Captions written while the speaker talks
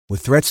With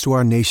threats to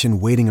our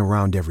nation waiting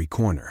around every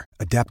corner,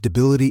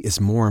 adaptability is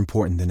more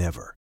important than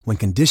ever. When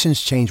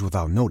conditions change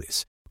without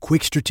notice,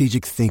 quick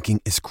strategic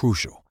thinking is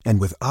crucial.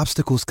 And with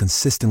obstacles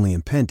consistently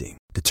impending,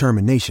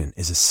 determination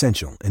is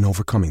essential in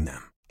overcoming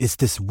them. It's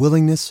this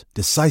willingness,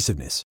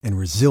 decisiveness, and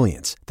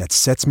resilience that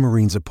sets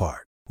Marines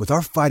apart. With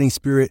our fighting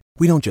spirit,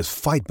 we don't just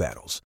fight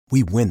battles,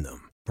 we win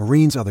them.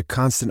 Marines are the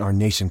constant our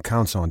nation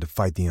counts on to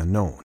fight the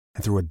unknown.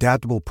 And through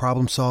adaptable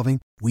problem solving,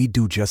 we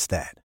do just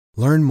that.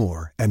 Learn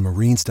more at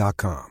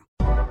marines.com.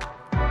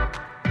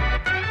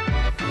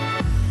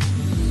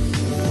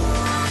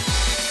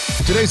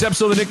 Today's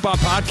episode of the Nick Bob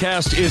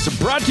Podcast is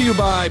brought to you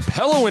by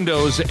Pella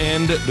Windows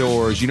and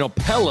Doors. You know,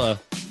 Pella,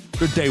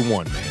 they're day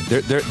one, man.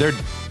 They're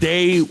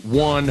day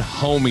one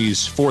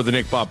homies for the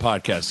Nick Bob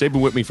Podcast. They've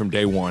been with me from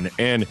day one.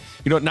 And,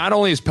 you know, not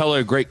only is Pella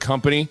a great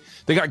company,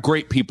 they got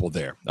great people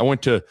there. I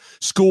went to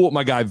school with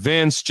my guy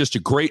Vince, just a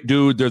great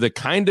dude. They're the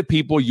kind of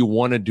people you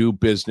want to do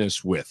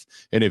business with.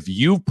 And if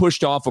you've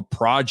pushed off a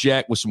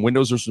project with some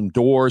windows or some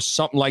doors,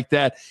 something like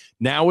that,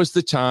 now is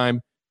the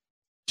time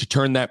to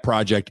turn that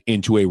project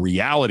into a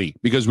reality,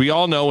 because we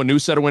all know a new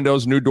set of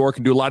windows, a new door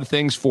can do a lot of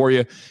things for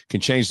you. Can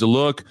change the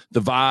look,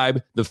 the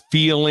vibe, the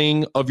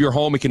feeling of your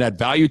home. It can add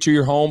value to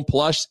your home.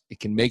 Plus, it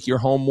can make your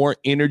home more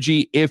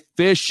energy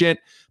efficient.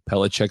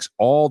 Pella checks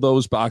all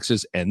those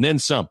boxes and then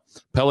some.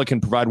 Pella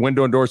can provide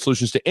window and door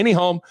solutions to any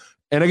home.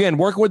 And again,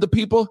 working with the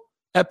people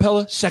at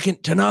Pella,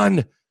 second to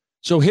none.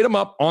 So hit them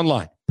up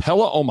online,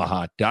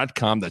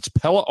 PellaOmaha.com. That's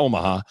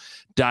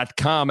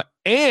PellaOmaha.com.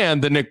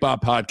 And the Nick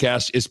Bob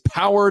Podcast is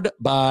powered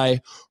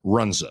by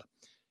Runza.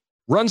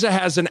 Runza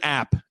has an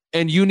app,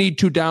 and you need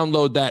to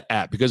download that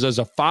app, because as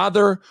a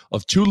father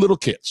of two little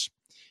kids,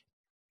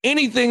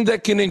 anything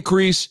that can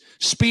increase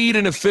speed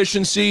and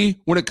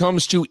efficiency when it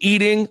comes to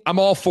eating, I'm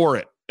all for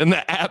it. And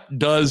the app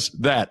does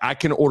that. I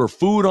can order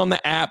food on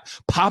the app,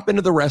 pop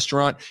into the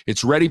restaurant.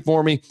 It's ready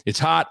for me. It's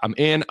hot. I'm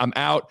in. I'm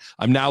out.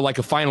 I'm now like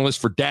a finalist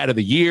for Dad of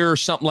the Year or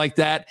something like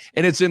that.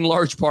 And it's in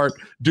large part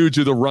due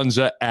to the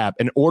Runza app.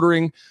 And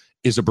ordering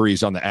is a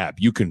breeze on the app.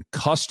 You can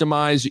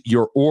customize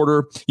your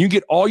order. You can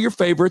get all your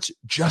favorites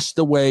just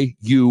the way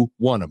you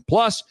want them.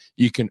 Plus,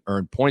 you can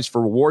earn points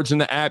for rewards in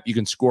the app. You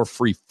can score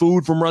free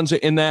food from Runza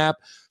in the app.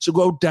 So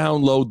go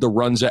download the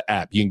Runza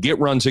app. You can get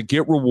Runza,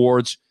 get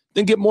rewards,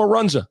 then get more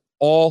Runza,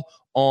 all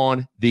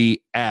on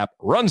the app.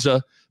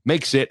 Runza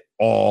makes it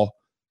all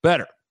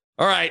better.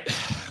 All right.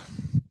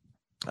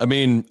 I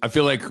mean, I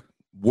feel like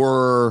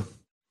we're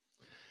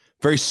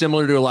very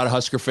similar to a lot of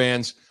Husker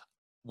fans.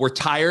 We're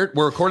tired.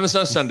 We're recording this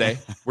on Sunday.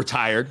 We're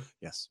tired.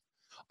 Yes.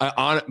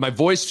 My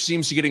voice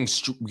seems to getting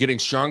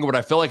stronger, but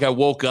I feel like I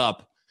woke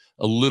up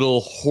a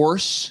little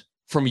hoarse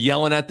from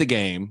yelling at the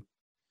game.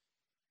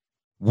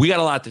 We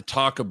got a lot to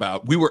talk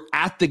about. We were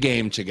at the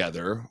game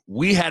together.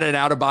 We had an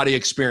out-of-body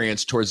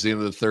experience towards the end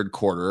of the third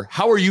quarter.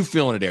 How are you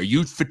feeling today? Are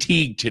you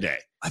fatigued today?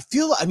 I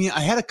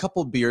had a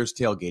couple of beers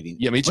tailgating.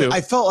 Yeah, me too. I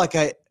felt like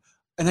I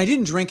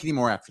didn't drink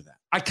anymore after that.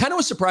 I kind of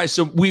was surprised.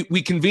 So we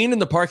convened in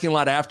the parking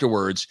lot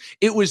afterwards.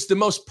 It was the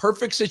most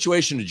perfect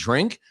situation to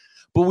drink,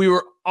 but we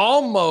were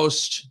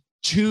almost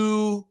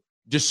too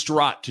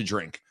distraught to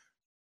drink.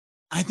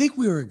 I think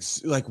we were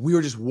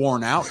just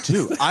worn out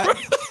too.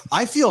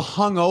 I feel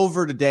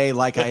hungover today,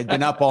 like I had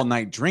been up all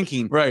night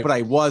drinking, right? But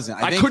I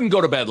wasn't. I couldn't go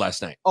to bed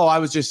last night. Oh, I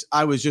was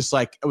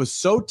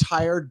so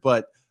tired,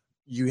 but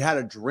you had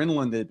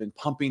adrenaline that had been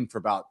pumping for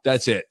about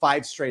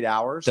 5 straight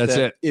hours.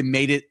 It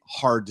made it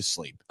hard to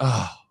sleep.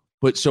 Oh,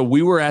 but so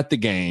we were at the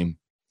game.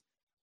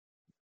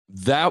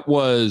 That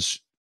was,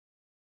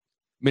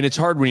 I mean, it's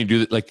hard when you do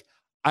that. Like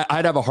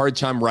I'd have a hard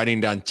time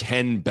writing down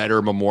 10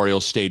 better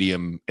Memorial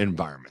Stadium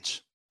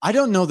environments. I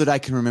don't know that I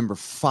can remember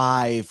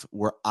 5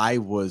 where I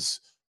was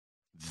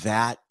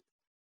that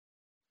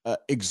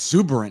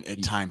exuberant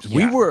at times.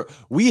 Yeah.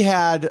 We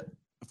had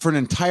for an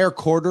entire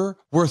quarter,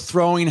 we're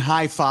throwing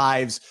high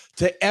fives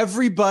to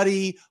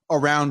everybody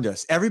around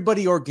us.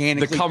 Everybody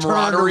organically the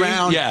camaraderie, turned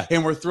around, yeah.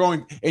 And we're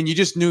throwing, and you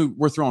just knew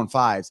we're throwing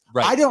fives.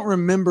 Right. I don't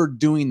remember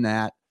doing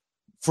that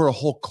for a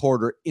whole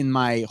quarter in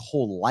my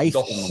whole life.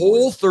 The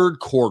whole third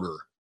quarter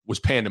was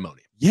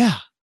pandemonium. Yeah.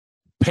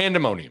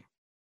 Pandemonium.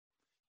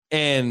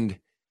 And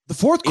the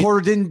fourth quarter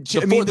didn't.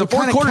 The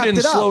fourth quarter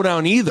didn't slow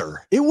down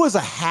either. It was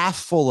a half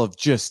full of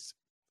just.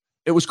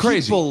 It was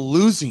crazy. People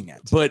losing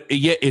it. But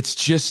yeah, it's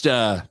just,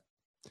 it's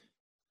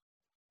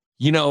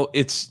one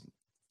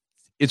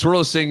of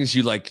those things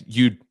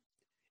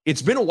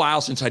it's been a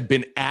while since I'd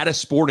been at a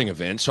sporting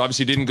event. So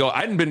obviously I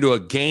hadn't been to a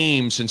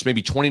game since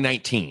maybe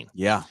 2019.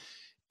 Yeah.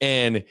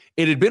 And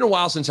it had been a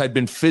while since I'd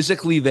been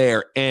physically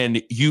there.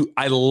 And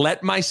I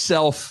let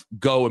myself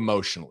go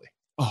emotionally.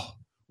 Oh,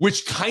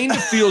 which kind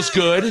of feels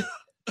good.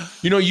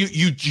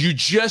 You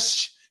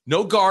just,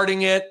 no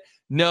guarding it,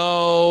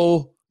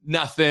 no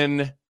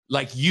nothing.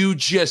 Like you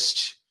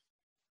just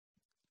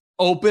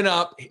open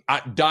up,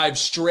 I dive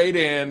straight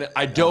in.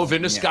 I dove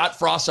into Scott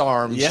Frost's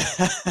arms. Yeah.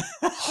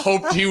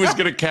 Hoped he was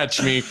going to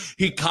catch me.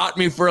 He caught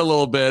me for a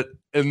little bit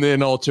and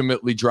then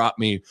ultimately dropped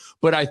me.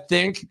 But I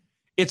think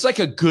It's like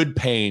a good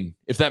pain,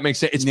 if that makes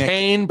sense. It's Nick,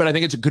 pain, but I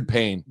think it's a good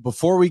pain.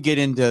 Before we get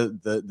into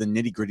the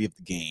nitty-gritty of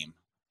the game,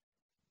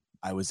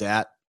 I was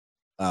at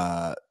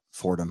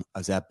Fordham. I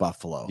was at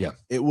Buffalo. Yeah.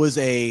 It was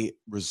a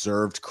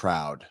reserved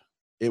crowd.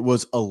 It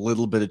was a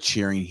little bit of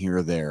cheering here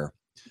or there.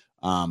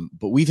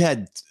 But we've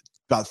had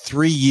about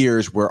 3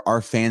 years where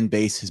our fan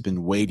base has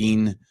been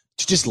waiting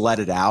to just let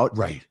it out.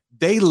 Right.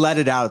 They let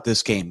it out at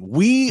this game.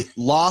 We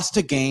lost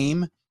a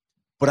game,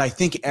 but I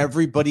think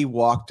everybody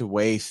walked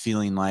away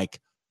feeling like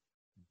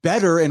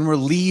better and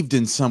relieved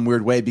in some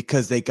weird way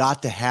because they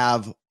got to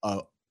have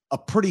a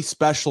pretty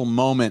special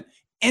moment,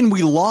 and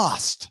we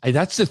lost. Hey,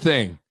 that's the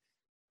thing.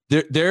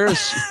 There's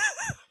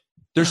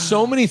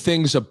so many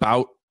things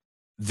about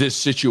this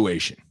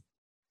situation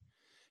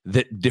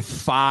that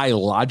defy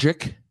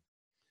logic,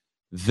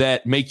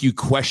 that make you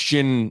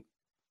question,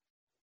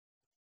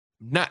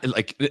 not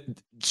like,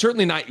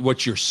 certainly not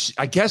what you're,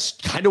 I guess,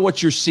 kind of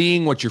what you're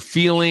seeing, what you're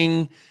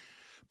feeling,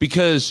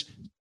 because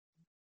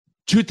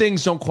two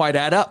things don't quite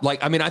add up.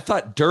 Like, I mean, I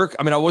thought Dirk,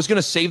 I was going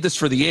to save this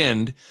for the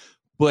end,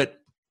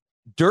 but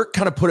Dirk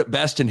kind of put it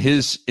best in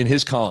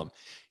his column.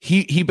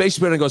 He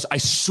basically goes, I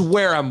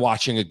swear I'm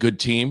watching a good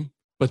team,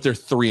 but they're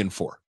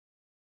 3-4.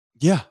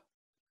 Yeah.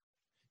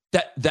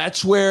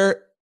 That's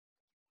where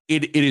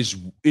it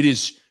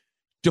is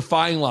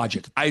defying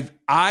logic.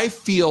 I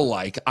feel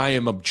like I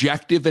am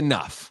objective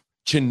enough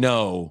to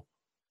know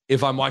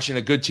if I'm watching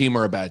a good team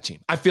or a bad team.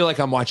 I feel like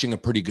I'm watching a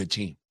pretty good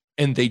team,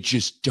 and they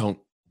just don't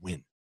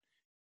win.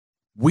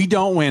 We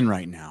don't win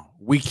right now.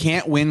 We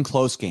can't win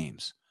close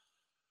games.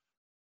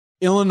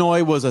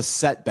 Illinois was a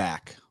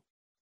setback.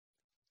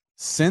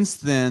 Since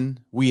then,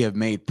 we have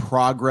made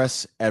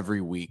progress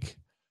every week.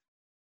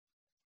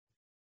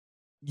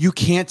 You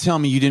can't tell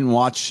me you didn't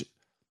watch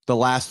the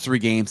last 3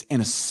 games,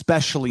 and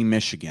especially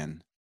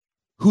Michigan,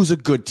 who's a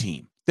good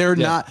team. They're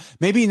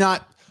maybe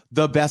not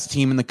the best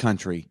team in the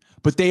country,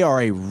 but they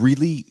are a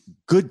really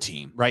good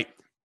team. Right.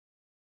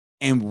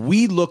 And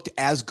we looked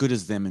as good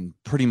as them in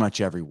pretty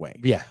much every way.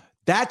 Yeah.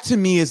 That to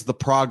me is the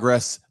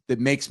progress that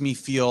makes me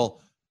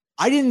feel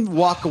I didn't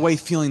walk away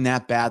feeling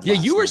that bad. Yeah,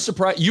 you were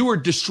surprised. You were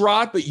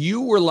distraught, but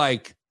you were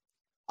like,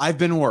 I've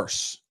been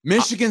worse.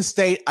 Michigan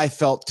State, I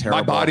felt terrible.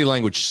 My body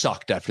language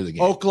sucked after the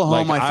game.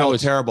 Oklahoma, I felt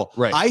terrible.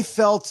 Right. I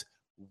felt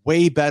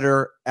way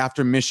better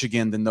after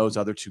Michigan than those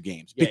other 2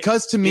 games. Yeah,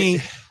 because to me,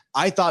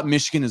 I thought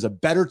Michigan is a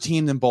better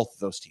team than both of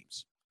those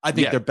teams. I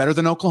think they're better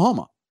than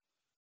Oklahoma.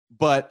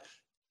 But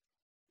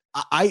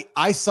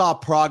I saw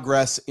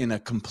progress in a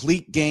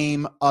complete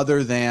game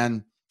other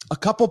than a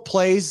couple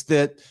plays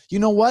that, you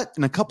know what,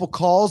 and a couple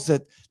calls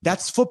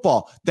that's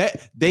football.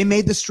 That they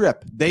made the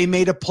strip. They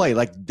made a play.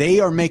 Like,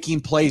 they are making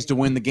plays to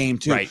win the game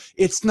too. Right.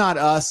 It's not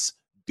us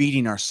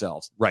beating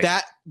ourselves. Right.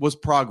 That was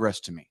progress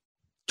to me.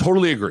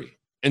 Totally agree.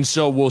 And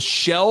so we'll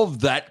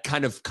shelve that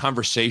kind of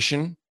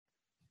conversation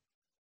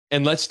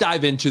and let's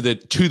dive into the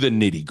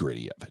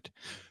nitty-gritty of it.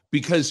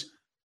 Because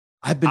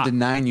I've been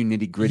denying you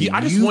nitty-gritty. I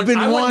want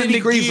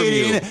nitty-gritty from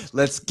you.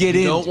 Let's get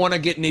in. You don't want to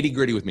get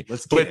nitty-gritty with me.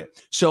 Let's get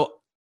it. So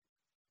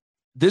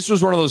this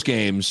was one of those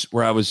games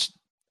where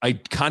I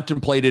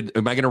contemplated,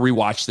 am I going to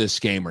rewatch this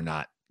game or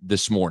not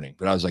this morning?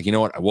 But I was like, you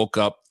know what? I woke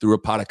up, threw a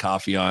pot of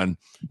coffee on,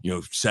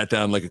 sat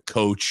down like a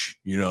coach,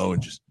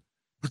 and just,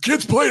 the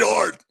kids played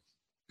hard.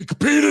 They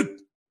competed.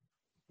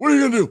 What are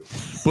you going to do?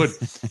 But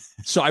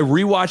so I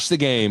rewatched the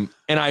game,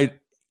 and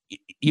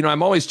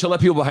I'm always to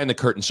let people behind the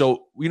curtain.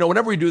 So,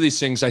 whenever we do these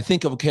things, I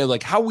think of, okay,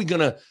 like, how are we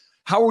going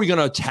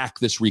to attack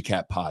this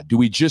recap pod? Do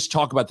we just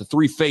talk about the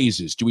 3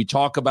 phases? Do we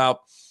talk about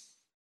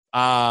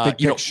big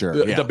picture,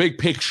 the big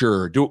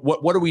picture?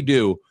 What do we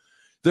do?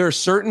 There are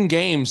certain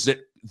games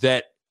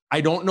that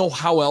I don't know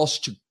how else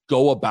to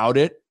go about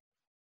it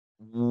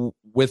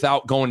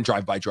without going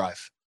drive by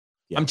drive.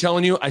 Yeah. I'm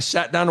telling you, I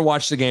sat down to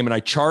watch the game and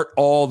I chart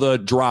all the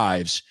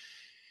drives,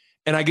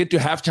 and I get to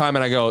halftime and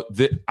I go,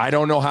 I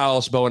don't know how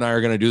else Bo and I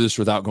are going to do this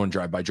without going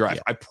drive by drive.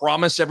 Yeah. I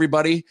promise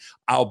everybody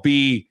I'll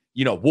be,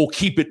 we'll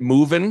keep it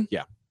moving.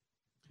 Yeah.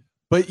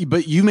 But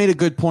you made a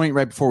good point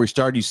right before we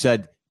started. You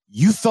said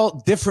you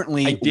felt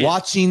differently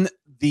watching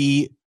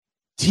the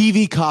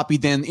TV copy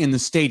than in the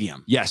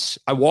stadium. Yes.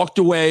 I walked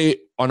away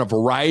on a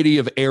variety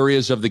of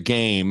areas of the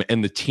game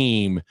and the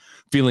team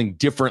feeling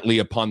differently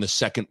upon the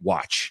second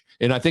watch.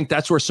 And I think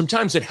that's where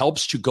sometimes it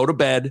helps to go to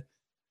bed,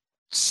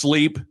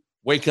 sleep,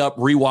 wake up,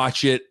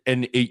 rewatch it,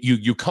 and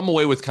you come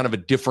away with kind of a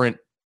different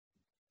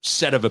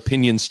set of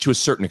opinions to a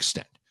certain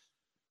extent.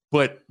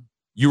 But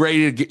you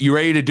ready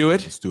to do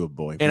it? Let's do it,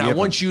 boy. And I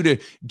want you to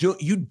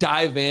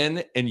dive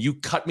in and you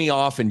cut me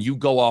off and you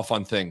go off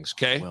on things,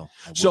 okay? I will.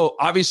 So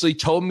obviously,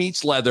 toe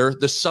meets leather.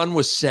 The sun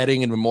was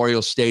setting in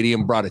Memorial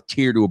Stadium, brought a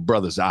tear to a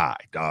brother's eye,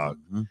 dog.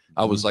 Mm-hmm.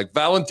 I was like,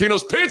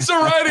 Valentino's pizza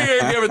ready,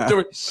 and give it to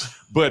me.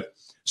 But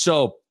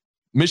so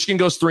Michigan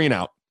goes 3 and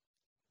out.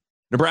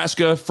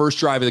 Nebraska, first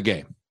drive of the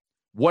game.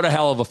 What a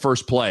hell of a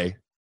first play.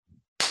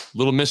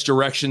 Little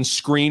misdirection,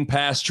 screen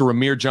pass to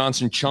Ramir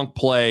Johnson, chunk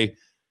play.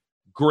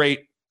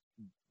 Great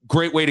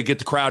way to get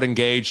the crowd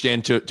engaged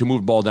and to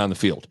move the ball down the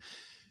field.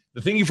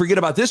 The thing you forget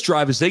about this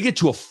drive is they get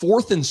to a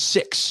 4th and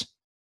 6.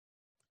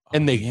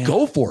 and they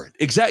go for it.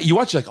 Exactly. You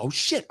watch, like, oh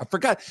shit, I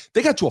forgot.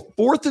 They got to a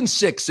 4th and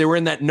 6. They were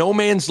in that no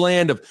man's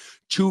land of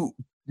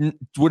would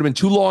have been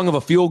too long of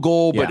a field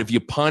goal, but if you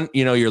punt,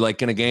 you're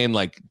like in a game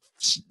like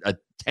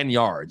 10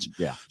 yards.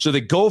 Yeah. So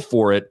they go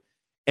for it,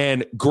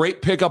 and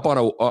great pickup on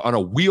a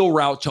wheel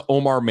route to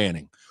Omar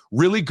Manning.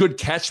 Really good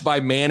catch by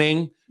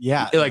Manning.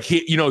 Yeah. Like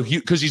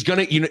because he's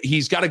gonna,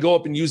 he's got to go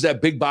up and use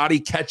that big body,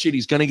 catch it.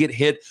 He's gonna get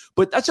hit,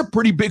 but that's a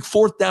pretty big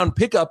 4th down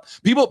pickup.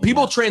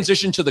 People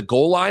transition to the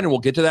goal line, and we'll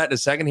get to that in a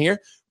second here.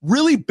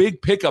 Really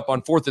big pickup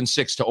on 4th and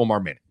 6 to Omar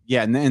Manning.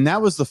 Yeah, and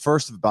that was the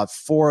first of about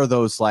 4 of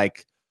those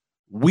like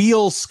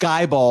wheel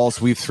sky balls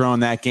we've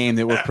thrown that game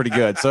that were pretty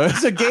good. So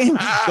it's a game.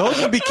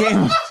 Those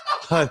became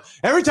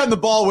every time the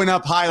ball went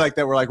up high like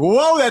that, we're like,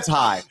 whoa, that's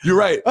high. You're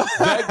right.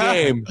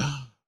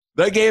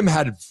 That game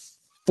had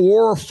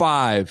 4 or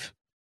 5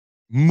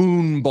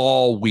 moon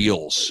ball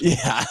wheels.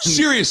 Yeah,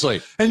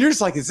 seriously. And you're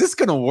just like, is this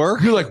gonna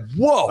work? You're like,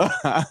 whoa.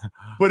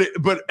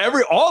 but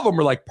all of them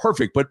were like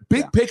perfect. But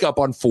big pickup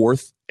on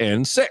 4th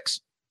and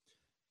 6.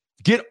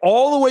 Get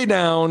all the way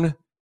down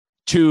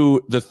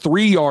to the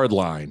 3-yard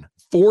line.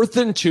 4th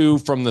and 2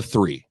 from the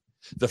 3.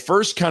 The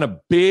first kind of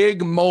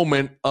big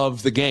moment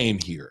of the game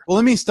here. Well,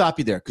 let me stop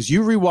you there because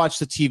you rewatched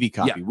the TV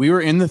copy. Yeah. We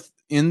were in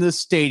the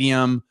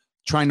stadium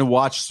trying to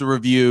watch the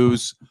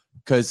reviews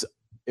because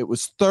it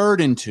was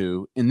 3rd and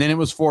 2, and then it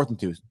was 4th and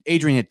 2.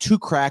 Adrian had 2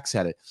 cracks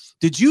at it.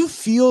 Did you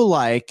feel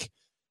like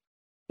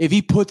if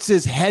he puts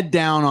his head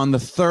down on the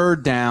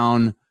 3rd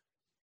down,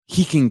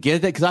 he can get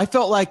it? Because I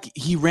felt like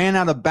he ran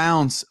out of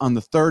bounds on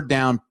the 3rd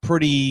down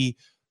pretty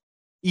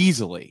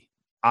easily.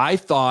 I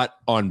thought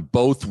on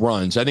both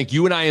runs, I think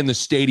you and I in the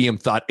stadium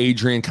thought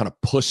Adrian kind of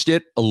pushed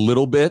it a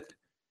little bit.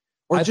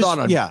 I thought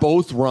on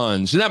both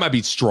runs, and that might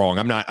be strong.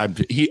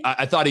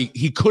 I thought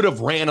he could have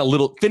ran a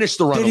little, finished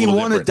the run. Did he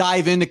want to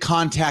dive into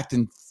contact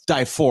and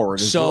dive forward?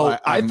 So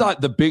I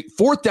thought the big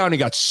 4th down, he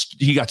got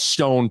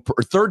stoned.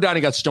 Or 3rd down,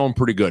 he got stoned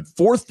pretty good.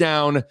 4th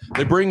down,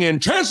 they bring in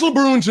Chancellor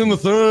Bruins in the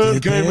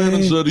 3rd. Came in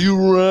and said,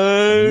 "You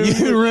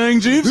rang,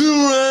 Jeeves?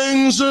 You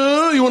rang,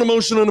 sir. You want a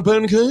motion on a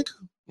pancake?"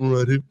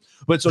 Ready.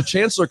 But so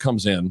Chancellor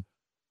comes in.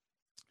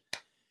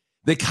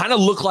 They kind of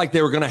look like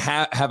they were going to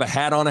have a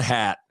hat on a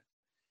hat.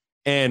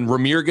 And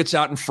Ramir gets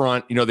out in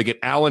front. They get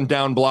Allen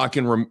down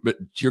blocking. But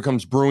here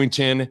comes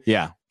Brewington.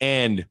 Yeah.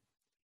 And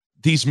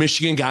these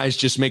Michigan guys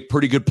just make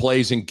pretty good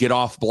plays and get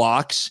off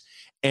blocks.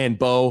 And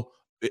Bo,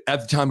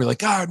 at the time, you're like,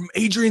 God,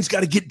 Adrian's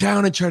got to get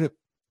down and try to.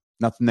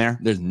 Nothing there?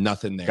 There's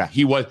nothing there.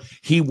 Okay.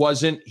 He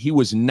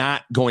was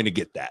not going to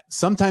get that.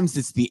 Sometimes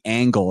it's the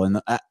angle and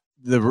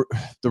the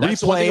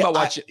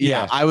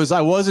replay.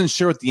 I wasn't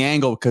sure with the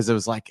angle because it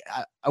was like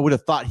I would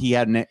have thought he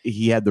had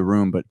the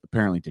room, but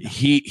apparently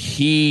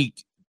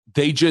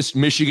didn't.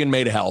 Michigan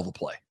made a hell of a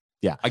play.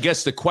 Yeah. I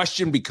guess the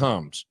question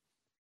becomes,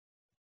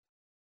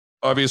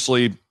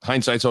 obviously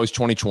hindsight's always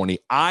 20/20.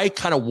 I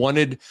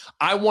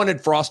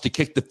wanted Frost to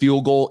kick the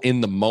field goal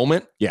in the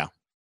moment. Yeah.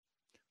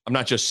 I'm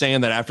not just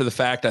saying that after the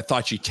fact. I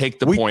thought you'd take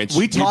the points.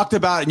 We talked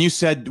about it and you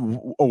said,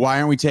 why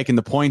aren't we taking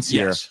the points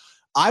here? Yes.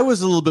 I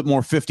was a little bit more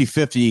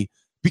 50-50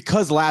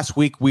 because last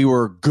week we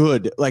were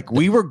good. Like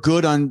we were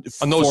good on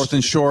those 4th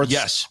and shorts.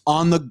 Yes.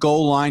 On the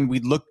goal line,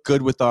 we looked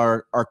good with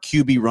our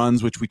QB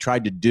runs, which we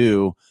tried to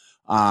do.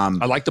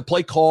 I like the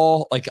play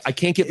call. Like I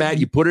can't get mad.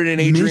 You put it in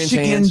Adrian's hands.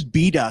 Michigan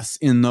beat us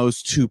in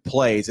those 2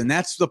 plays. And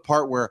that's the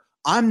part where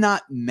I'm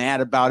not mad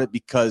about it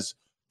because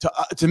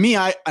to me,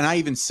 I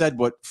even said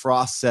what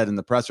Frost said in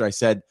the presser. I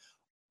said,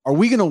 are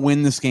we going to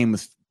win this game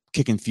with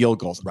kicking field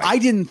goals? Right. I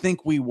didn't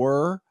think we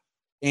were.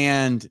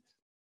 And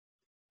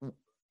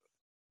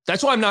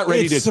that's why I'm not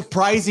ready it's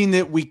surprising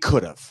that we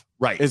could have.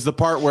 Right. Is the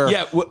part where.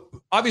 Yeah.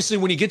 Obviously,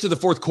 when you get to the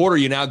 4th quarter,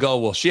 you now go,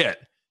 well, shit.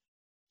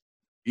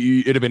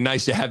 It'd have been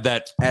nice to have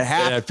that at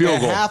half. Field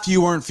goal. At half,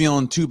 you weren't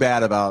feeling too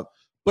bad about.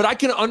 But I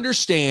can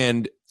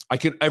understand.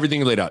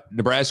 Everything laid out.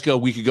 Nebraska a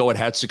week ago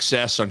had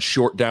success on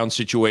short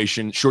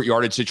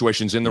yardage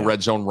situations in the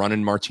red zone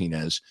running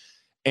Martinez.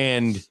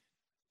 And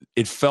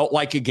it felt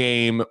like a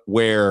game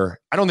where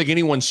I don't think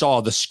anyone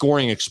saw the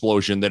scoring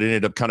explosion that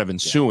ended up kind of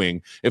ensuing.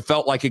 Yeah. It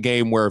felt like a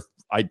game where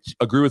I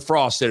agree with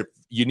Frost that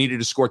you needed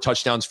to score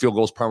touchdowns, field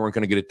goals, probably weren't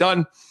going to get it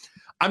done.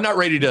 I'm not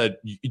ready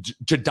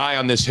to die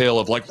on this hill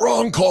of like,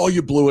 wrong call,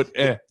 you blew it.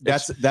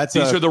 These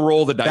are the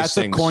roll of the dice that's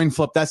things. A coin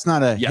flip. That's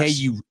not hey,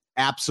 you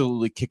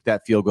absolutely kick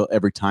that field goal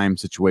every time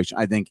situation.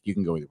 I think you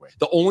can go either way.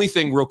 The only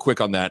thing real quick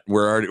on that,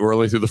 we're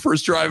only through the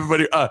first drive,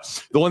 but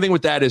the only thing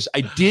with that is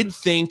I did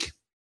think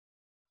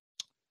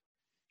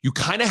you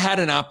kind of had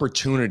an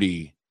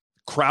opportunity.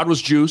 Crowd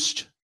was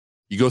juiced.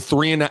 You go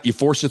 3 and out, you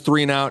force a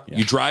 3 and out,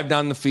 you drive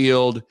down the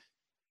field.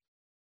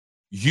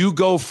 You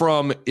go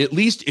from, at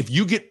least if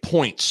you get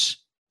points,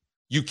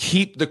 you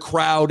keep the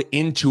crowd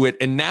into it.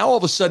 And now all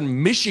of a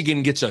sudden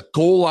Michigan gets a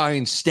goal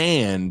line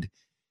stand.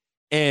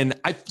 And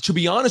to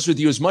be honest with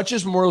you, as much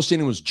as Memorial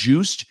Stadium was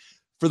juiced,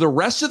 for the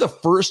rest of the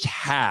first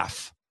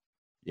half,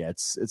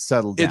 it's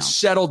settled down. It's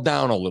settled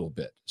down a little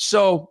bit.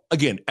 So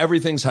again,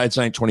 everything's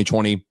hindsight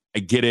 2020. I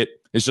get it.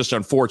 It's just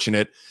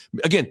unfortunate.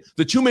 Again,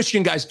 the 2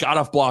 Michigan guys got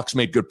off blocks,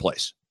 made good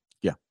plays.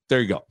 Yeah. There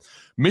you go.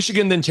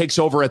 Michigan then takes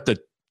over at the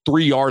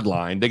 3-yard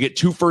line. They get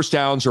 2 first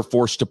downs or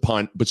forced to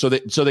punt, but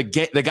they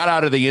got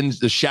out of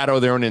the shadow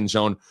of their own end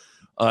zone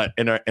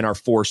and are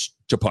forced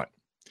to punt.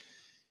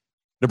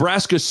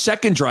 Nebraska's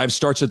second drive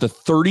starts at the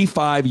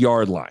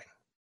 35-yard line.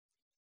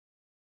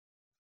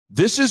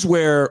 This is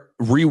where,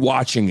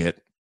 rewatching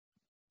it,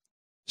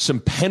 some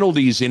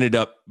penalties ended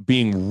up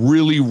being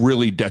really,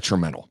 really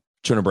detrimental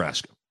to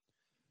Nebraska.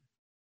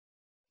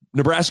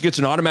 Nebraska gets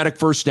an automatic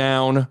first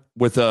down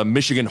with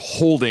Michigan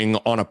holding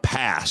on a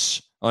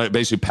pass,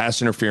 basically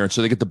pass interference.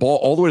 So they get the ball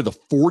all the way to the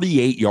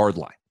 48-yard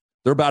line.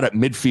 They're about at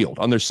midfield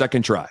on their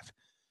second drive.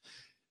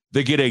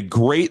 They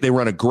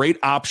run a great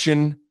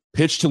option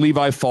pitch to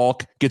Levi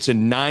Falk, gets a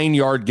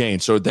 9-yard gain.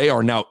 So they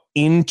are now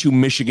into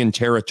Michigan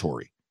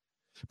territory.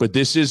 But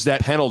this is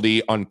that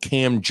penalty on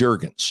Cam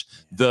Jurgens.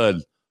 I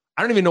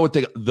don't even know what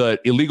the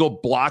illegal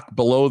block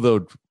below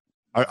the.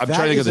 I'm trying to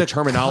think of the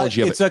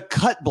terminology of it. It's a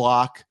cut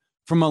block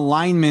from a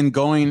lineman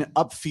going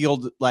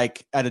upfield,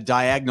 like at a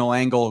diagonal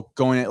angle,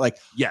 going at like.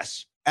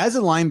 Yes. As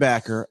a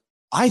linebacker,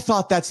 I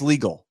thought that's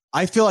legal.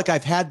 I feel like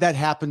I've had that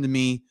happen to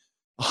me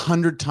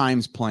 100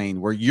 times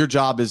playing, where your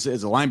job is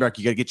as a linebacker,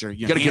 you got to get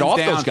you got to get off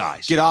down, those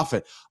guys. Get off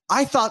it.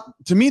 I thought,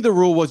 to me, the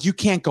rule was you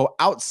can't go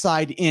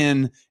outside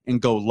in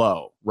and go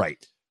low.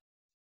 Right.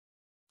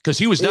 Because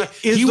he was not.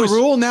 Is the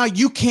rule now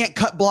you can't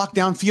cut block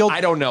downfield?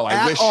 I don't know.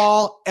 I wish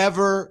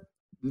ever,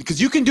 because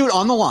you can do it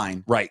on the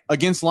line, right,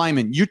 against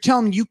linemen. You're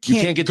telling me you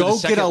can't get a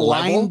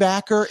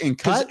linebacker and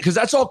cut? Because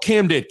that's all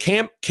Cam did.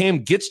 Cam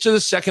gets to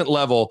the second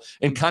level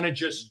and kind of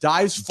just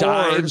dives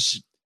forward,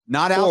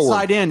 not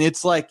outside in.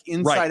 It's like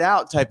inside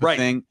out type of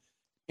thing.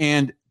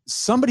 And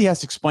somebody has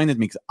to explain it to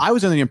me, because I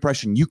was under the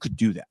impression you could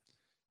do that.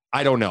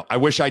 I don't know. I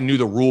wish I knew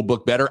the rule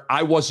book better.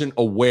 I wasn't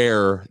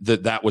aware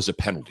that was a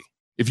penalty.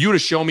 If you would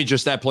have shown me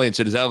just that play and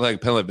said, "Is that like a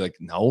penalty?" I'd be like,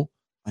 "No."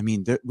 I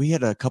mean, we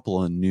had a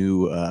couple of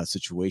new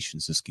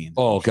situations this game.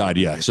 Oh God,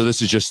 yeah. So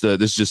this is just the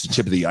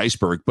tip of the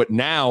iceberg. But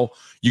now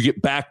you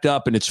get backed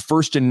up, and it's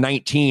 1st and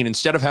 19.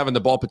 Instead of having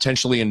the ball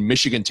potentially in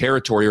Michigan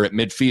territory or at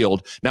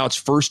midfield, now it's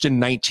 1st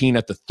and 19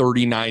 at the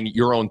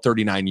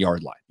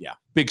 39-yard line. Yeah,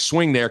 big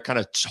swing there, kind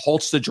of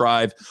halts the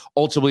drive.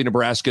 Ultimately,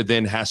 Nebraska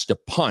then has to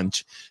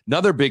punt.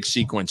 Another big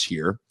sequence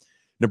here.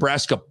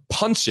 Nebraska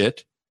punts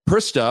it,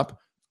 pressed up,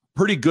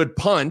 pretty good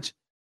punt.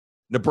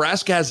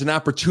 Nebraska has an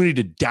opportunity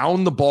to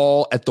down the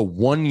ball at the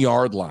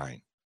 1-yard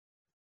line.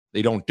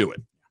 They don't do it.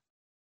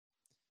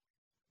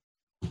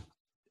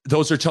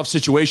 Those are tough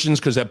situations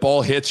because that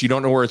ball hits. You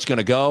don't know where it's going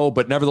to go.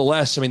 But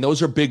nevertheless, I mean,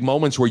 those are big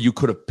moments where you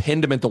could have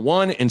pinned them at the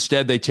 1.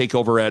 Instead, they take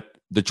over at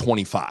the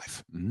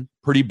 25. Mm-hmm.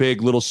 Pretty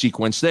big little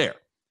sequence there.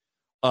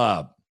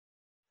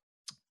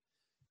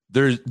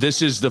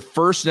 This is the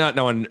first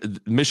now on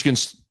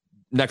Michigan's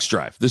next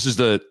drive. This is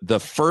the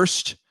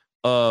first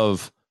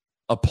of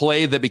a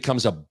play that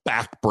becomes a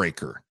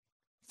backbreaker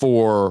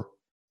for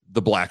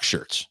the black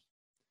shirts.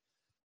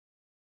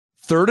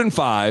 3rd and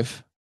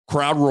 5,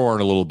 crowd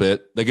roaring a little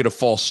bit. They get a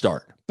false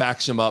start.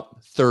 Backs him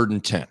up, 3rd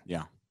and 10.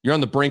 Yeah. You're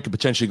on the brink of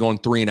potentially going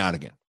 3 and out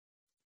again.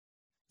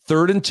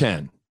 3rd and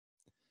 10.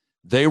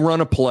 They run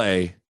a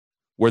play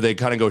where they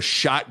kind of go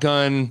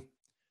shotgun.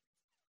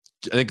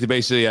 I think they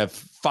basically have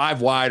 5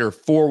 wide or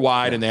 4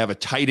 wide, and they have a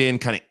tight end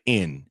kind of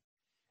in.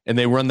 And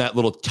they run that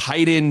little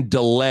tight end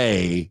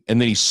delay,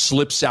 and then he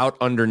slips out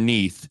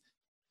underneath.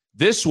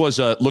 This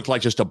looked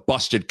like just a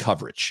busted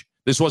coverage.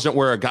 This wasn't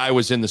where a guy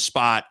was in the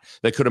spot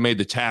that could have made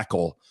the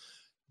tackle.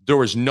 There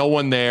was no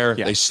one there.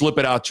 Yeah. They slip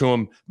it out to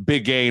him.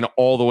 Big gain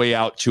all the way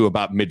out to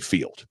about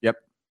midfield. Yep.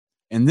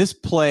 And this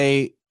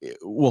play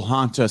will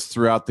haunt us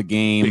throughout the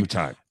game. Big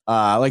time.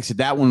 Like I said,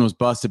 that one was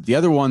busted. The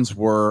other ones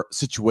were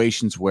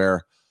situations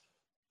where,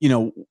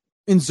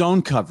 in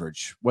zone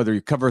coverage, whether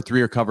you cover 3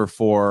 or cover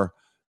 4,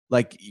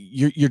 like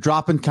you're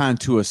dropping kind of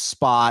to a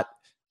spot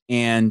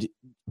and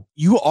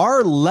you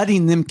are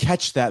letting them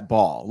catch that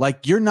ball.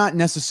 Like you're not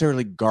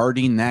necessarily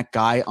guarding that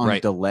guy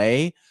on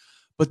delay,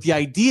 but the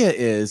idea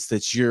is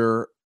that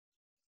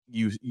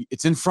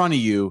it's in front of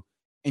you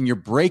and you're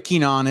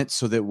breaking on it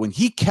so that when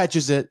he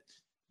catches it,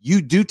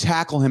 you do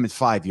tackle him at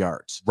 5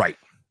 yards. Right.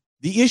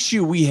 The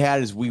issue we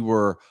had is we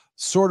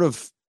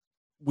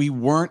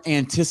weren't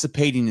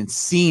anticipating and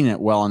seeing it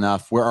well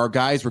enough, where our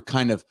guys were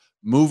kind of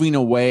moving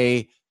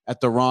away at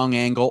the wrong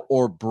angle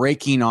or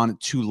breaking on it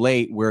too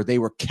late, where they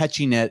were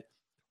catching it,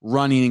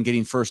 running and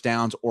getting first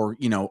downs, or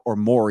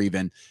more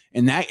even.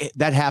 And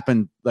that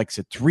happened, like I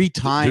said, 3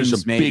 times.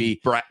 There's maybe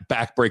big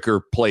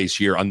backbreaker plays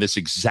here on this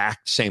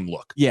exact same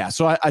look. Yeah.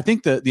 So I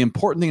think the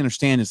important thing to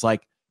understand is,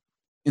 like,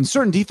 in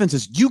certain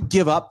defenses, you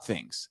give up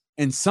things.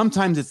 And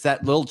sometimes it's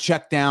that little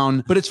check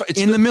down, but it's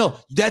in the middle.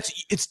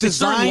 It's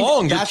designed. It's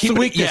long. That's the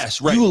weakness.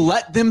 Yes, right. You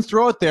let them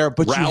throw it there,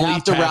 but you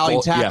have to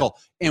rally tackle.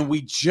 Yeah. And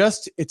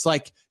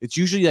it's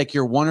usually like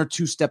you're 1 or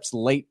 2 steps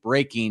late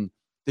breaking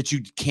that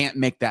you can't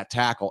make that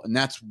tackle. And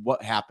that's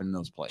what happened in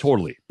those plays.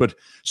 Totally. But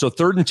so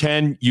 3rd and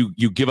 10,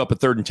 you give up a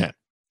 3rd and 10.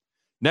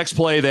 Next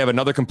play, they have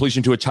another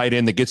completion to a tight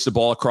end that gets the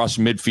ball across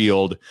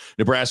midfield.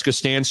 Nebraska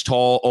stands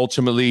tall.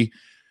 Ultimately,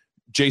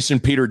 Jason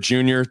Peter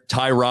Jr.,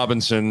 Ty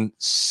Robinson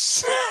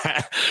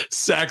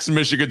sacks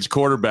Michigan's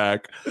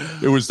quarterback.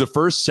 It was the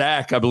first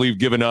sack, I believe,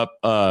 given up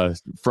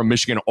from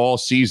Michigan all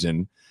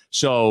season.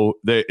 So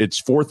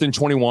it's 4th and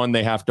 21.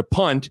 They have to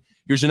punt.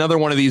 Here's another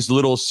one of these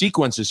little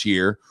sequences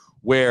here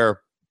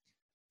where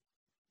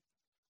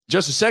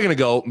just a second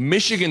ago,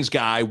 Michigan's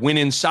guy went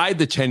inside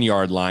the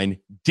 10-yard line,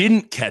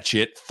 didn't catch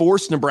it,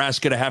 forced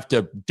Nebraska to have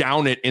to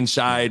down it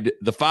inside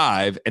the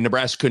 5, and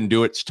Nebraska couldn't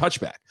do it. It's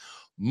touchback.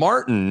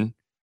 Martin,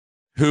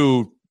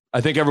 who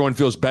I think everyone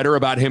feels better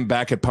about him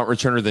back at punt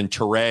returner than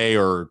Teray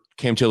or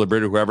Cam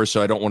Taylor-Britt or whoever,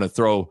 so I don't want to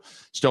throw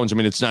stones. I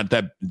mean, it's not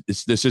that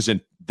this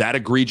isn't that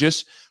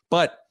egregious,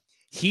 but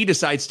he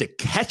decides to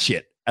catch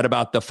it at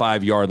about the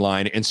 5-yard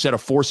line instead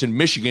of forcing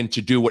Michigan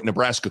to do what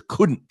Nebraska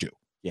couldn't do.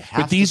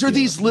 But these are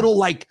these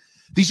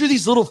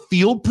little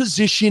field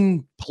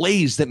position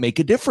plays that make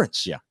a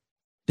difference. Yeah,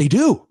 they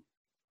do.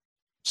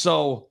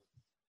 So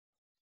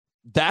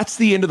that's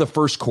the end of the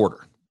first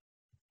quarter.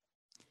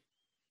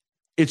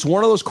 It's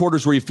one of those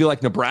quarters where you feel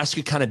like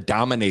Nebraska kind of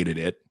dominated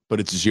it,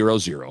 but it's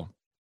 0-0.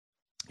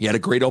 You had a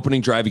great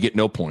opening drive. You get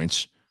no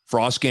points.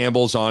 Frost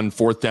gambles on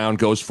 4th down,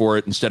 goes for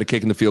it. Instead of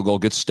kicking the field goal,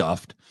 gets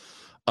stuffed.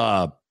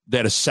 They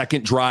had a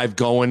second drive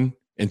going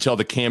until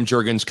the Cam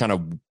Jurgens kind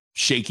of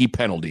shaky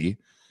penalty.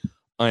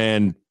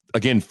 And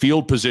again,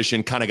 field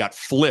position kind of got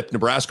flipped.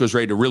 Nebraska was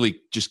ready to really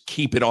just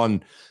keep it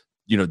on,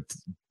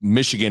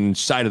 Michigan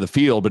side of the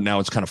field, but now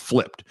it's kind of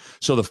flipped.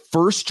 So the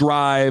first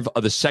drive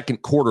of the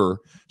second quarter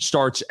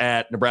starts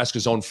at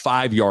Nebraska's own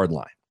 5-yard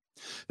line.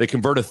 They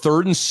convert a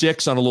 3rd and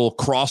 6 on a little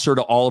crosser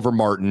to Oliver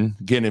Martin.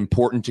 Again,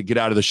 important to get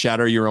out of the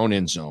shadow of your own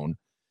end zone.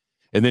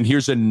 And then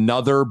here's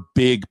another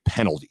big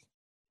penalty.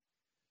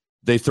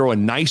 They throw a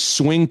nice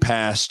swing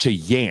pass to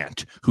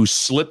Yant, who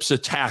slips a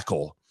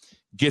tackle,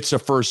 gets a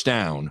first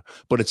down,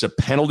 but it's a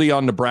penalty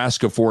on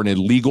Nebraska for an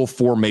illegal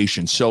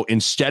formation. So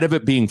instead of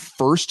it being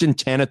 1st and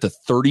 10 at the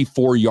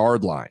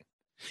 34-yard line,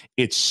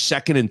 it's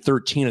 2nd and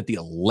 13 at the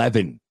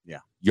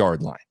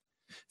 11-yard line.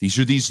 These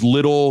are these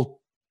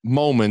little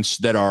moments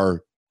that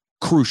are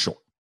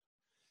crucial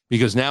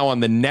because now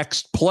on the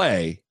next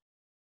play,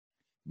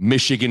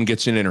 Michigan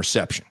gets an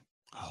interception.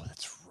 Oh,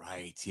 that's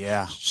right.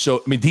 Yeah. So,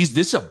 I mean, this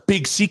is a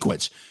big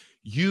sequence.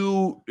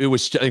 It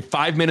was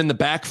 5 men in the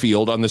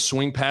backfield on the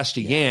swing pass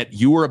to Yant.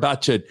 You were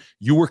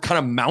kind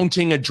of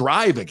mounting a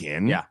drive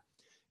again. Yeah.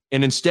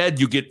 And instead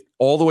you get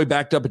all the way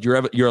backed up at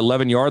your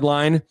 11-yard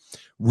line.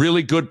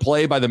 Really good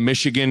play by the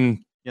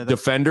Michigan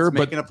defender.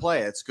 Making a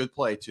play. It's a good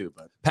play too.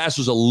 But pass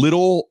was a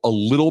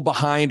little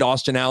behind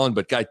Austin Allen,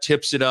 but guy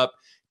tips it up,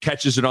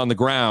 catches it on the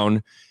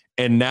ground.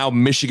 And now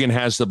Michigan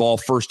has the ball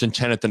 1st and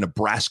 10 at the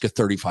Nebraska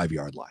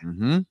 35-yard line.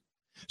 Mm-hmm.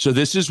 So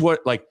this is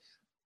what,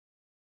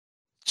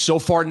 so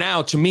far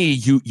now, to me,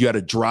 you had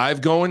a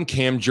drive going,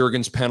 Cam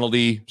Jurgens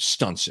penalty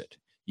stunts it.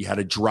 You had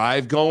a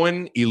drive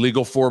going,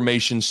 illegal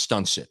formation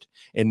stunts it.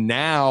 And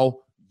now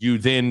you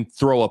then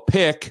throw a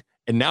pick,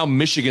 and now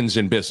Michigan's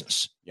in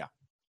business. Yeah.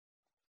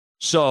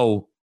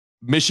 So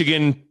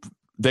Michigan,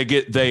 they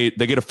get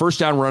a first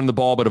down run the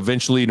ball, but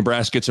eventually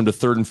Nebraska gets them to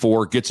 3rd and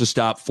 4, gets a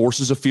stop,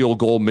 forces a field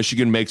goal.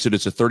 Michigan makes it.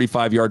 It's a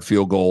 35-yard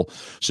field goal.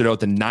 So now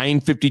at the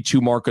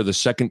 9:52 mark of the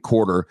second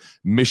quarter,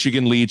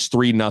 Michigan leads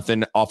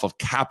 3-0 off of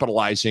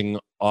capitalizing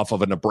off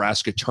of a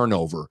Nebraska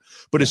turnover.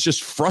 But it's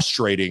just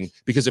frustrating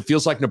because it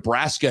feels like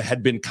Nebraska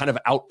had been kind of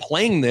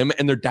outplaying them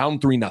and they're down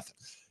 3-0.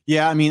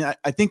 Yeah, I mean,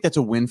 I think that's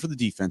a win for the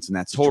defense in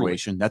that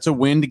situation. Totally. That's a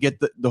win to get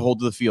the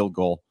hold of the field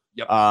goal.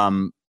 Yep.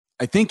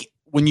 I think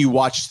when you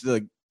watch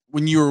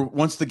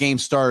once the game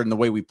started and the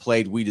way we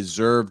played, we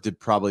deserved to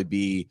probably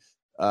be,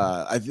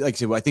 I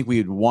think we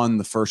had won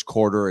the first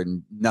quarter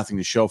and nothing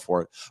to show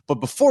for it. But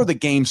before the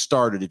game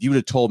started, if you would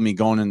have told me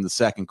going into the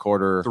second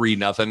quarter,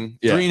 3-0,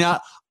 3-0,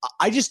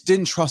 I just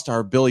didn't trust our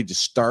ability to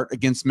start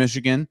against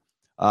Michigan.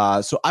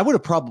 So I would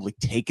have probably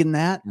taken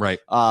that. Right.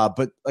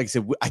 But like I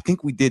said, I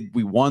think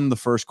we won the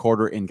first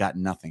quarter and got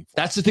nothing.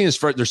 That's the thing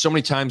there's so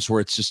many times where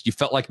it's just, you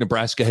felt like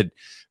Nebraska had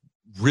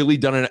really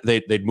done it.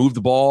 They'd moved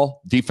the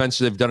ball. Defense,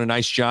 they've done a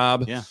nice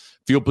job. Yeah.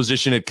 Field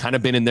position had kind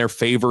of been in their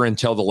favor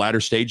until the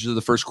latter stages of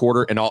the first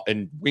quarter.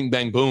 And wing,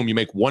 bang, boom, you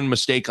make one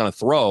mistake on a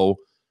throw,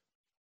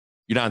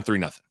 you're down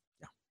 3-0.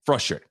 Yeah.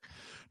 Frustrating.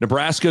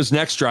 Nebraska's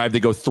next drive, they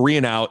go 3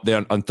 and out.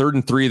 Then on 3rd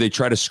and 3, they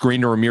try to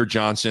screen to Ramir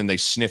Johnson. They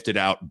sniffed it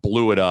out,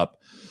 blew it up.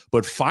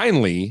 But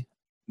finally,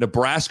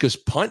 Nebraska's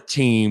punt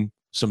team,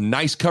 some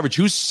nice coverage.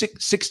 Who's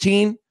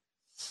 16?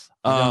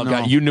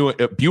 You knew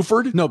it.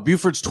 Buford? No,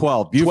 Buford's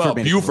 12.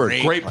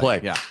 Buford, great play.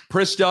 Yeah.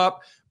 Pressed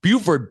up.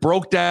 Buford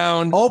broke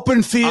down.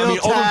 Open field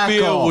open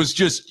field was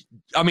just,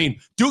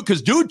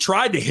 dude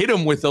tried to hit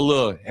him with a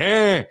little,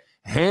 hit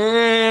him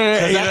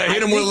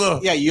with a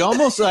little. Yeah, you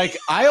almost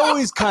I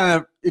always kind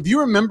of, if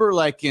you remember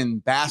in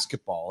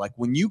basketball,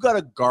 when you got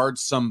to guard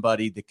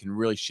somebody that can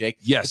really shake,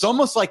 yes, it's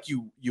almost like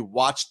you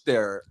watch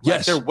their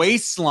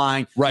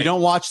waistline, right? You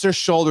don't watch their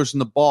shoulders in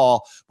the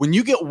ball. When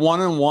you get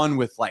one-on-one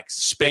with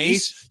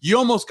space, you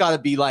almost got to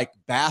be like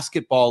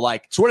basketball,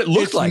 it's what it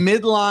looked like.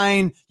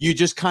 Midline, you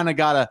just kind of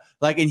got to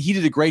and he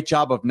did a great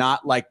job of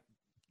not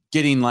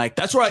getting like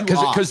that's right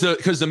because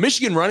the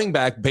Michigan running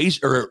back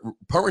or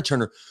punt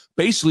returner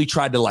basically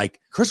tried to like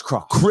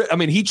crisscross. I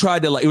mean, he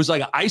tried to like it was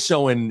like an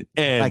ISO and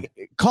like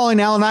calling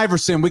Allen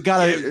Iverson. We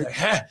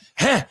gotta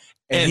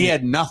and he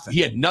had nothing.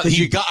 He had nothing.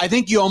 I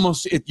think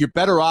you're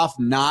better off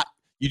not.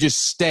 You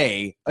just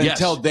stay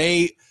until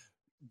they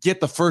get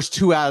the first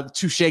two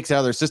shakes out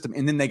of their system,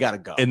 and then they got to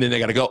go.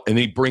 And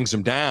he brings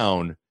them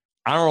down.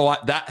 I don't know why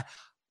that.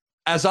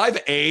 As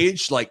I've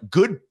aged, like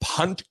good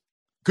punting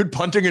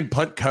and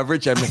punt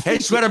coverage. I mean,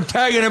 that's what I'm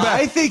talking about.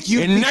 I think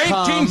in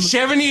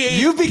 1978,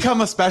 you've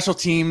become a special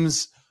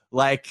teams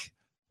like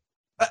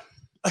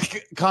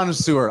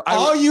connoisseur.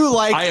 All you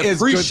like is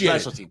good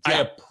special teams. I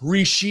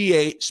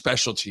appreciate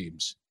special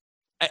teams.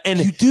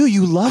 And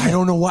you love it. I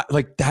don't know why.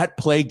 Like that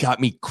play got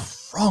me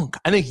crunk.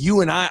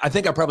 I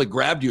think I probably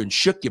grabbed you and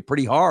shook you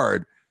pretty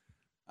hard.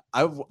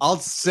 I'll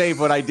save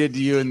what I did to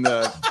you in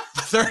the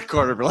third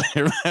quarter. Oh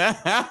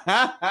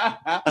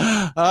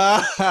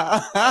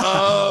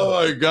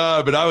my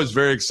God. But I was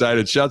very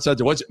excited. Shouts out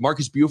to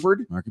Marcus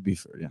Buford? Marcus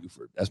Buford, yeah.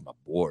 That's my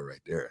boy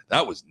right there.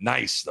 That was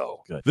nice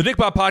though. Good. The Nick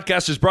Bob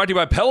Podcast is brought to you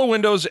by Pella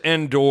Windows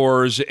and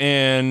Doors.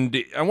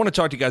 And I want to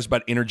talk to you guys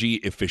about energy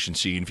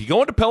efficiency. And if you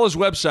go into Pella's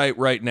website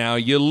right now,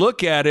 you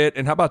look at it,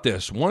 and how about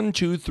this? 1,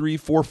 2, 3,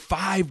 4,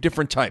 5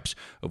 different types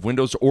of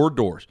windows or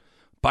doors.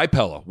 By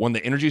Pella, won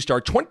the Energy Star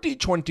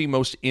 2020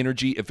 Most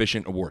Energy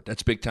Efficient Award.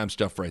 That's big time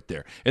stuff right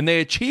there. And they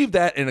achieved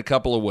that in a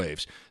couple of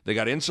ways. They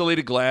got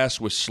insulated glass,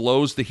 which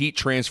slows the heat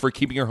transfer,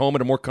 keeping your home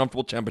at a more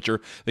comfortable temperature.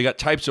 They got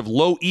types of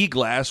low E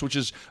glass, which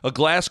is a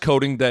glass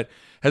coating that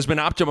has been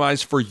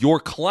optimized for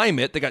your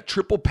climate. They got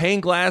triple pane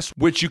glass,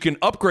 which you can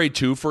upgrade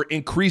to for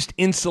increased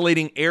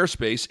insulating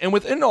airspace. And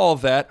within all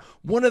of that,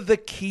 one of the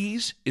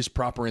keys is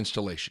proper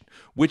installation,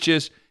 which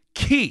is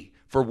key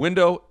for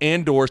window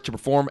and doors to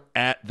perform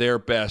at their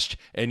best.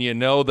 And you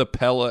know the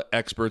Pella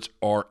experts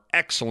are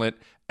excellent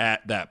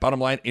at that. Bottom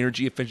line,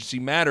 energy efficiency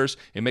matters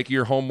in making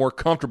your home more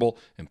comfortable,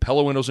 and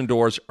Pella windows and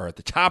doors are at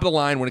the top of the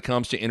line when it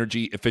comes to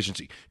energy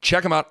efficiency.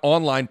 Check them out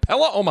online,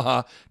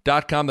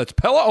 PellaOmaha.com. That's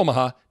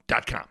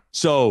PellaOmaha.com.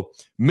 So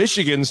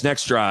Michigan's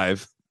next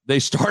drive, they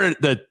started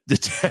the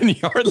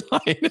 10-yard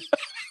line.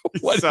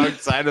 So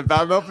excited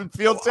about an open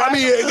field tackle. I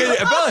mean,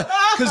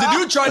 because the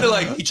dude tried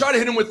to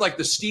hit him with like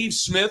the Steve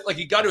Smith, like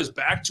he got his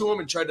back to him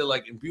and tried to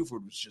and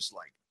Buford was just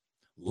like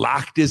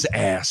locked his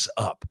ass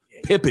up,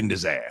 pippined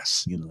his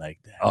ass. You like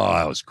that? Oh,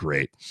 that was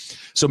great.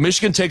 So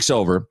Michigan takes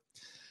over.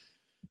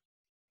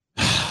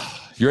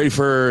 You ready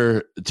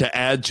to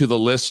add to the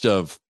list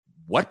of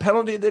what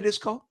penalty did this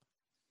call?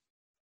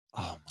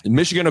 Oh,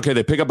 Michigan, okay,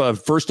 they pick up a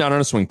first down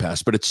on a swing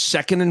pass, but it's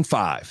 2nd and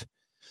 5.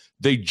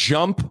 They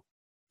jump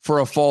for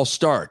a false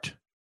start,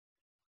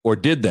 or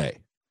did they?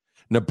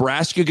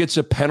 Nebraska gets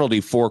a penalty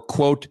for,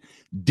 quote,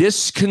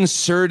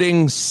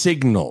 disconcerting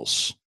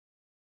signals.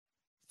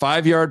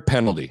 5-yard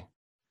penalty.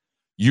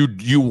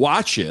 You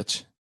watch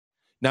it.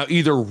 Now,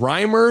 either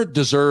Reimer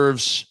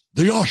deserves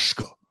the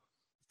Oscar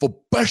for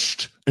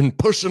best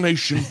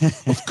impersonation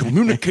of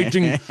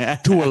communicating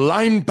to a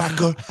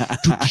linebacker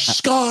to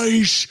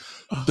disguise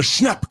the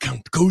snap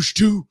count goes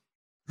to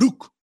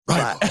Luke.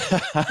 Right.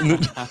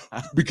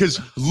 Because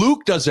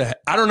Luke does I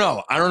don't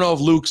know if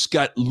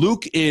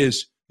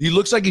he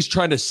looks like he's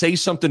trying to say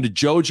something to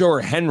JoJo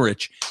or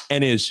Henrich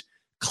and is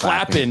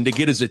clapping to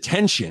get his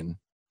attention.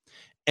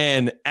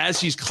 And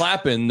as he's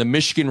clapping, the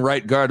Michigan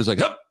right guard is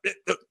like,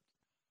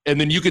 and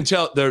then you can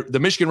tell the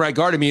Michigan right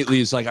guard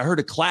immediately is like, I heard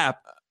a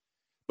clap.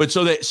 But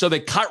so they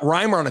cut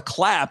Reimer on a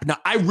clap. Now,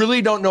 I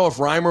really don't know if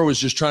Reimer was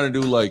just trying to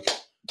do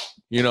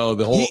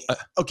the whole.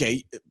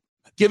 Okay.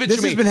 Give it to me.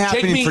 This has been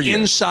happening Take me for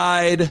years.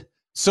 Inside.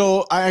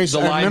 So I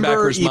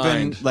remember even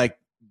mind. like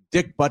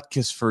Dick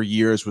Butkus for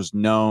years was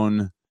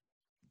known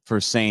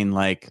for saying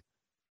hut,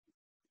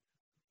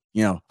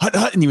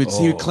 and he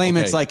would claim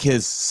it's like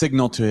his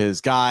signal to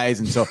his guys,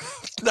 and so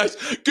nice,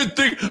 good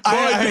thing.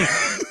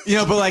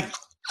 But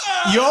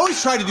you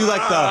always try to do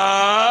like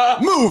the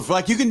move,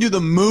 like you can do the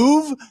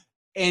move,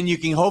 and you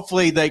can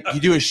hopefully you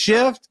do a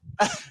shift.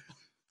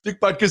 Dick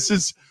Butkus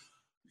has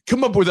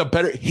come up with a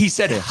better. He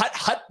said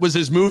hut was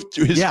his move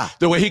to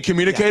the way he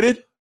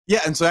communicated.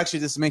 Yeah, and so actually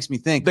this makes me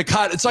think.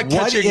 It's like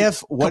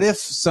what if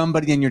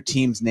somebody in your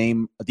team's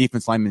name, a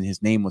defense lineman,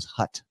 his name was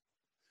Hut?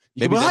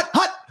 Maybe Hut.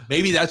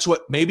 Maybe that's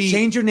what. Maybe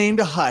change your name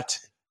to Hut,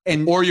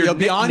 or your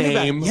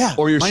nickname,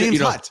 or your my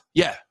name's Hut.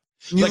 Yeah,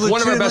 like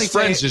one of our best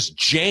friends is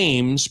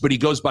James, but he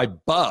goes by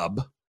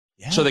Bub.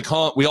 Yeah. So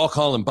we all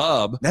call him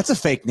Bub. That's a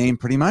fake name,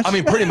 pretty much. I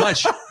mean, pretty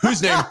much.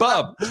 Who's named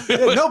Bub?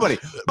 Nobody.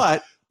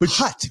 But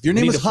Hut. If your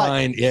name is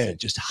Hut,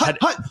 just Hut.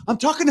 I'm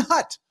talking to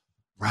Hut.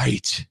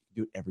 Right.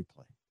 Do it every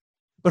play.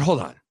 But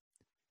hold on.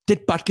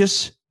 Did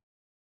Butkus?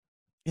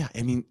 Yeah,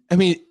 I mean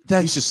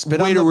that's a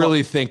way to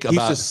really think about. He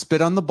used to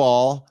spit on the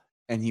ball,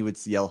 and he would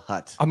yell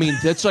Hut. I mean,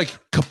 that's like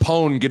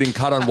Capone getting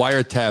caught on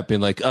wiretap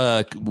and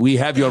we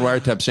have you on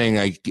wiretap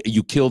saying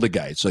you killed a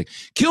guy. It's like,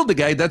 killed a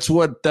guy, that's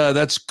what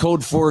that's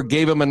code for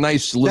gave him a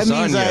nice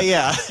lasagna.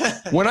 That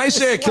means, When I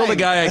say I killed a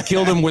guy, I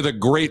killed him with a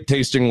great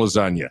tasting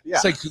lasagna. Yeah.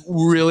 It's like,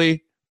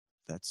 really?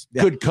 That's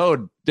good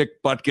code,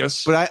 Dick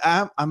Butkus. But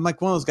I'm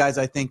like one of those guys.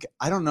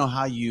 I don't know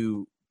how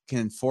you can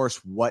enforce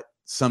what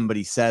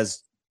somebody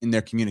says in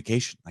their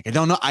communication. Like, I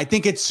don't know. I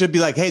think it should be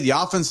like, hey, the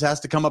offense has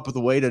to come up with a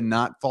way to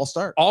not false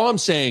start. All I'm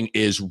saying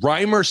is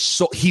Reimer,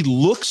 he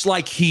looks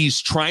like he's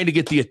trying to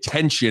get the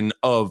attention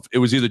of, it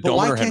was either Doman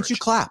or Henrich. Why can't you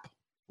clap?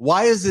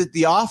 Why is it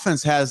the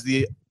offense has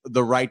the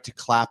right to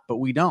clap, but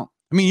we don't?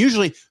 I mean,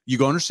 usually you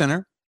go under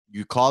center,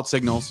 you call out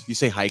signals, you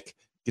say hike,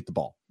 get the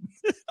ball.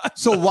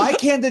 So why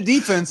can't the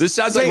defense? This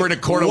sounds like we're in a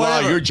court of law.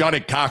 You're Johnny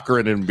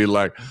Cochran and be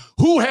like,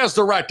 who has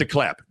the right to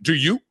clap? Do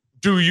you?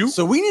 Do you?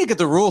 So we need to get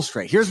the rules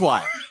straight. Here's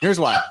why.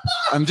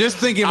 I'm just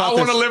thinking about I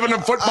want to live in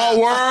a football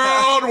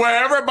world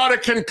where everybody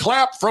can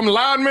clap, from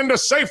lineman to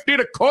safety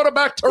to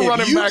quarterback to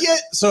running back.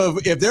 So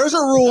if there's a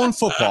rule in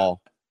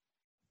football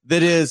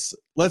that is,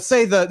 let's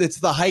say it's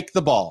the hike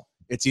the ball.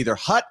 It's either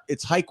hut,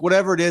 it's hike,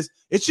 whatever it is.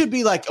 It should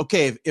be like,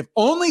 okay, if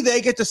only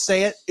they get to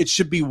say it, it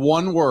should be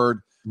one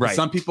word. Right.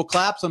 Some people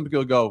clap, some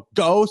people go,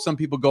 some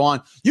people go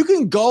on. You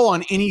can go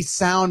on any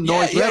sound,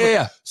 noise, whatever.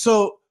 Yeah.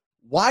 So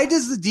why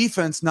does the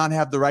defense not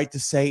have the right to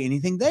say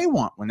anything they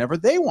want whenever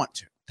they want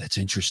to? That's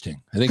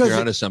interesting. I think you're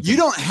onto something. You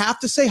don't have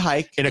to say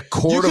hike. In a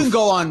court, you can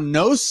go on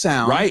no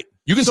sound. Right.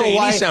 You can say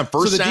any sound.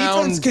 First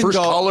sound, first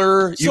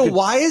color.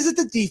 Why is it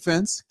the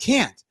defense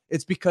can't?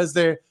 It's because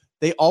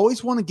they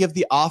always want to give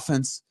the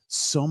offense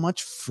so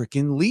much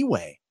freaking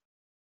leeway.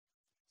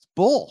 It's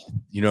bull.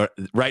 You know,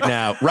 right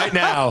now,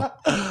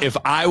 if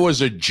I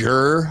was a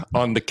juror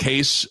on the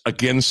case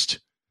against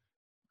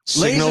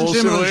signals,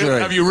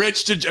 have you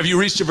reached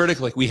a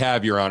verdict? Like, we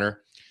have, Your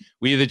Honor.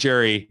 We, the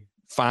jury,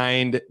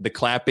 find the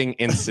clapping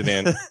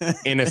incident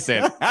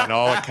innocent on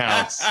all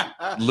accounts.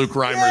 Luke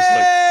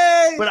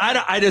Reimer's but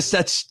I just,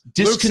 that's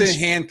Luke's in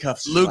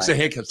handcuffs. Luke's in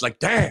handcuffs. Like,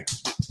 dang.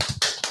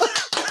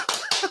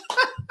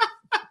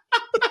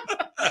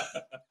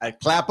 I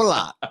clap a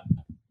lot.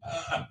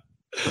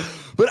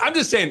 But I'm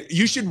just saying,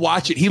 you should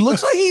watch it. He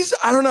looks like he's,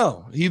 I don't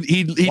know. He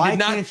did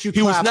not,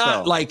 he was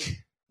not like.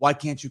 Why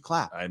can't you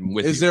clap? I'm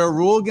with you. Is there a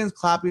rule against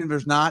clapping? If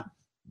there's not,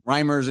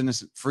 Reimer's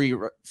innocent. Free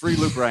Luke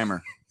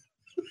Reimer.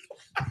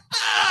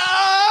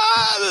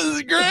 This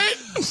is great.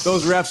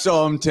 Those refs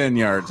owe him 10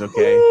 yards,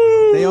 okay?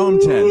 They owe him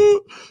 10.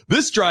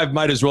 This drive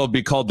might as well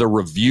be called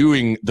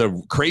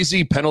the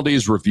crazy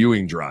penalties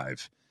reviewing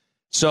drive.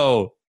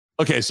 So,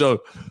 okay,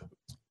 so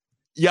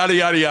yada,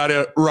 yada,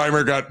 yada.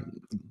 Reimer got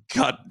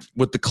cut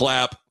with the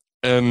clap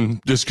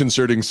and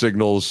disconcerting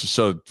signals.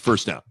 So,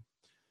 first down.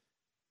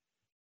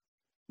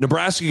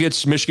 Nebraska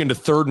gets Michigan to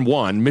 3rd and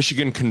 1.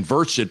 Michigan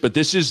converts it, but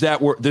this is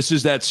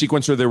that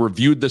sequence where they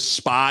reviewed the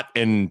spot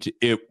and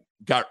it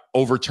got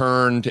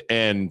overturned.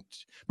 And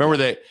remember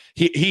that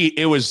he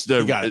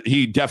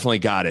definitely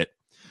got it.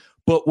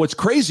 But what's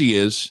crazy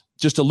is,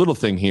 just a little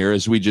thing here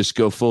as we just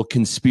go full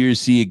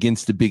conspiracy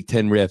against the Big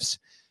Ten refs.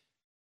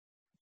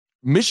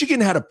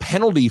 Michigan had a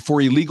penalty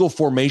for illegal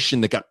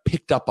formation that got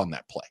picked up on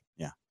that play.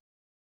 Yeah.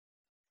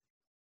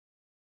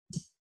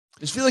 I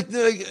just feel like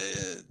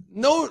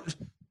no.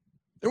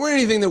 There wasn't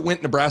anything that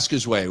went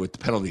Nebraska's way with the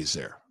penalties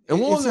there. And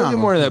we'll get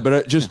more of that,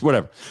 but just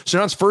whatever. So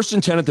now it's 1st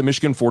and 10 at the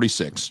Michigan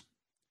 46.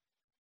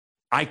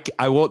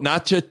 I will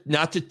not to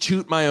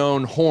toot my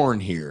own horn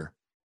here,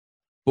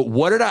 but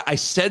what did I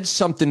said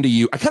something to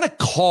you. I kind of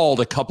called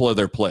a couple of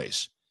their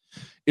plays.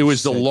 It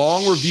was the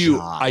long review.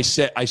 Shot.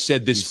 I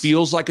said this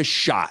feels like a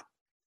shot.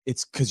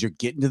 It's because you're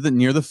getting to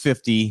near the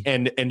 50.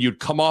 And you'd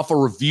come off a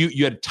review.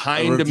 You had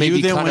time to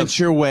maybe kind of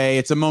your way.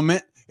 It's a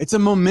moment. It's a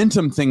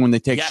momentum thing when they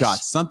take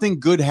shots. Something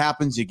good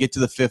happens, you get to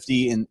the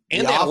 50, and they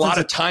had a lot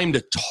of time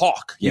to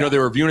talk. You know, they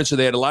were reviewing it, so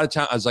they had a lot of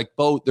time. I was like,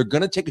 Bo, they're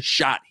going to take a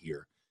shot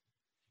here.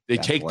 They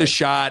take the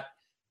shot.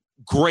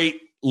 Great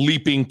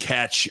leaping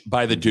catch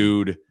by the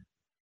dude.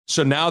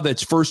 So now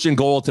that's 1st and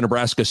goal at the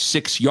Nebraska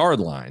 6-yard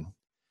line.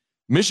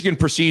 Michigan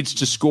proceeds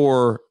to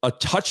score a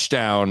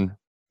touchdown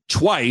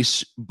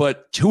twice,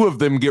 but 2 of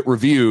them get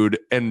reviewed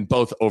and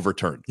both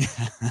overturned.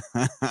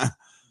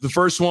 The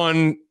first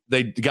one,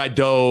 the guy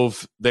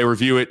dove, they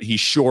review it. He's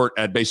short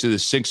at basically the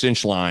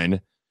 6-inch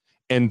line.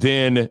 And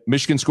then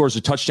Michigan scores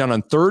a touchdown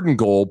on 3rd and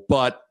goal,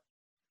 but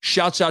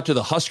shouts out to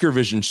the Husker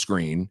vision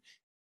screen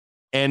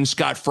and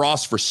Scott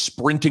Frost for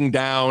sprinting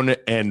down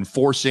and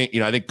forcing,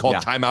 I think called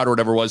timeout or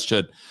whatever it was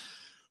to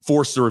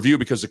force the review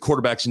because the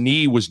quarterback's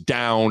knee was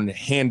down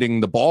handing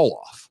the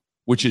ball off,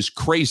 which is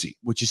crazy,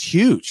 which is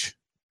huge.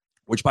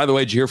 Which, by the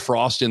way, did you hear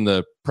Frost in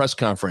the press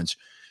conference?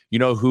 You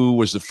know who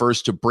was the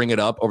first to bring it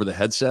up over the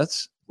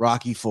headsets?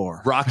 Rocky IV.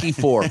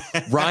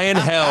 Ryan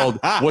Held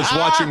was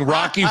watching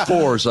Rocky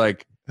IV's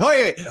like,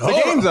 wait,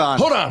 the game's on.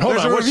 Hold on.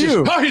 What's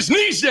review? His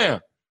knee's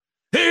down.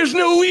 There's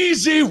no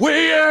easy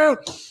way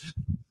out.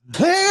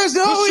 There's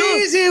no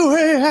easy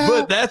way out.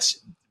 But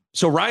that's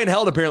so Ryan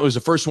Held apparently was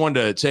the first one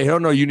to say, oh,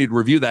 no, you need to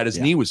review that. His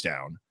knee was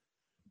down.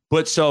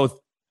 But so.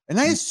 And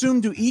I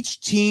assume, do each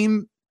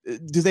team,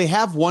 do they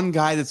have one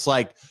guy that's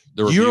like,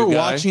 you're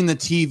watching the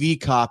TV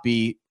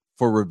copy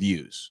for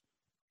reviews?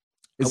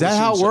 Is that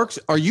how it works?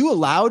 Are you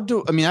allowed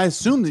to? I mean, I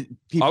assume that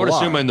people I would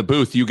assume in the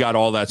booth, you got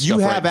all that stuff. You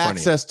have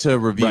access to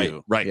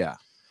review. Right. Yeah.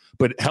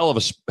 but hell of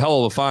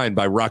a find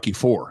by Rocky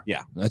IV.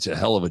 Yeah. That's a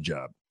hell of a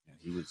job. Yeah,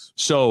 he was.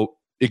 So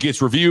it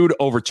gets reviewed,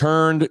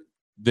 overturned.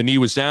 The knee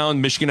was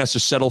down. Michigan has to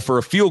settle for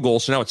a field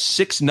goal. So now it's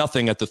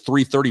 6-0 at the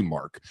 3:30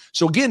 mark.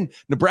 So again,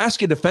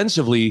 Nebraska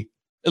defensively,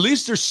 at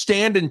least they're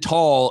standing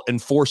tall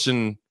and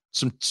forcing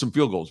some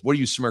field goals. What are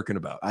you smirking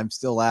about? I'm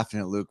still laughing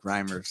at Luke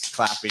Reimer's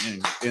clapping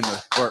in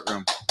the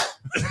courtroom.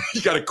 He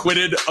got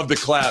acquitted of the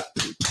clap.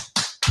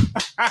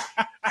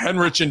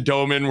 Henrich and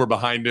Doman were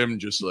behind him,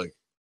 just like,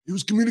 he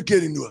was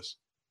communicating to us.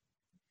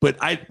 But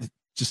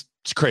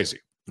it's crazy.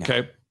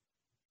 Okay.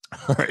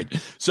 All right.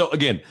 So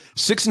again,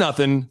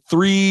 6-0,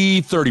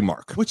 3:30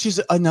 mark. Which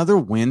is another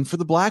win for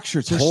the Black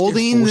Shirts. They're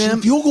holding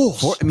them field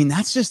goals.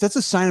 That's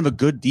a sign of a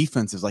good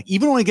defense. Is like,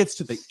 even when it gets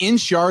to the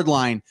inch yard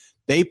line,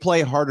 they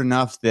play hard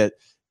enough that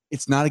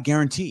it's not a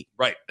guarantee.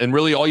 Right. And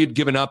really all you'd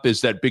given up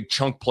is that big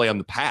chunk play on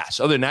the pass.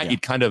 Other than that,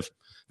 you'd kind of,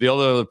 the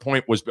other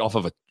point was off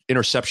of an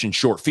interception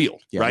short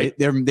field, right?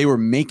 They were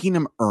making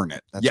them earn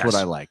it. That's what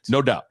I liked.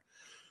 No doubt.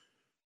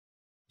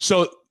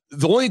 So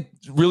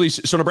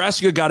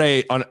Nebraska got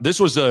this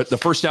was the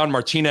first down.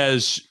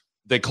 Martinez,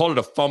 they called it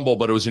a fumble,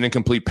 but it was an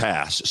incomplete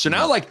pass. So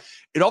now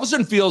it all of a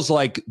sudden feels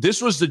like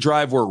this was the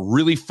drive where it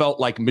really felt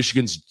like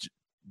Michigan's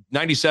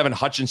 97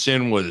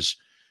 Hutchinson was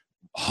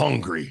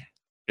hungry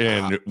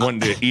and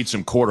wanted to eat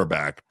some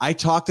quarterback. I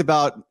talked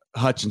about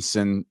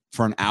Hutchinson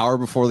for an hour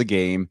before the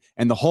game,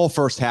 and the whole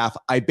first half,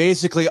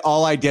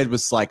 all I did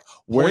was like,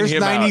 where's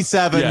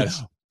 97?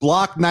 Yes.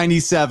 Block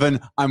 97.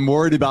 I'm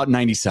worried about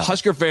 97.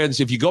 Husker fans,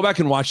 if you go back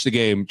and watch the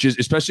game, just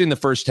especially in the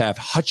first half,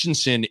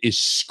 Hutchinson is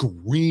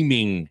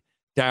screaming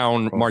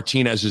down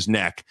Martinez's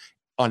neck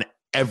on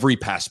every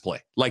pass play.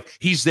 Like,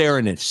 he's there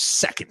in a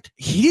second.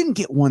 He didn't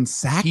get one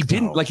sack. He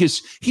didn't. Like,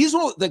 he's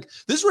one, like,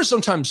 this is where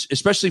sometimes,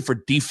 especially for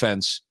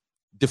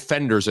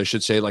defenders, I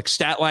should say, like,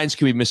 stat lines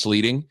can be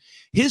misleading.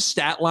 His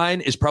stat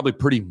line is probably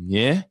pretty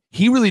meh.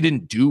 He really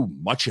didn't do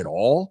much at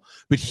all,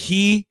 but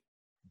he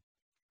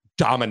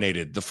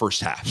dominated the first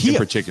half. He in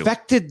particular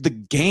affected the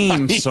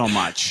game so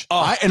much.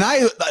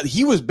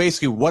 He was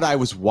basically what I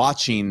was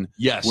watching.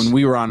 Yes. When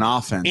we were on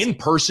offense in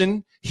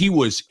person, he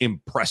was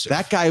impressive.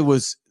 That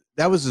was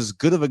as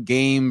good of a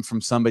game from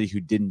somebody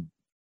who didn't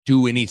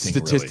do anything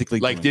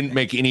statistically, really. Didn't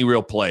make any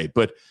real play.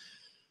 But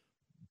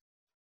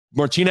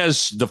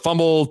Martinez, the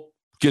fumble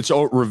gets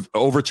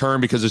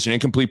overturned because it's an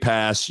incomplete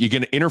pass. You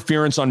get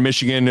interference on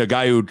Michigan, a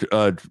guy who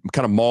kind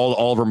of mauled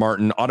Oliver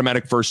Martin,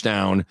 automatic first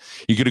down.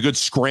 You get a good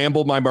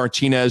scramble by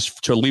Martinez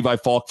to Levi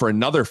Falk for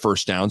another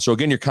first down. So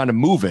again, you're kind of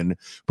moving.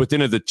 But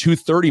then at the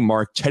 2:30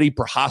 mark, Teddy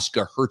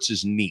Prohaska hurts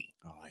his knee.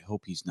 Oh, I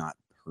hope he's not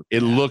hurt.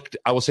 It looked,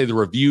 I will say the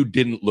review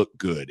didn't look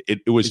good.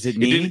 It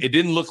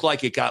didn't look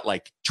like it got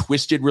like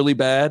twisted really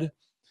bad.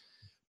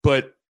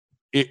 But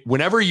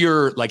whenever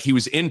you're like, he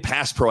was in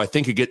pass pro, I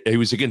think he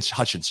was against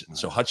Hutchinson.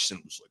 So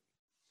Hutchinson was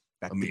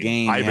like, the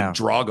game, Ivan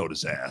Drago'd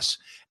his ass.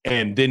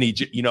 And then he,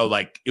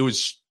 it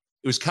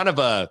was kind of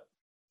I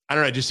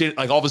don't know, just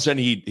like all of a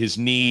sudden his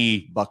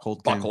knee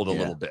buckled a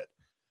little bit.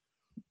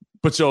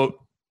 But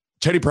so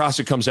Teddy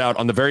Prohaska comes out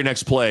on the very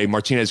next play.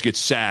 Martinez gets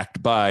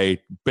sacked by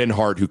Ben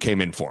Hart, who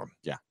came in for him.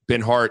 Yeah.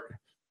 Ben Hart.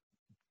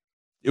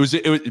 It was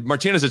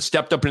Martinez had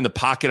stepped up in the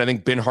pocket. I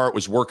think Ben Hart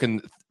was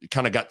working,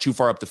 kind of got too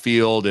far up the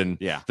field, and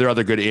their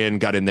other good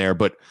end got in there.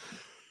 But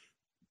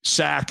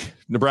sack,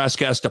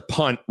 Nebraska has to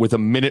punt with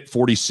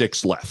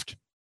 1:46 left.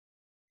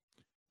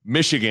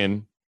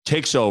 Michigan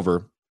takes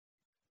over.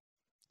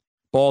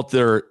 Ball at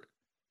the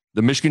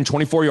Michigan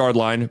 24-yard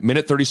line,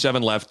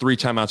 1:37 left, 3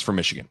 timeouts for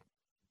Michigan.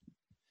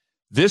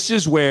 This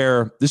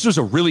was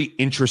a really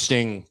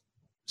interesting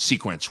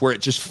sequence where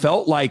it just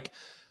felt like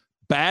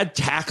bad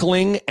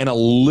tackling and a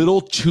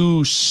little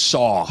too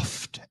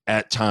soft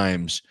at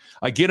times.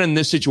 I get in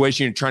this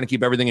situation, you're trying to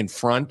keep everything in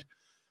front.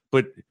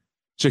 But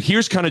so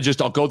here's kind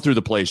of I'll go through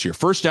the plays here.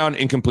 First down,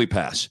 incomplete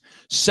pass.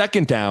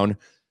 Second down,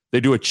 they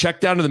do a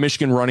check down to the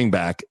Michigan running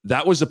back.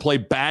 That was the play,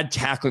 bad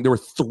tackling. There were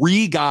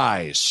 3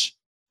 guys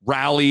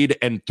rallied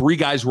and 3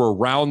 guys were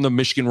around the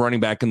Michigan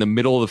running back in the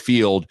middle of the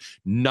field.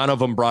 None of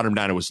them brought him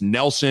down. It was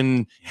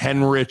Nelson,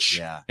 Henrich,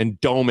 and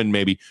Doman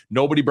maybe.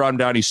 Nobody brought him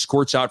down. He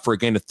squirts out for a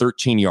gain of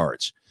 13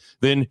 yards.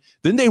 Then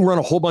they run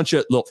a whole bunch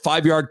of little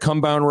 5-yard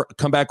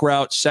comeback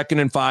route, 2nd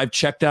and 5,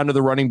 check down to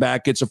the running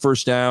back, gets a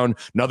first down,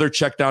 another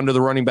check down to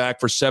the running back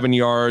for 7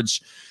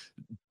 yards.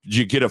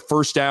 You get a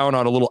first down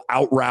on a little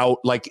out route.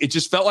 Like, it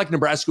just felt like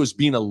Nebraska was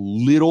being a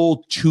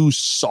little too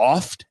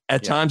soft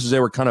at times as they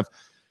were kind of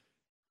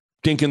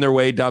dinking their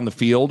way down the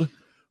field.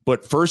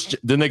 But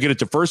then they get it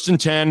to 1st and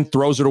 10,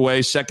 throws it away.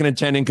 2nd and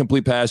 10,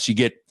 incomplete pass. You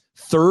get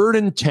 3rd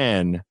and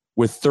 10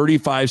 with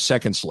 35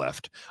 seconds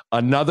left.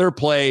 Another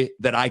play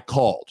that I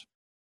called.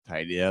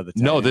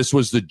 No, this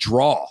was the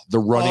draw, the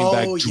running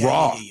back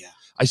draw.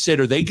 I said,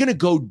 are they going to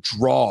go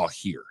draw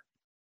here?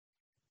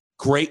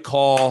 Great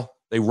call.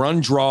 They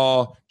run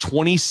draw,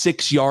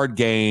 26-yard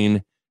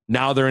gain.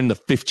 Now they're in the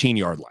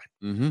 15-yard line.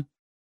 Mm-hmm.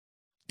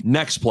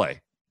 Next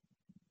play.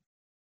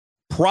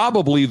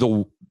 Probably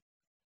the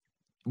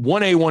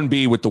 1A,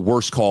 1B with the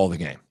worst call of the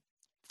game.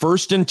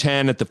 1st and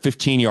 10 at the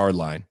 15-yard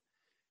line.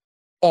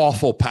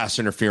 awful pass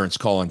interference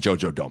call on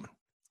JoJo Domann.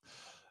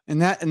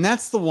 And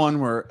that's the one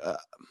where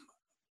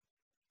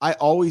I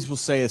always will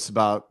say this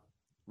about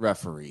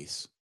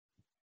referees.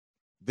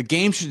 The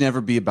game should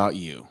never be about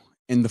you.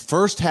 In the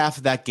first half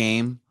of that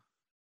game,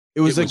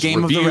 it was a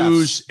game of the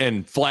refs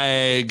and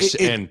flags.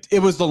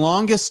 It was the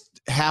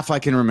longest half I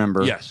can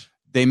remember. Yes.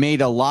 They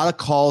made a lot of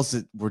calls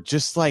that were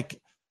just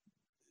like,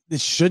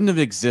 this shouldn't have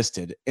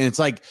existed. And it's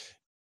like,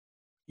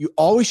 you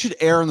always should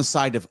err on the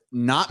side of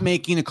not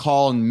making a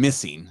call and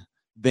missing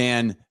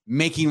than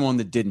making one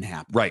that didn't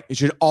happen. Right. It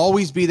should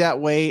always be that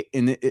way.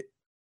 And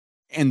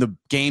the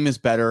game is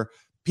better.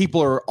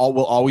 People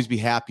will always be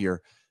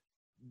happier.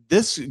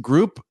 This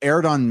group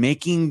erred on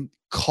making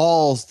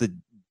calls that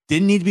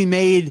didn't need to be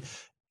made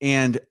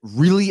and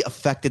really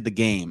affected the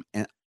game.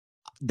 And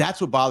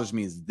that's what bothers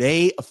me is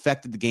they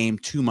affected the game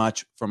too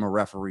much from a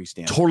referee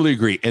standpoint. Totally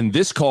agree. And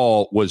this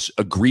call was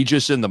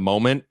egregious in the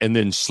moment, and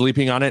then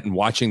sleeping on it and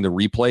watching the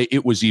replay,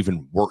 it was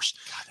even worse.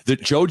 The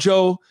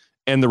JoJo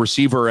and the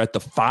receiver at the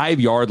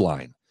 5-yard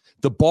line.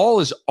 The ball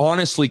is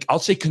honestly, I'll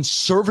say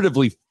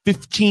conservatively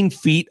 15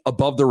 feet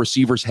above the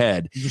receiver's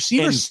head. The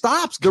receiver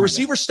stops. The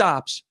receiver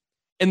stops,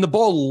 and the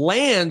ball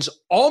lands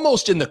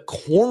almost in the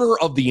corner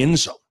of the end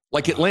zone.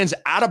 Like it lands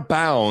out of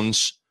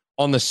bounds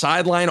on the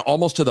sideline,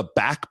 almost to the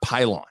back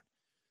pylon.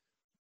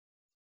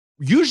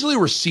 Usually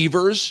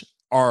receivers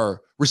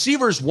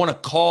want to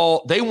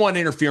call, they want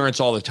interference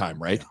all the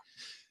time, right? Yeah.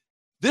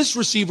 This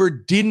receiver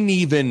didn't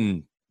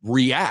even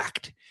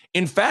react.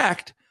 In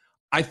fact,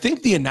 I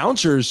think the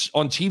announcers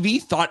on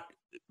TV thought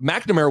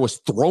McNamara was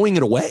throwing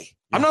it away.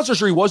 Yeah. I'm not so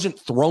sure he wasn't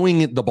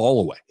throwing the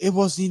ball away. It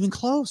wasn't even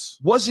close.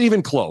 Wasn't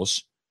even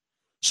close.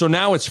 So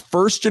now it's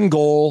 1st and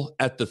goal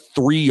at the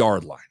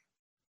 3-yard line.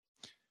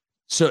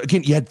 So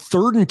again, you had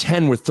 3rd and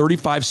 10 with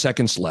 35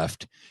 seconds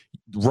left.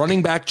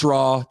 Running back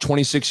draw,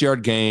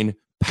 26-yard gain,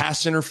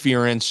 pass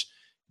interference.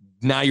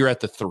 Now you're at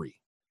the 3.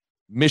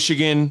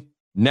 Michigan,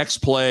 next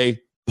play,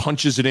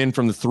 punches it in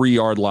from the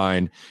 3-yard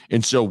line.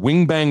 And so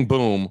wing, bang,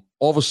 boom.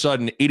 All of a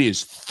sudden, it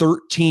is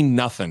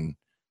 13-0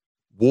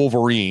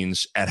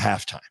 Wolverines at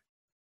halftime,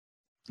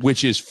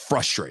 which is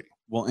frustrating.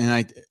 Well,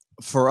 and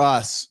for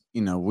us,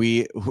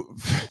 we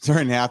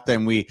during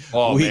halftime we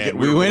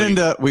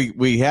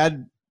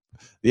had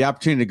the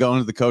opportunity to go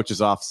into the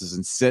coach's offices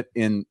and sit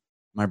in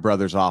my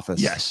brother's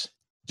office. Yes,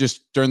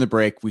 just during the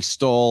break, we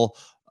stole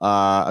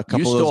a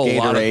couple of those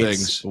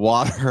Gatorades,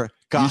 water.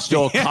 Coffee. You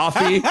stole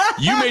coffee.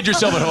 You made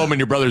yourself at home in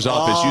your brother's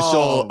office. You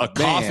stole a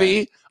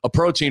coffee, a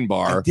protein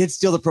bar. I did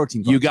steal the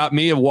protein bar. You got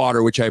me a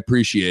water, which I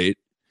appreciate.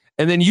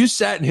 And then you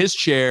sat in his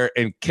chair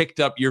and kicked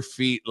up your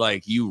feet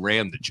like you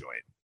ran the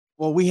joint.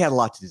 Well, we had a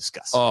lot to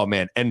discuss. Oh,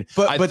 man.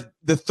 But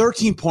the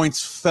 13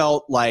 points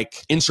felt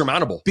like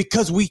insurmountable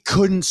because we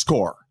couldn't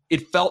score.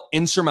 It felt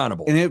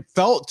insurmountable. And it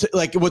felt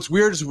like what's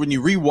weird is when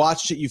you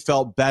rewatched it, you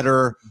felt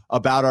better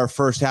about our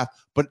first half.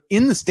 But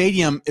in the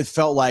stadium, it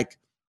felt like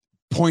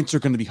points are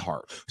going to be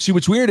hard. See,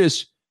 what's weird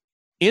is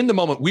in the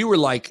moment, we were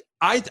like,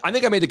 I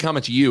think I made the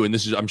comment to you, and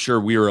this is, I'm sure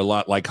we were a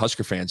lot like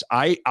Husker fans.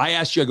 I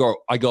asked you,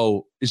 I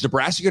go, is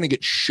Nebraska going to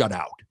get shut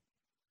out?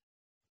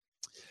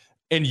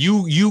 And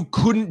you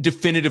couldn't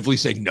definitively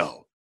say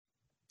no.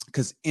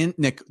 Because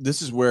Nick,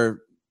 this is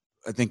where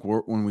I think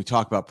when we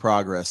talk about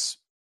progress,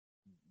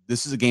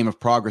 this is a game of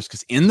progress.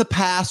 Because in the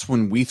past,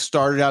 when we've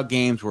started out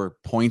games where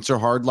points are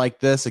hard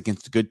like this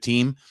against a good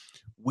team,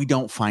 we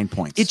don't find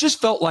points. It just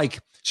felt like,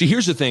 see,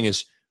 here's the thing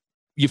is,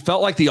 you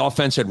felt like the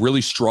offense had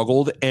really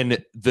struggled,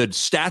 and the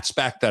stats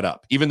back that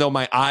up. Even though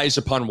my eyes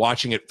upon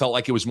watching it felt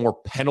like it was more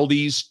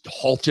penalties,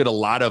 halted a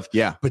lot of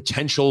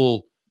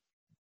potential.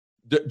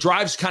 The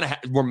drives kind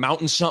of were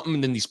mounting something,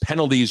 and then these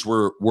penalties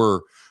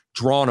were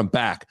drawing them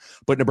back.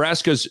 But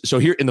so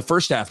here in the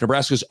first half,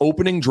 Nebraska's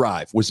opening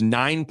drive was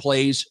 9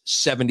 plays,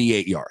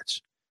 78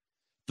 yards.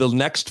 The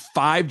next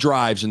 5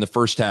 drives in the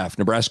first half,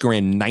 Nebraska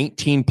ran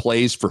 19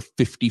 plays for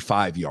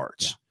 55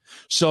 yards. Yeah.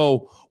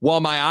 So while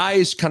my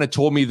eyes kind of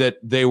told me that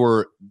they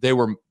were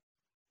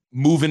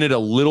moving it a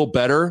little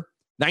better,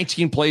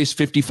 19 plays,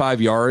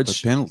 55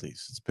 yards. But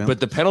penalties. But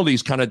the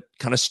penalties kind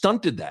of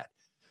stunted that.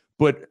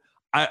 But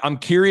I'm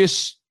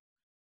curious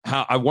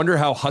I wonder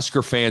how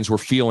Husker fans were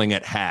feeling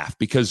at half,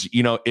 because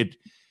you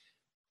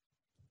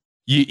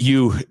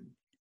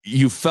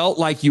felt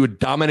like you had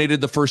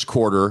dominated the first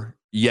quarter,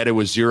 yet it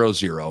was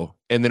 0-0,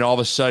 and then all of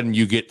a sudden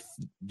you get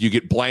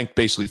blanked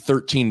basically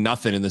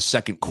 13-0 in the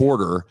second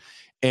quarter,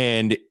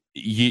 and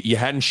you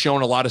hadn't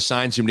shown a lot of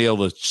signs of being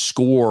able to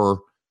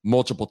score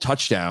multiple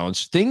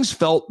touchdowns. Things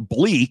felt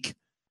bleak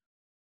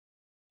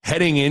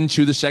heading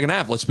into the second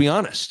half. Let's be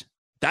honest.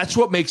 That's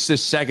what makes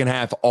this second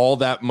half all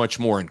that much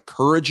more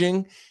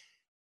encouraging,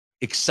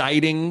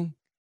 exciting,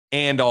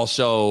 and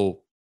also,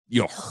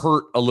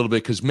 hurt a little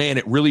bit. Because, man,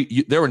 it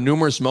really, there were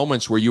numerous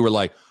moments where you were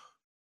like,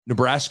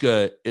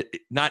 Nebraska,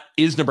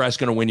 is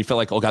Nebraska going to win? You felt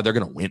like, oh, God, they're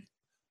going to win.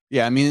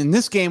 Yeah, I mean, and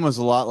this game was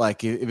a lot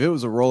like, if it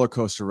was a roller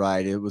coaster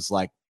ride, it was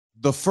like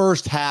the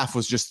first half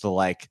was just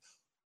we're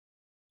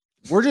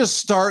just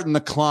starting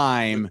the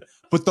climb,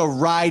 but the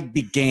ride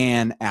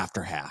began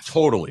after half.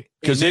 Totally.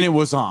 Because then it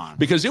was on.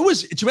 Because it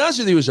was, to be honest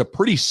with you, it was a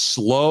pretty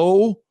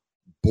slow,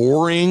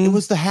 boring. It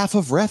was the half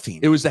of reffing.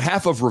 It was the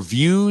half of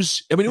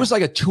reviews. I mean, it was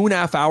like a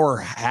 2.5 hour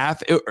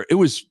half. It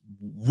was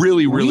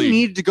really. We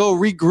needed to go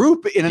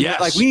regroup.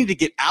 Like we needed to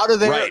get out of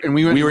there. Right. And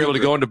we were able to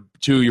go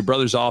into your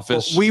brother's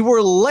office. But we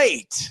were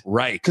late.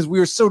 Right. Because we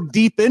were so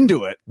deep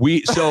into it.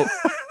 We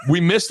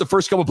missed the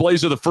first couple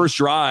plays of the first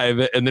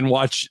drive and then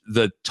watched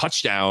the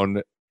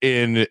touchdown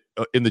in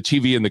the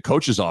TV in the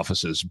coaches'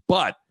 offices.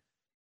 But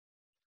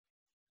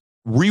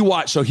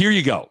rewatch. So here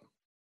you go.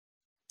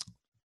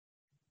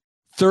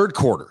 Third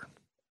quarter.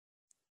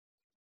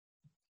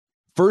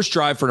 First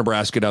drive for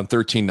Nebraska down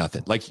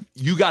 13-0. Like,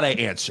 you got to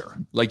answer.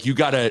 Like, you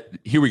got to,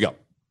 here we go.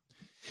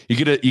 You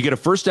get a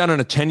first down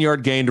on a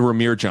 10-yard gain to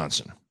Ramir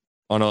Johnson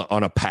on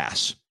a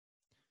pass.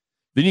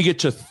 Then you get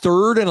to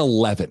 3rd and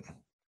 11.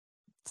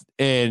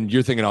 And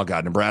you're thinking, oh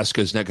God,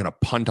 Nebraska's not going to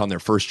punt on their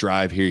first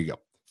drive. Here you go.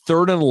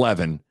 3rd and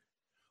 11.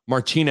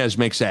 Martinez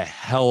makes a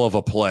hell of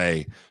a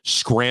play,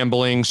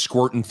 scrambling,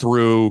 squirting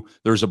through.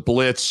 There's a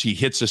blitz. He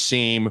hits a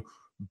seam,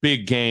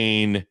 big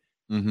gain.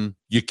 Mm-hmm.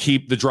 You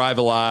keep the drive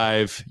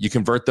alive. You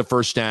convert the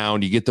first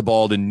down. You get the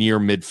ball to near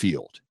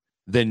midfield.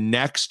 The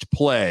next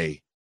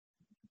play,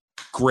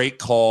 great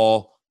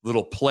call,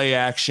 little play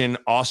action,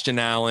 Austin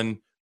Allen,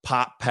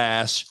 pop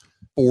pass,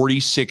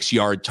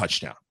 46-yard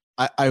touchdown.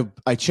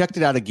 I checked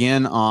it out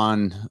again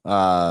on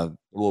a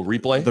little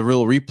replay. The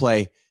real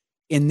replay.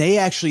 And they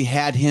actually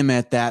had him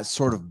at that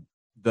sort of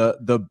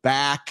the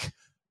back,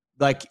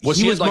 like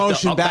he was like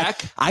motioned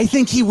back. I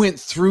think he went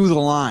through the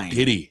line.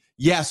 Did he?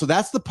 Yeah. So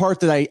that's the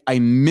part that I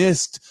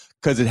missed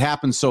because it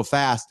happened so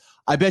fast.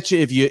 I bet you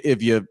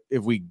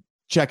if we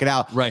check it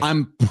out, right,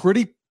 I'm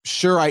pretty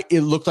sure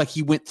it looked like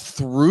he went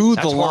through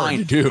the line.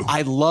 Hard to do.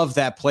 I love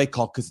that play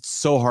call because it's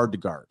so hard to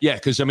guard. Yeah,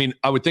 because I mean,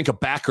 I would think a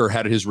backer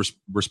had his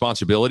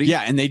responsibility.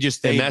 Yeah, and he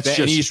just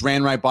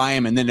ran right by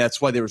him, and then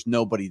that's why there was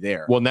nobody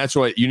there. Well, and that's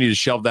why you need to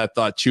shelve that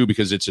thought too,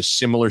 because it's a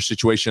similar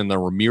situation in the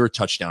Ramir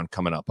touchdown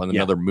coming up on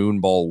another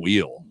moonball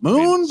wheel.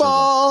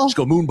 Moonball. Let's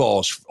go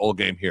moonballs all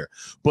game here.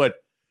 But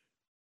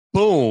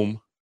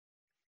boom,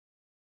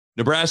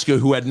 Nebraska,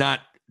 who had not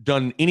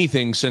done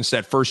anything since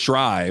that first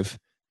drive.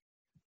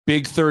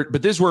 Big third,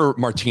 but this is where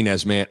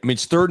Martinez, man. I mean,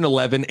 it's 3rd and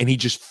 11, and he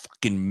just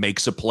fucking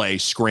makes a play,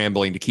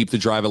 scrambling to keep the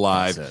drive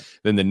alive.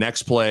 Then the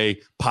next play,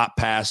 pop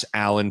pass,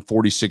 Allen,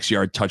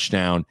 46-yard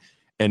touchdown,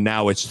 and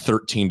now it's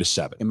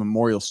 13-7. And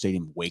Memorial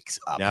Stadium wakes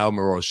up. Now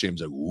Memorial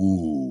Stadium's like,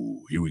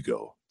 ooh, here we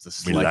go.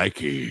 We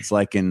like it. It's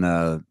like in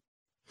the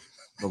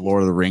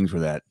Lord of the Rings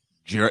where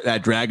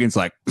that dragon's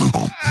like.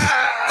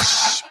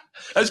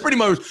 That's pretty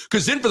much,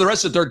 because then for the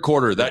rest of the third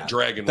quarter, that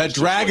dragon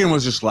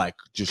was just like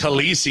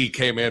Khaleesi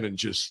came in and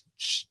just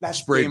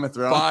sprayed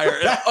fire.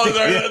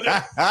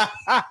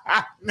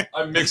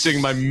 I'm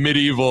mixing my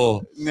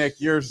medieval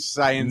Nick, you're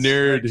science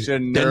nerd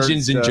fiction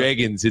Dungeons and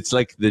Dragons. It's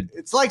like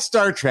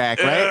Star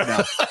Trek, right?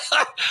 No.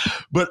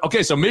 But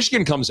okay, so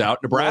Michigan comes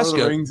out, Nebraska.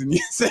 Lord of the Rings, and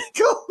you say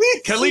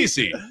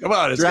Khaleesi. Come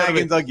on, it's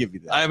dragons. I'll give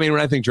you that. I mean,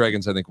 when I think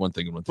dragons, I think one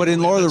thing and one thing. But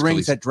in Lord of the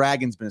Rings, that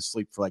dragon's been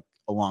asleep for like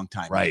a long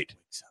time. Right.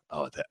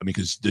 Oh, I mean,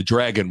 because the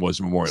dragon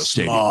was Memorial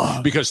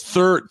Stadium. Because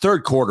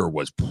third quarter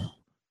was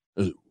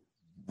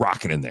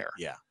rocking in there.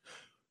 Yeah.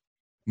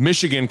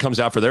 Michigan comes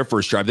out for their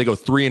first drive. They go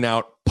 3 and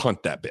out,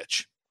 punt that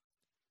bitch.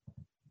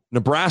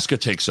 Nebraska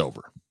takes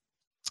over.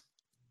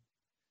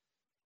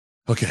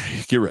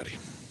 Okay, get ready.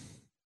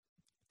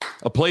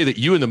 A play that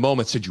you in the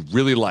moment said you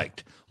really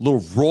liked.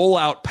 Little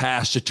rollout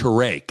pass to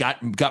Toure.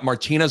 Got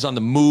Martinez on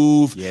the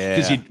move. Yeah.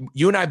 Because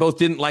you and I both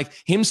didn't like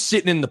him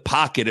sitting in the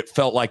pocket. It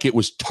felt like it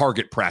was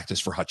target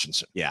practice for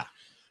Hutchinson. Yeah.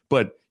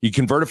 But you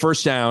convert a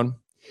first down.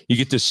 You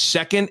get to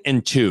 2nd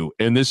and 2.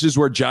 And this is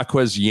where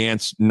Jaquez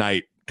Yant's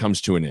night comes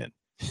to an end.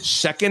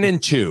 2nd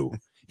and 2.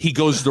 He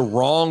goes the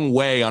wrong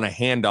way on a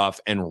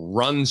handoff and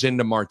runs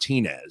into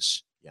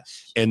Martinez.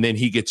 Yes. And then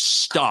he gets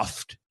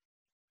stuffed.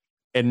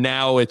 And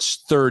now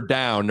it's 3rd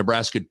down.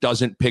 Nebraska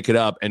doesn't pick it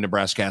up, and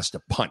Nebraska has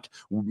to punt.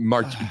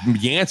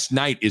 Yant's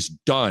night is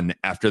done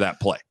after that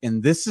play.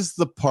 And this is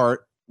the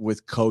part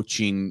with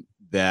coaching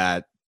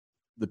that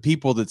the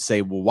people that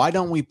say, well, why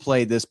don't we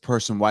play this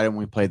person? Why don't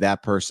we play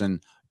that person?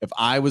 If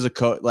I was a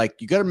coach,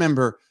 like, you got to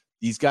remember,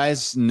 these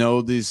guys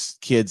know these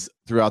kids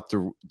throughout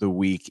the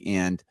week,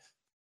 and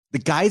the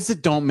guys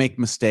that don't make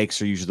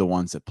mistakes are usually the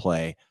ones that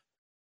play.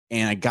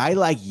 And a guy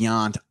like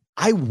Yant,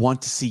 I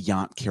want to see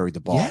Yant carry the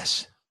ball.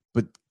 Yes.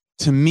 But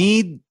to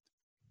me,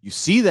 you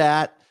see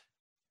that,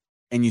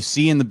 and you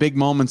see in the big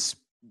moments,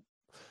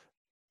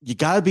 you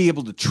got to be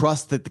able to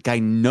trust that the guy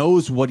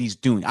knows what he's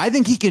doing. I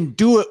think he can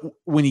do it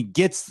when he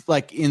gets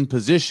like in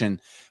position,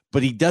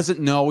 but he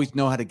doesn't always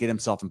know how to get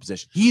himself in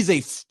position.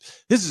 This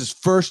is his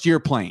first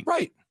year playing.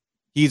 Right.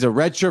 He's a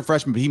redshirt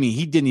freshman, but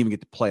he didn't even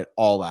get to play at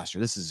all last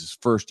year. This is his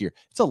first year.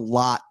 It's a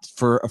lot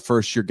for a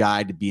first-year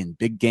guy to be in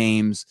big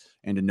games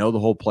and to know the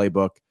whole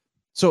playbook.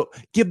 So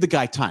give the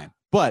guy time.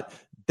 But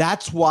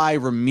that's why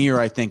Ramir,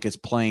 I think, is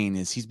playing.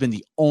 Is he's been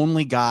the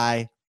only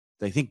guy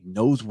that I think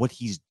knows what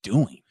he's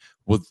doing.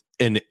 Well,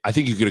 and I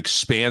think you could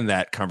expand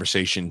that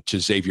conversation to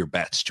Xavier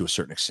Betts to a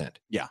certain extent.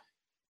 Yeah.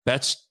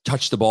 Betts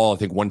touched the ball, I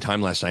think, one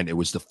time last night. It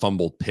was the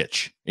fumbled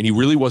pitch, and he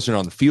really wasn't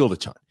on the field a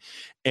ton.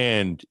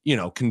 And,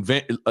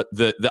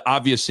 the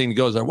obvious thing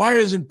goes, why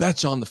isn't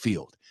Betts on the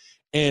field?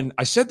 And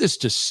I said this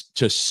to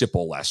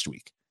Sipple last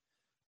week.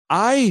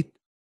 Not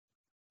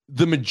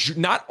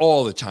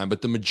all the time,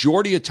 but the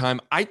majority of time,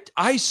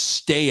 I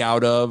stay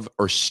out of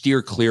or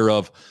steer clear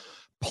of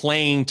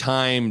playing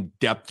time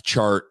depth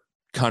chart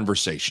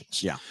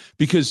conversations. Yeah.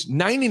 Because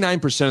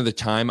 99% of the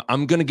time,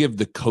 I'm going to give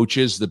the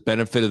coaches the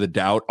benefit of the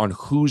doubt on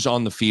who's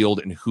on the field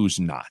and who's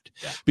not.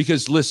 Yeah.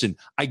 Because listen,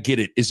 I get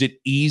it. Is it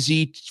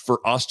easy for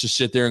us to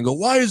sit there and go,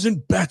 why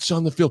isn't Betts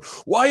on the field?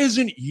 Why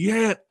isn't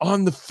Yant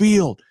on the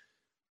field?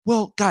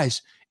 Well,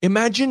 guys,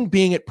 imagine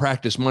being at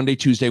practice Monday,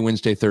 Tuesday,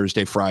 Wednesday,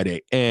 Thursday,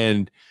 Friday,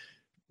 and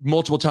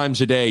multiple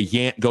times a day,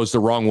 Yant goes the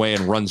wrong way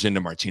and runs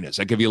into Martinez.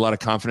 I give you a lot of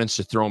confidence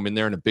to throw him in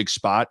there in a big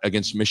spot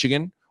against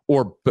Michigan.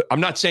 But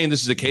I'm not saying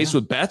this is the case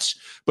with Betts,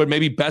 but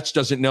maybe Betts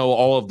doesn't know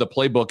all of the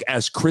playbook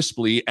as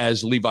crisply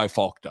as Levi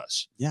Falk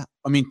does. Yeah.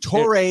 I mean,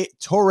 Torrey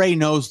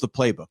knows the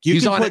playbook.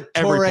 He's on it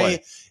every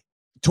play.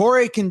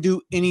 Torrey can do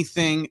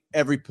anything,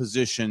 every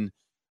position,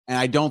 and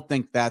I don't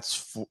think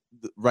that's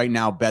right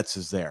now Betts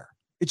is there.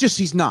 It's just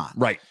he's not.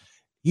 Right.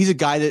 He's a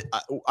guy that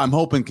I'm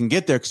hoping can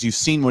get there because you've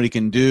seen what he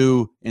can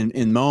do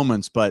in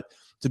moments, but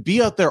to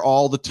be out there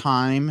all the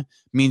time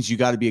means you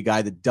got to be a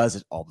guy that does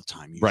it all the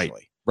time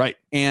usually. Right.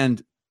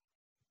 And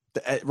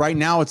right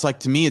now, it's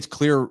like, to me, it's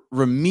clear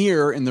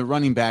Ramir in the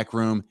running back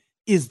room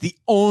is the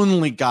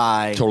only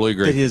guy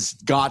that has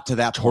got to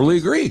that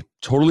point.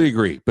 Totally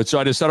agree. But so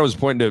I just thought I was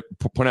point out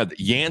that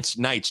Yant's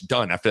night's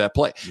done after that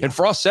play. Yeah. And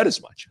Frost said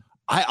as much.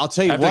 I'll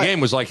tell you after the game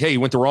was like, hey, he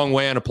went the wrong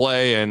way on a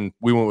play, and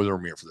we went with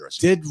Ramir for the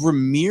rest of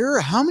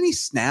it. How many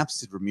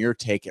snaps did Ramir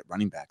take at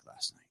running back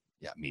last night?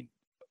 Yeah, I mean,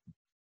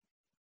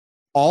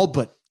 all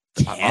but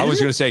 10? I was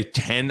going to say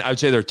 10. I would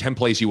say there are 10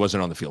 plays he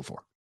wasn't on the field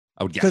for.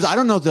 I would guess. Because I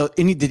don't know,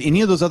 did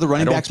any of those other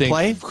running backs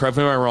play? Correct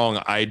me if I'm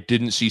wrong, I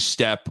didn't see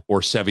Stepp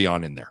or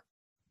Sevion in there.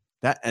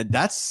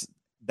 That's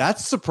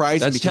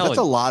surprising because that's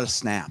a lot of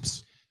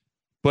snaps.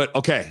 But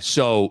okay,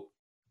 so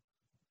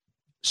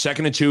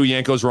 2nd and 2,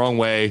 Yant goes wrong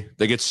way.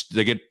 They get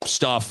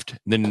stuffed,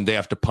 and then they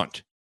have to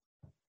punt.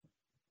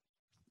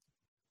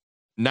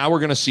 Now we're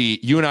going to see,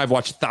 you and I have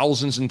watched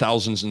thousands and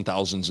thousands and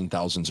thousands and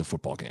thousands of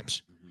football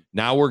games.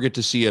 Now we're going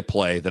to see a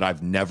play that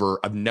I've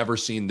never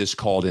seen this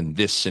called in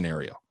this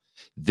scenario.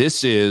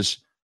 This is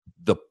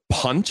the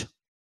punt.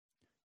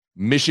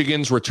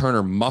 Michigan's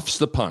returner muffs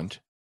the punt.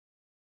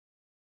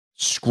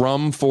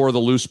 Scrum for the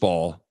loose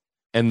ball.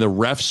 And the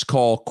refs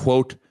call,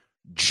 quote,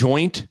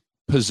 joint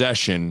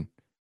possession.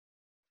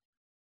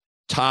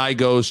 Tie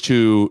goes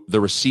to the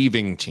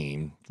receiving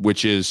team,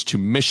 which is to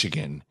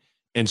Michigan.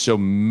 And so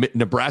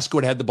Nebraska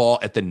would have the ball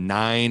at the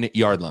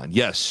 9-yard line.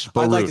 Yes.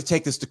 I'd like to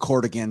take this to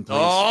court again, please.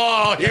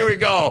 Oh, here we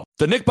go.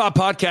 The Nick Bob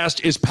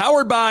podcast is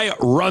powered by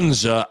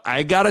Runza.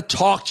 I got to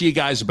talk to you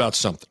guys about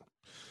something.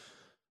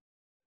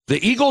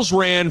 The Eagles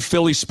ran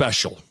Philly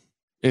special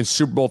in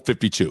Super Bowl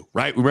 52,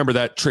 right? Remember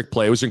that trick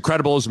play? It was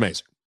incredible. It was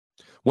amazing.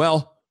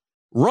 Well,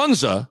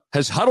 Runza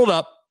has huddled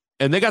up,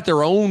 and they got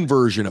their own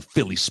version of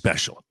Philly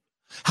special.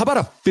 How about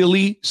a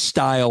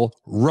Philly-style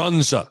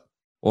Runza?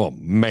 Oh,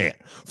 man.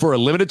 For a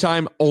limited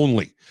time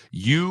only,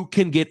 you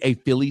can get a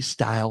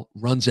Philly-style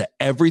Runza.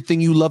 Everything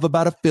you love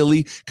about a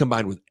Philly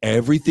combined with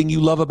everything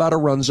you love about a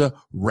Runza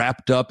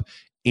wrapped up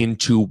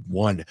into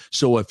one.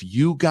 So if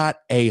you got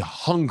a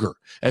hunger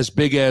as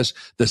big as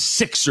the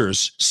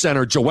Sixers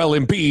center Joel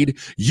Embiid,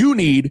 you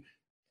need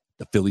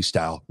the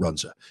Philly-style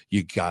Runza.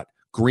 You got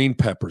green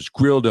peppers,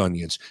 grilled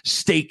onions,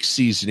 steak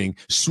seasoning,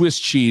 Swiss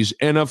cheese,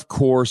 and of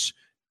course,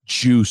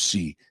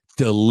 juicy,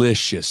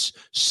 delicious,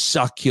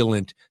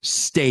 succulent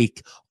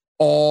steak,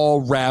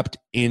 all wrapped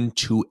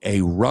into a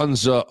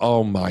Runza.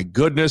 Oh my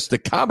goodness. The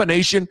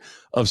combination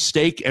of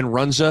steak and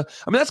Runza.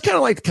 I mean, that's kind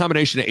of like the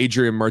combination of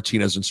Adrian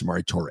Martinez and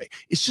Samori Toure.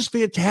 It's just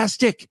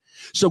fantastic.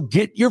 So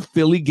get your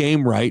Philly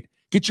game right.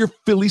 Get your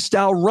Philly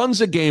style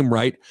Runza game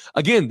right.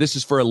 Again, this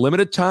is for a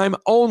limited time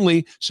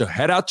only. So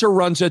head out to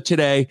Runza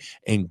today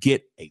and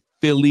get a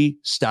Philly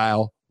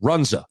style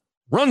Runza.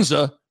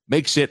 Runza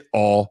makes it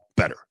all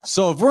better.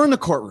 So if we're in the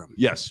courtroom.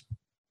 Yes.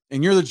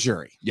 And you're the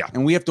jury. Yeah.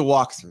 And we have to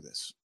walk through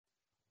this.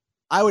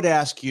 I would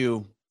ask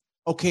you,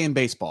 okay, in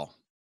baseball,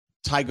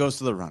 tie goes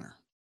to the runner.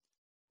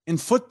 In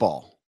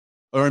football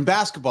or in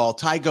basketball,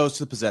 tie goes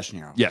to the possession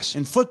arrow. Yes.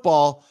 In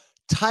football,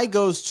 tie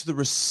goes to the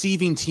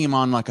receiving team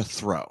on like a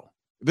throw.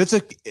 If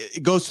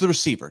it goes to the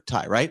receiver,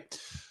 tie, right?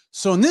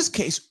 So in this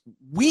case,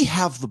 we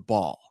have the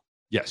ball.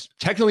 Yes.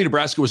 Technically,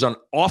 Nebraska was on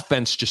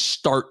offense to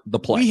start the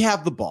play. We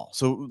have the ball.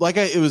 So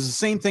it was the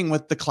same thing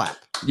with the clap.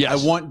 Yes.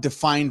 I want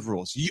defined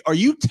rules. Are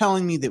you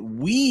telling me that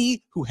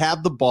we who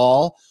have the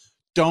ball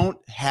don't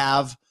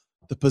have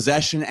the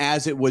possession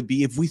as it would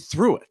be if we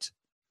threw it?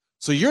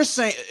 So you're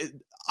saying,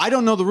 I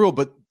don't know the rule,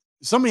 but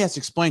somebody has to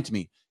explain to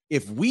me.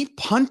 If we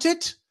punt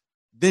it,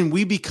 then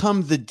we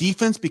become the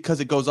defense because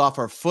it goes off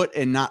our foot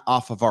and not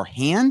off of our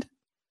hand?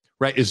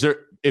 Right.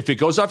 If it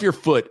goes off your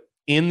foot,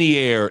 in the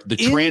air, the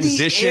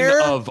transition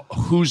of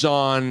who's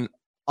on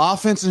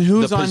offense and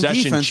who's the on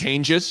possession defense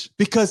changes?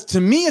 Because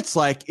to me, it's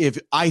like if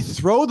I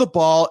throw the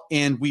ball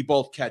and we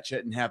both catch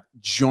it and have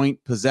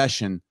joint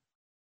possession,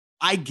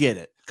 I get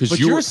it. But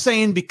you're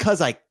saying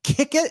because I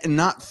kick it and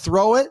not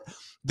throw it,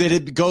 that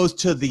it goes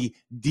to the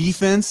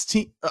defense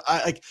team.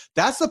 Like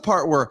that's the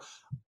part where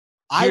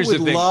I would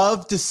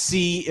love to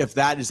see if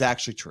that is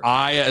actually true.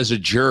 I, as a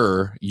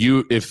juror,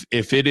 if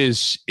it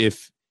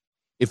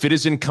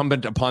is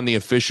incumbent upon the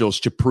officials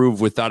to prove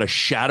without a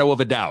shadow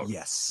of a doubt,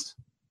 yes,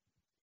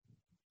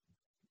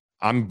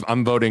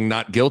 I'm voting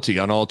not guilty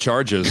on all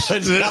charges.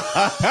 And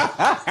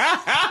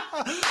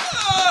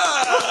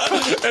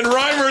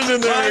Reimer's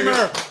in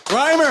there.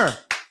 Reimer.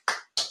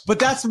 But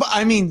that's,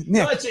 I mean,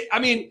 Nick.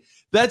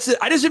 That's it.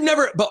 I just have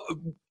never, but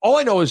all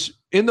I know is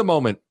in the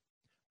moment,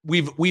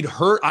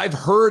 I've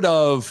heard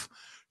of,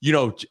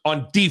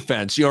 on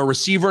defense, a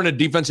receiver and a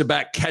defensive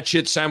back catch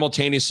it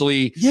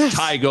simultaneously. Yes.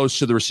 Tie goes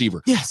to the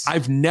receiver. Yes.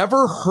 I've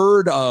never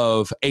heard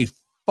of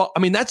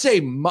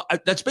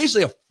that's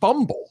basically a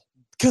fumble.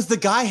 Because the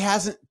guy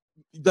hasn't,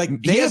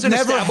 they have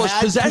never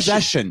had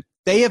possession.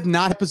 They have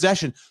not had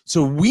possession.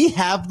 So we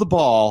have the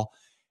ball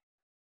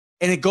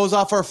and it goes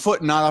off our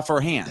foot, not off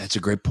our hand. That's a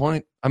great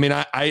point. I mean,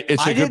 I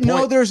didn't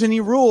know there's any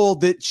rule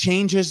that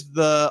changes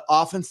the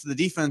offense to the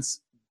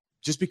defense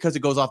just because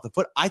it goes off the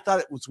foot. I thought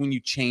it was when you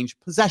change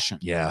possession.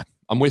 Yeah,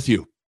 I'm with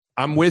you.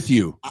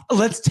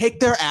 Let's take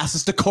their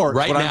asses to court.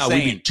 Right now,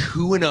 we'd be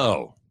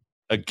 2-0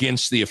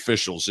 against the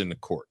officials in the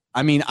court.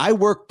 I mean, I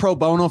work pro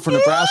bono for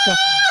Nebraska,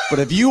 but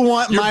if you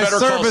want my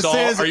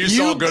services, are you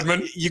Saul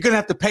Goodman? You're going to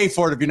have to pay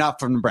for it if you're not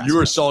from Nebraska. You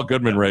are Saul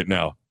Goodman right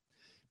now.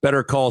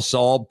 Better call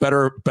Saul.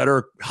 Better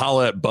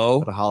holla at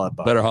Bo.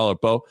 Better holla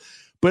at Bo.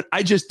 But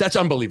that's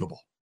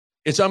unbelievable.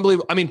 It's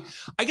unbelievable. I mean,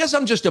 I guess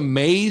I'm just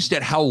amazed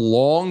at how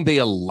long they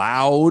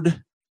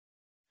allowed.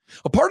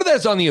 A part of that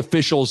is on the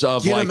officials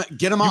of get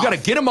them off. You got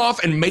to get them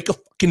off and make a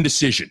fucking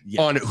decision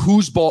on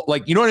whose ball.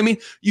 Like, you know what I mean?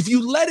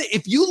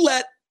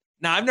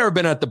 Now, I've never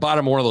been at the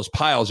bottom of one of those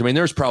piles. I mean,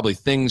 there's probably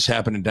things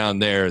happening down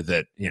there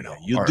that, you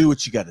do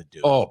what you got to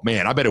do. Oh,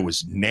 man, I bet it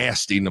was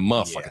nasty in the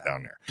motherfucker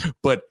down there.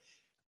 But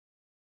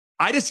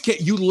I just can't,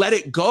 you let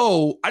it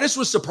go. I just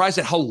was surprised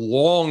at how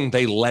long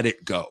they let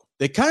it go.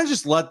 They kind of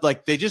just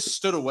they just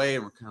stood away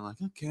and were kind of like,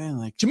 okay.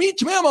 Like to me,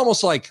 I'm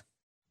almost like,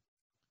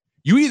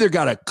 you either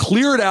got to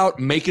clear it out,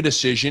 make a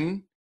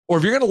decision, or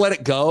if you're going to let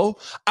it go,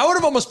 I would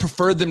have almost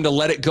preferred them to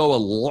let it go a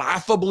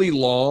laughably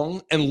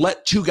long and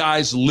let two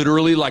guys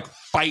literally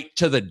fight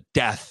to the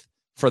death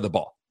for the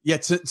ball. Yeah.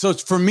 So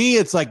for me,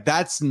 it's like,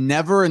 that's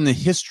never in the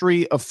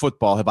history of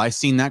football have I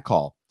seen that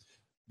call.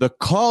 The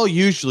call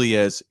usually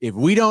is, if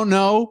we don't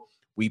know,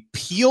 we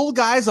peel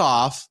guys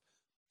off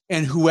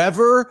and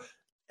whoever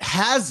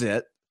has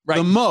it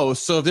the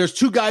most. So if there's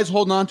two guys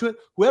holding on to it,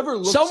 whoever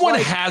looks someone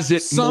has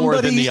it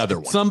more than the other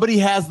one. Somebody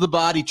has the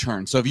body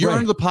turn. So if you're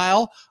under the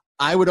pile,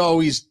 I would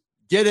always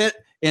get it.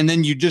 And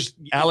then you just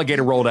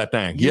alligator roll that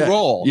thing. You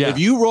roll. Yeah. If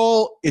you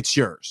roll, it's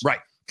yours. Right.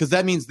 Because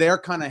that means they're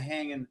kind of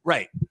hanging.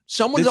 Right.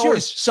 Someone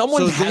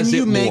has then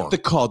you make the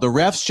call. The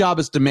ref's job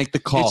is to make the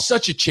call. It's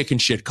such a chicken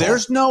shit call.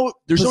 There's no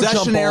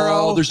jump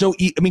arrow. There's no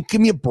I mean,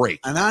 give me a break.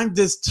 And I'm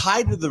just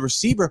tied to the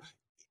receiver.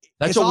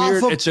 That's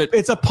weird.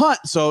 It's a punt.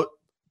 So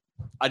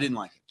I didn't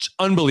like it. It's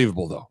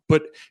unbelievable though.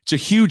 But it's a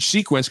huge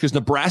sequence because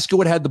Nebraska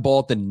would have had the ball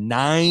at the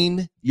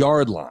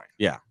 9-yard line.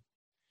 Yeah.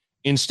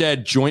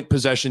 Instead, joint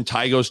possession,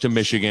 tie goes to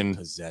Michigan.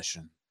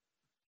 Possession.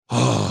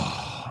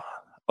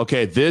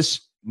 Okay,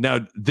 this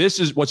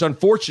is what's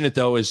unfortunate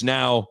though, is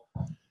now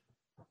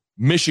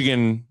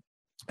Michigan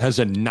has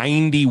a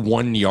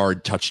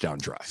 91-yard touchdown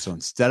drive. So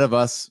instead of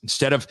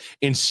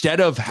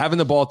having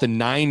the ball at the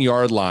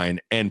 9-yard line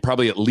and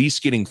probably at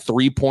least getting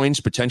 3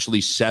 points,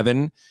 potentially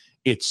 7,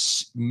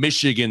 it's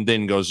Michigan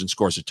then goes and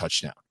scores a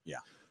touchdown. Yeah.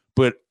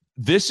 But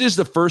this is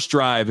the first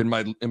drive in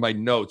my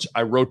notes.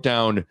 I wrote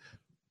down,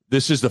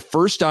 this is the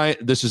first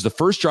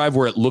drive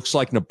where it looks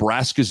like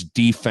Nebraska's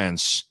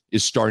defense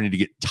is starting to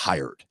get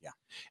tired. Yeah.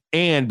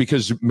 And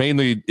because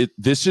mainly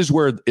this is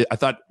where I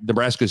thought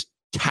Nebraska's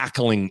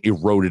tackling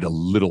eroded a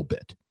little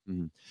bit.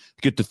 Mm-hmm.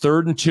 Get to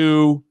 3rd and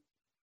 2,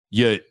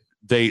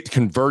 they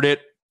convert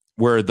it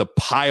where the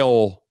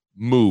pile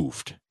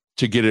moved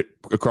to get it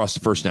across the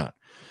first down.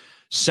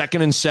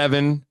 2nd and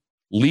 7,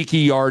 leaky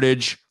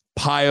yardage,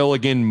 pile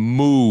again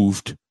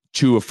moved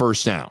to a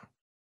first down.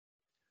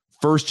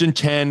 1st and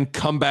 10,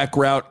 comeback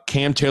route,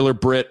 Cam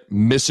Taylor-Britt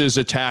misses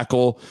a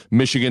tackle,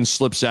 Michigan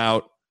slips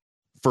out,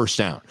 first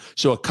down.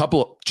 So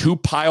two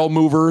pile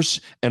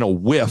movers and a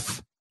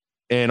whiff,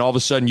 and all of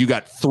a sudden you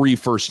got 3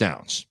 first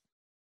downs.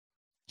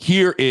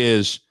 Here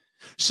is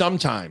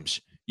sometimes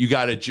you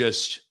got to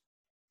just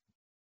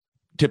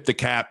tip the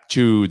cap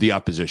to the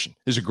opposition.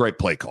 This is a great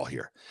play call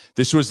here.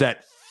 This was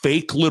that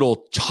fake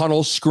little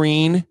tunnel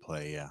screen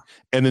play, yeah.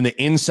 And then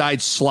the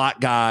inside slot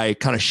guy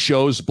kind of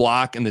shows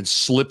block and then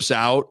slips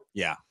out.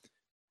 Yeah.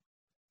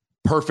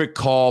 Perfect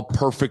call,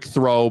 perfect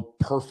throw,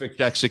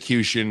 perfect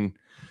execution.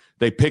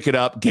 They pick it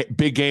up,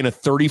 big gain of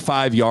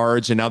 35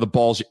 yards, and now the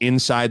ball's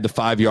inside the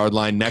 5-yard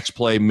line. Next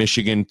play,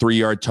 Michigan,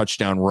 3-yard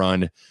touchdown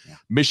run. Yeah.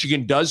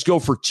 Michigan does go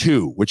for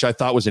 2, which I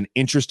thought was an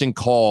interesting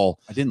call.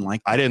 I didn't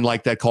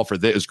like that call for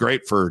this. It was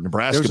great for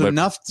Nebraska. There's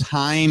enough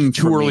time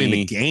too early in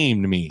the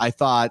game to me. I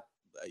thought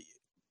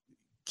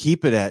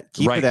keep it at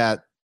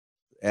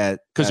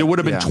because it would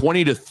have been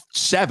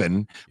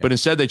 20-7, but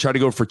instead they tried to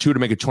go for 2 to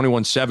make it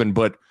 21-7.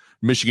 But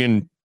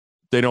Michigan,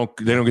 they don't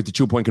get the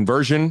 2-point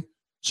conversion.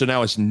 So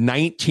now it's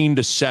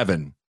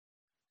 19-7.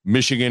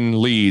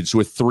 Michigan leads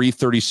with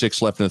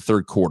 3:36 left in the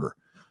third quarter.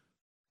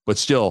 But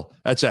still,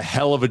 that's a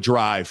hell of a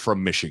drive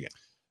from Michigan.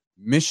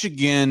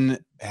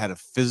 Michigan had a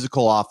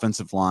physical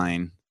offensive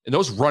line. And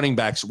those running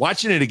backs,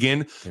 watching it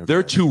again,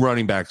 their 2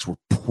 running backs were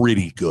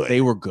pretty good. They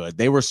were good.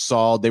 They were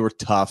solid. They were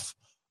tough.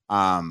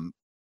 I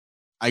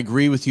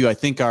agree with you. I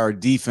think our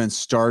defense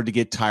started to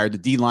get tired. The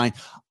D-line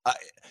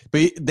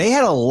but they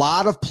had a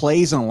lot of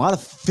plays and a lot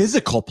of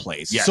physical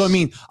plays. Yes. So, I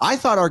mean, I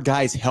thought our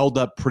guys held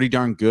up pretty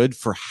darn good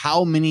for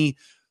how many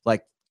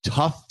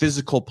tough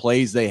physical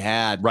plays they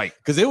had. Right.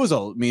 Because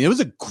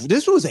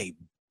this was a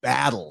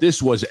battle.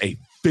 This was a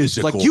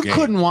physical you game.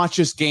 Couldn't watch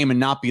this game and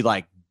not be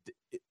like,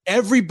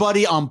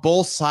 everybody on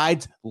both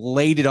sides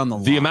laid it on the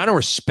line. The amount of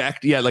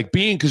respect,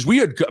 because we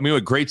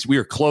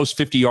were close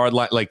 50-yard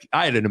line. Like,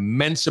 I had an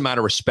immense amount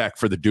of respect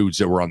for the dudes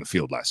that were on the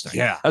field last night.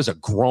 Yeah. That was a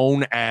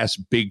grown-ass,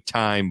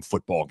 big-time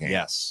football game.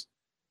 Yes.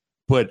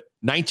 But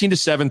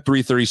 19-7,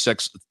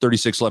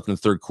 3:36 left in the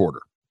third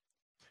quarter.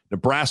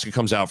 Nebraska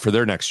comes out for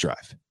their next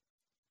drive.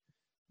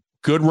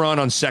 Good run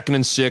on 2nd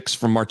and 6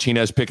 from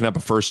Martinez picking up a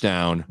first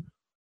down.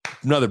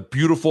 Another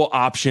beautiful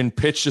option,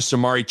 pitch to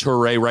Samari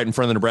Toure right in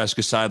front of the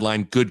Nebraska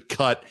sideline. Good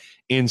cut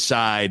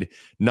inside,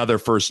 another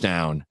first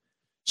down.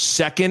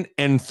 2nd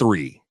and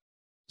 3.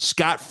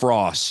 Scott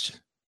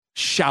Frost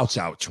shouts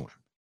out to him.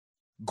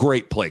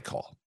 Great play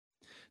call.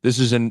 This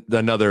is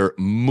another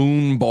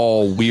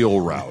moonball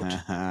wheel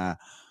route.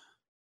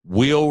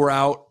 Wheel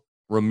route,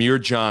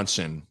 Ramir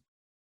Johnson,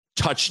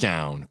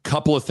 touchdown.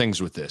 Couple of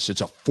things with this.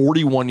 It's a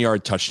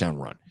 41-yard touchdown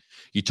run.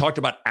 You talked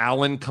about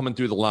Allen coming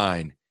through the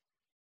line.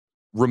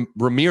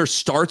 Ramir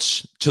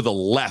starts to the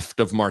left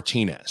of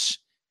Martinez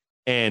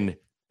and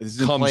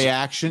comes play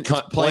action.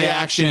 Play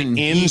action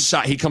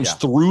inside. He comes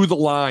through the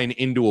line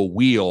into a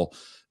wheel.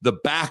 The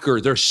backer,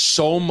 there's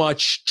so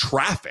much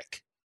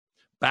traffic.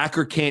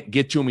 Backer can't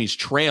get to him. He's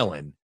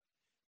trailing.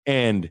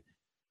 And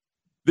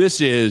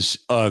this is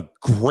a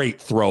great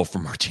throw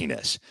from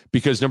Martinez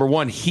because, number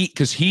one,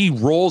 he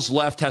rolls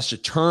left, has to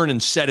turn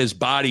and set his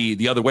body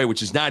the other way,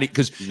 which is not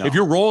because if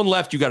you're rolling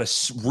left, you got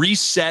to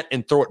reset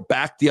and throw it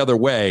back the other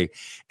way.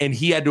 And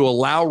he had to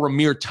allow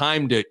Ramir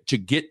time to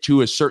get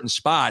to a certain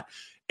spot.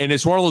 And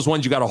it's one of those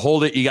ones you got to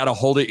hold it, you got to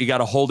hold it, you got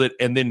to hold it.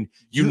 And then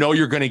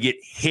you're going to get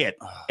hit.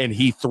 And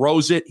he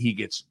throws it. He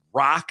gets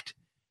rocked,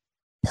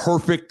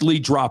 perfectly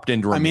dropped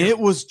into Ramir. I mean, it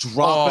was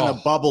dropping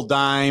a bubble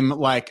dime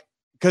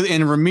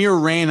and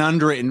Ramir ran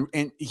under it,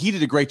 and he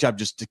did a great job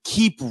just to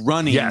keep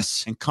running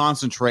and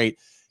concentrate.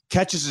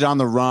 Catches it on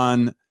the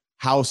run,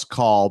 house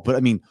call. But,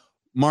 I mean,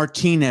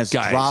 Martinez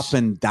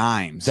dropping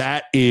dimes.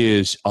 That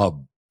is a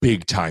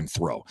big-time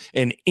throw.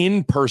 And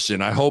in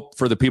person, I hope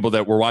for the people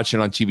that were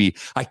watching on TV,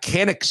 I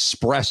can't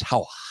express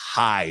how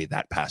high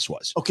that pass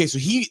was. Okay, so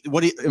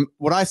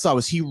what I saw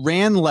was he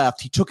ran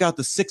left. He took out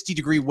the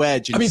 60-degree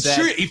wedge and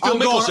said, I'm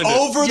going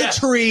over the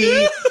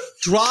tree.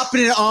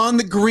 Dropping it on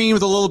the green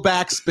with a little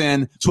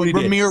backspin. So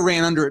Ramir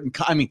ran under it. And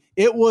I mean,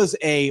 it was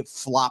a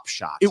flop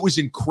shot. It was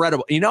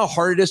incredible. You know how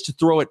hard it is to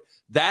throw it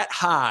that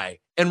high?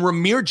 And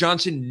Ramir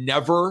Johnson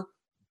never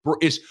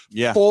is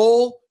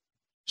full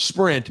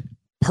sprint.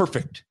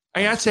 Perfect.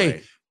 I'd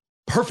say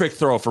perfect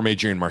throw from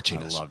Adrian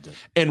Martinez. I loved it.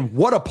 And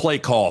what a play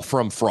call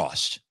from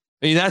Frost.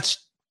 I mean,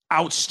 that's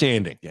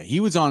outstanding. Yeah,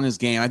 he was on his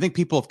game. I think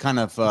people have kind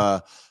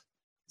of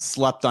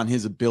slept on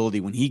his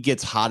ability when he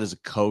gets hot as a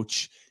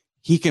coach.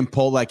 He can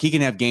he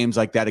can have games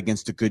like that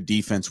against a good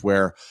defense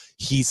where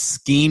he's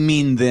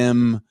scheming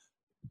them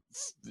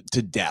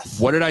to death.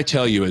 What did I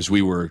tell you as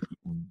we were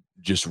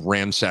just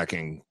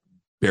ransacking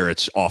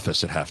Barrett's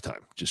office at halftime?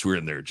 We were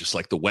in there just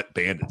like the wet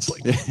bandits.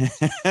 Like,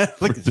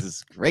 look, this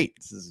is great.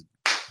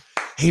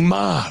 Hey,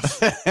 Marv,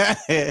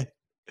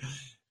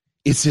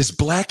 it's this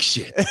black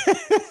shit.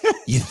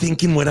 You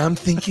thinking what I'm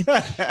thinking?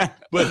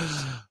 But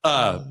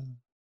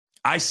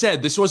I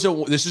said this is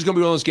going to be one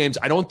of those games.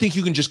 I don't think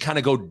you can just kind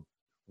of go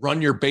run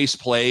your base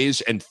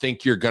plays and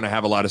think you're going to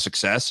have a lot of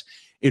success.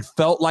 It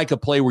felt like a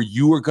play where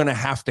you were going to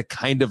have to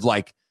kind of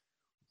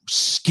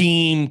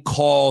scheme,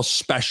 call,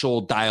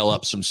 special, dial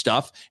up some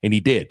stuff. And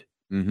he did.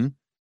 Mm-hmm.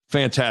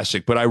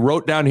 Fantastic. But I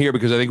wrote down here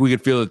because I think we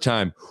could feel at the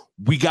time,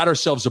 we got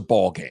ourselves a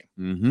ball game.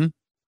 Mm-hmm.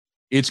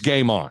 It's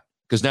game on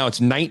because now it's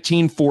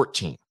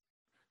 19-14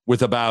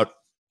 with about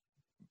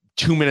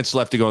 2 minutes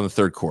left to go in the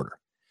third quarter.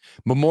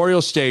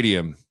 Memorial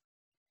Stadium,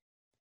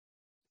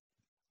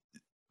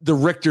 the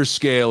Richter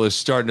scale is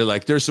starting to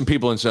there's some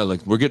people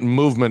inside we're getting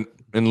movement.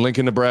 in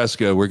Lincoln,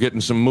 Nebraska. We're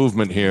getting some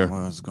movement here.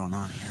 What's going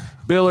on here?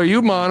 Bill, are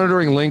you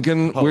monitoring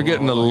Lincoln? We're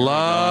getting a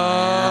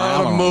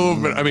lot of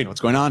movement. I mean,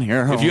 what's going on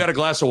here? If you had a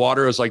glass of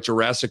water, it was like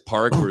Jurassic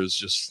Park, where it's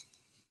just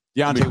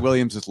Deontay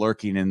Williams is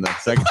lurking in the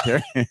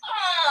secondary.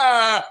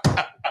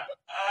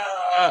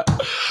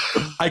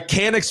 I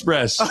can't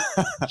express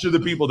to the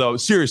people, though.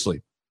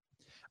 Seriously,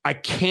 I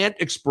can't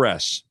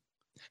express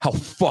how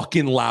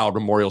fucking loud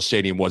Memorial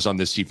Stadium was on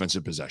this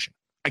defensive possession.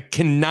 I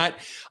cannot.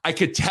 I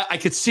could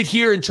sit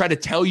here and try to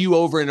tell you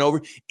over and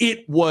over.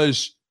 It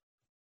was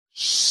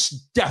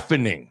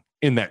deafening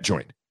in that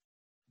joint.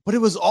 But it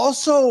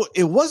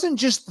wasn't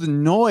just the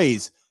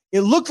noise.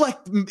 It looked like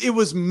it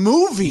was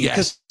moving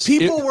because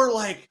people were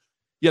like,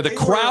 the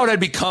crowd had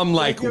become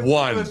like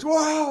one.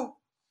 Wow.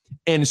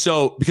 And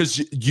so, because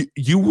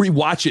you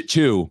rewatch it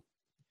too,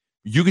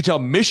 you could tell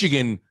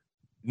Michigan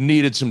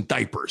needed some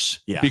diapers.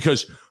 Yeah.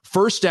 Because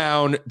first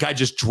down, guy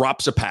just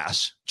drops a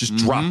pass,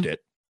 dropped it.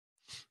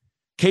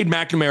 Cade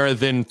McNamara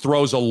then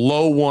throws a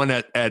low one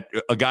at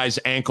a guy's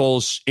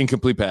ankles,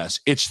 incomplete pass.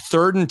 It's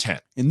 3rd and 10.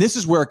 And this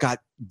is where it got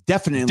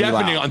definitely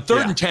loud. On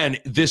 3rd and 10,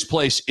 this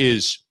place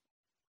is,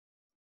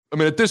 I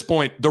mean, at this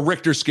point, the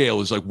Richter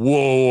scale is like,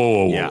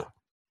 whoa. Yeah.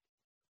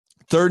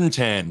 3rd and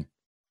 10.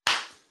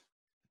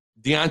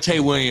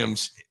 Deontay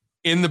Williams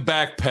in the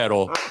back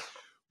pedal,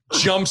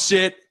 jumps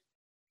it,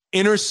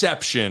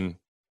 interception,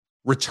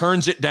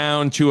 returns it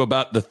down to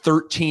about the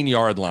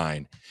 13-yard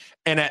line.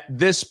 And at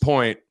this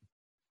point,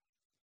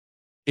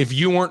 if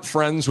you weren't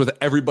friends with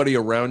everybody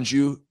around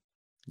you,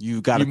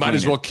 you might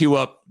as well cue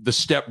up the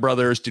Step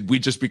Brothers. Did we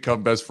just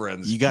become best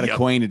friends? You got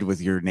acquainted with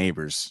your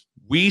neighbors.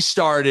 We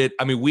started,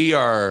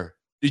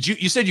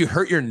 you said you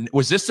hurt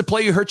was this the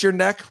play you hurt your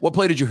neck? What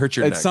play did you hurt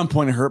your neck? At some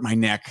point, it hurt my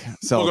neck. I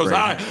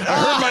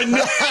hurt my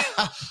neck.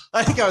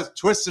 I think I was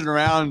twisting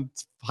around,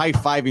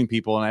 high-fiving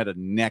people, and I had a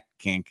neck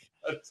kink.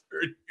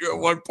 You at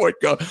one point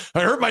go,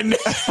 I hurt my neck.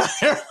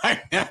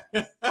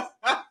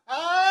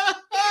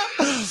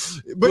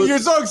 But you're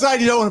so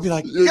excited, you don't want to be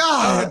like,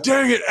 God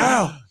dang it,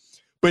 ow.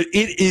 But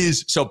it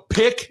is, so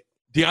pick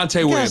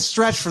Deontay Williams.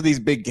 Stretch for these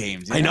big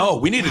games. I know.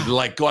 We needed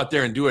to go out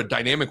there and do a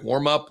dynamic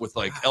warm-up with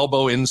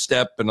elbow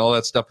instep and all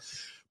that stuff.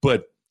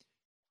 But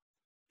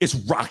it's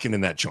rocking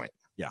in that joint.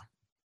 Yeah.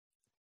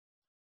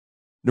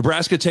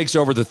 Nebraska takes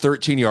over the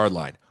 13-yard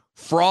line.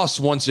 Frost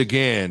once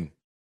again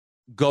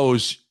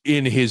goes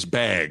in his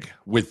bag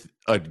with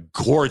a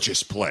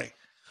gorgeous play.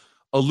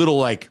 A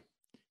little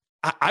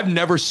I've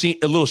never seen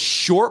a little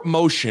short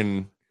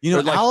motion.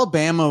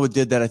 Alabama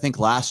did that, I think,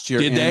 last year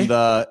in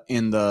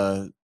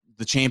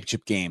the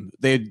championship game.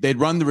 They'd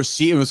run the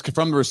receiver. It was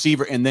from the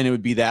receiver, and then it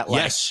would be that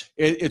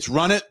it's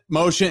run it,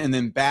 motion, and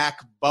then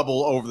back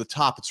bubble over the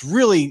top. It's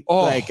really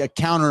like a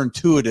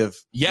counterintuitive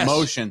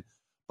motion.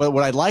 But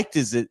what I liked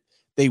is that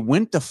they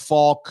went to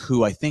Falk,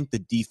 who I think the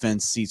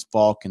defense sees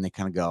Falk, and they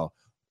kind of go,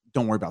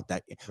 don't worry about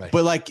that. Right.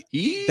 But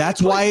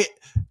that's why.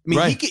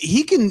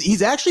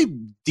 He's actually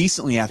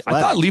decently athletic.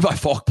 I thought Levi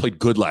Falk played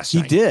good last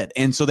night. He did,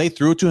 and so they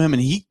threw it to him,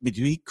 and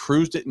he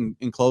cruised it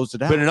and closed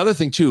it out. But another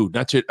thing too,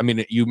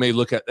 you may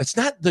look at that's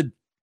not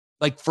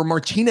for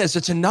Martinez.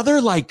 It's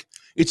another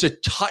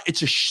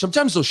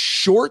sometimes those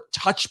short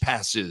touch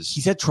passes.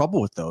 He's had trouble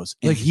with those,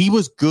 and he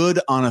was good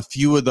on a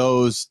few of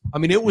those. I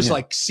mean, it was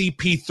like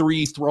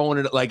CP3 throwing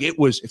it.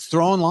 It's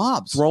throwing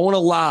lobs, throwing a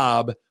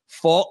lob.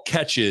 Falk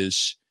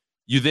catches.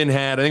 You then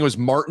had, I think it was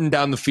Martin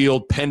down the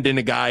field, penned in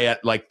a guy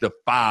at the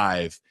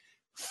 5.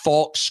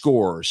 Falk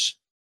scores.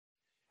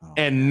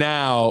 And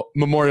now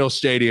Memorial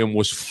Stadium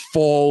was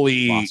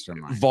fully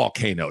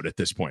volcanoed at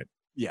this point.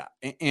 Yeah.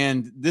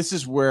 And this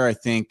is where I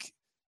think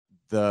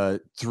the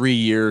 3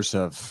 years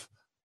of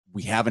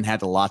we haven't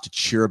had a lot to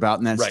cheer about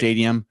in that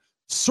stadium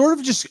sort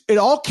of it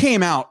all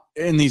came out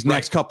in these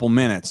next couple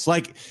minutes.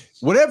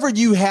 Whatever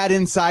you had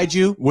inside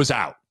you was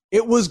out.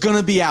 It was going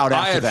to be out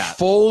after that.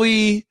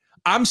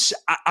 I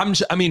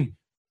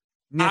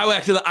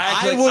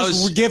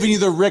was giving you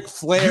the Ric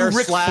Flair. You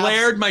Ric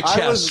Flaired my chest.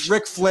 I was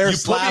Ric Flair. You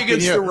put me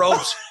against the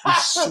ropes. You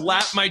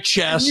slapped my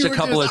chest a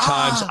couple of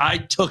times. I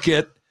took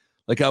it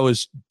like I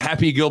was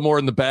Happy Gilmore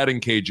in the batting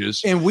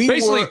cages. And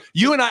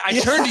you and I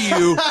turned to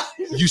you.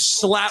 You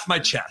slapped my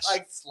chest.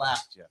 I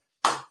slapped you.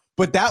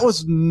 But that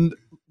was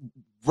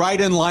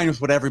right in line with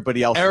what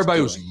everybody else.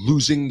 Everybody was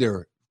losing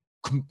their.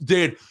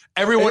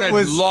 Everyone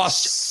had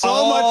lost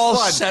all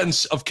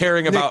sense of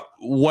caring about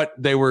what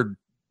they were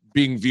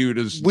being viewed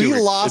as. We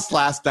lost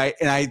last night,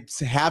 and I was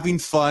having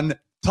fun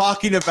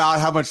talking about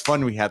how much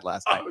fun we had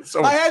last night.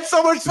 I had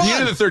so much fun. The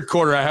end of the third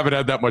quarter, I haven't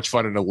had that much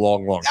fun in a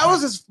long time. That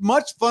was as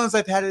much fun as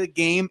I've had at a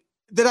game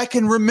that I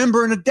can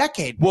remember in a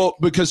decade. Well,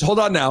 because hold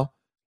on now.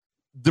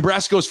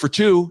 Nebraska goes for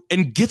 2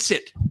 and gets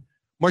it.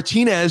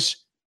 Martinez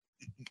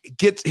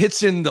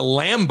hits in the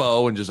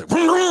Lambo and just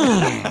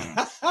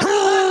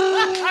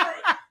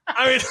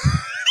I mean,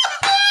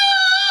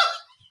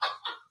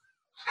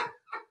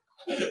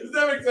 does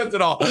that make sense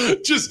at all?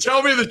 Just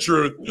tell me the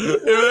truth.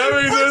 If that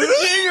makes sense.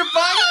 In your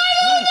pocket?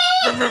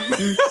 Does that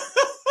make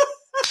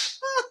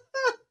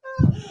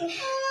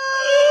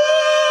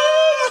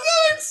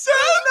sense?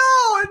 No,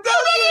 it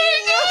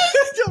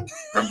doesn't.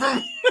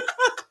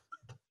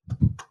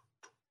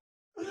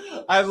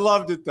 I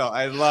loved it, though.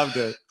 I loved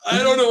it. I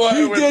don't know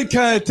why. He did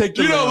kind of take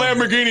the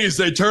Lamborghinis,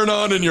 they turn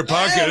on in your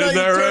pocket, isn't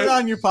that right? Turn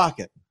on your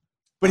pocket.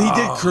 But he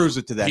did cruise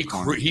it to that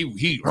corner.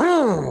 He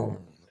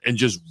and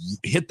just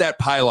hit that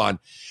pylon.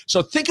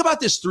 So think about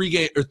this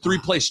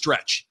three-play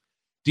stretch.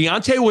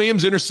 Deontay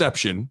Williams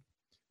interception,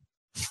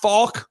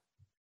 Falk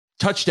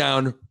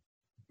touchdown,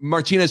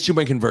 Martinez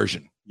two-point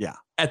conversion. Yeah.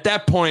 At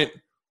that point,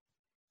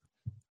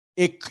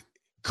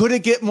 could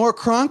it get more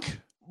crunk?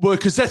 Well,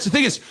 because that's the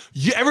thing is,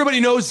 everybody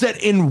knows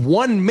that in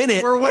 1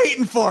 minute we're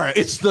waiting for it.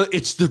 It's the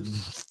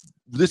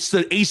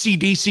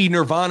AC/DC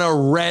Nirvana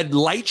red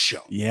light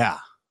show. Yeah.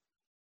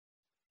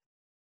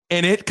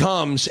 And it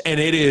comes, and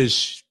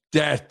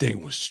that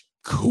thing was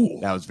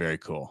cool. That was very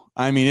cool.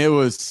 I mean, it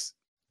was.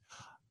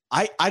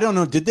 I don't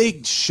know. Did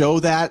they show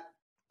that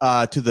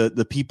to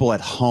the people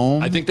at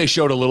home? I think they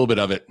showed a little bit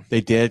of it.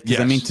 They did. Yes.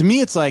 I mean, to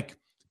me, it's like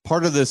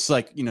part of this.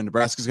 Like,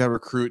 Nebraska's got to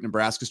recruit.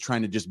 Nebraska's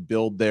trying to just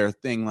build their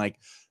thing. Like,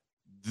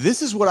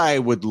 this is what I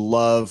would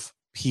love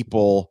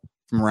people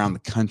from around the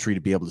country to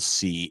be able to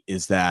see.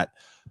 Is that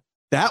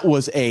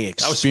was a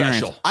experience. That was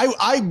special.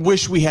 I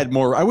wish we had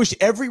more. I wish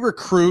every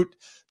recruit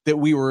that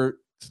we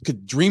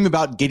could dream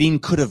about getting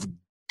could have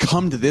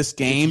come to this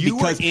game, if you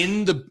because were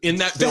in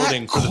that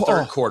building for the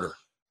third quarter.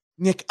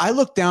 Nick, I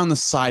looked down the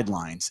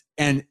sidelines,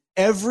 and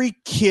every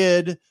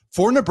kid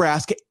for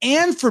Nebraska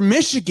and for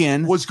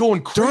Michigan was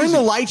going crazy during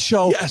the light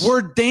show. Yes.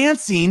 Were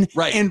dancing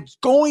and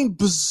going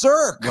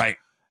berserk. Right.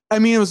 I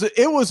mean,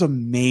 it was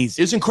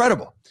amazing. It's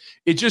incredible.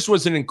 It just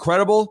was an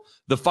incredible.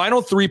 The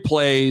final 3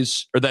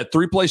 plays, or that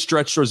 3-play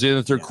stretch towards the end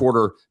of the third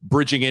quarter,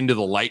 bridging into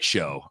the light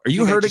show. Are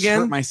you hurt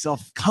again? Hurt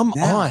myself. Come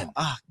on.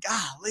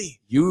 Golly.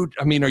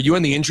 Are you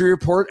in the injury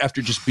report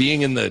after just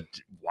being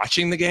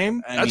watching the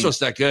game? That's what's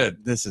not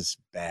good. This is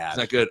bad. It's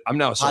not good. I'm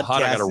now so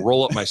hot I got to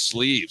roll up my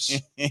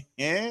sleeves.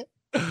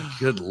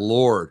 Good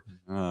Lord.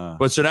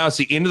 But so now it's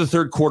the end of the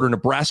third quarter.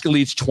 Nebraska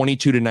leads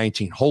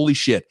 22-19. Holy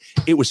shit.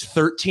 It was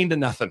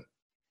 13-0.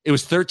 It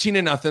was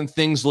 13-0.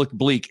 Things look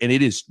bleak. And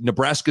it is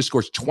Nebraska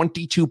scores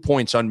 22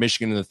 points on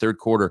Michigan in the third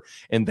quarter,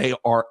 and they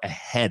are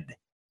ahead.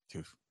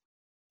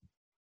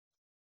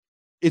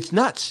 It's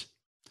nuts.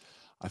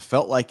 I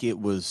felt like it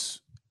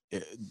was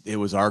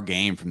our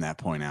game from that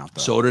point out,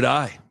 though. So did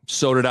I.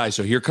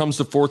 So here comes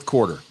the fourth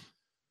quarter.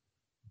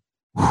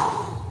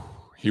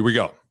 Here we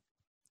go.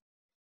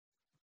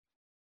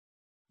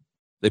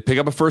 They pick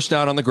up a first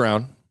down on the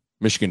ground.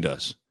 Michigan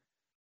does.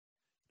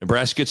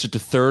 Nebraska gets it to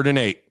 3rd and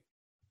 8.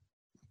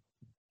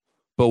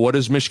 But what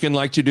does Michigan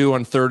like to do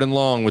on 3rd and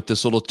long with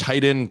this little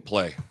tight end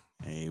play?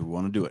 They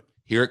want to do it.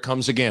 Here it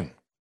comes again.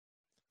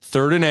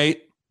 3rd and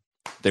 8.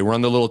 They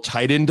run the little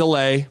tight end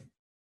delay.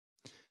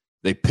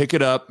 They pick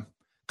it up.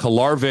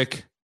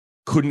 Kolarvik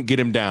couldn't get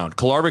him down.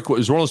 Kolarvik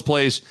was one of those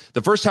plays.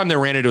 The first time they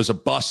ran it, it was a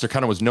bust. There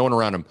kind of was no one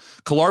around him.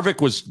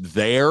 Kolarvik was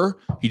there.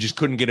 He just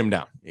couldn't get him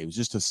down. It was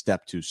just a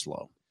step too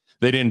slow.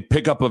 They didn't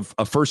pick up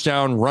a first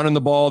down running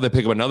the ball. They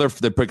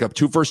pick up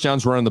 2 first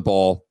downs running the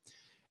ball.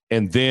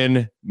 And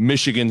then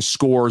Michigan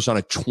scores on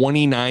a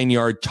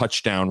 29-yard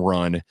touchdown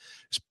run.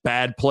 It's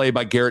bad play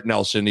by Garrett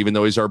Nelson, even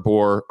though he's our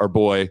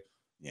boy.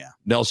 Yeah.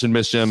 Nelson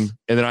missed him.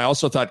 And then I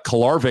also thought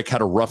Kolarvik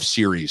had a rough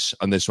series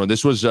on this one.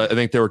 This was, I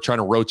think they were trying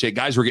to rotate.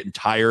 Guys were getting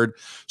tired.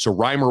 So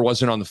Reimer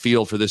wasn't on the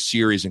field for this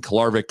series, and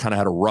Kolarvik kind of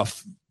had a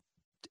rough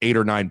 8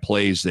 or 9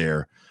 plays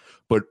there.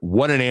 But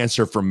what an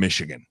answer from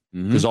Michigan.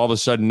 Because all of a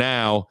sudden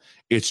now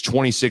it's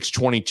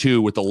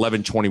 26-22 with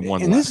 11:21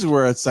 left. And this is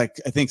where it's like,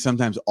 I think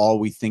sometimes all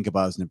we think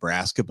about is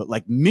Nebraska, but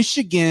like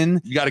Michigan,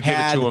 you got to give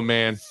it to them,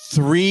 man.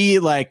 3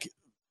 like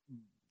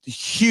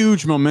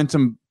huge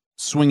momentum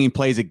swinging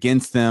plays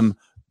against them,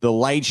 the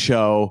light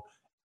show,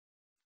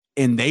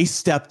 and they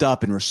stepped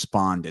up and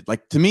responded.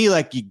 Like, to me,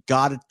 like, you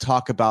got to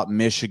talk about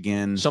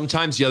Michigan.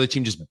 Sometimes the other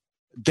team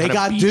they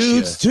got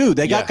dudes too.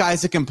 They got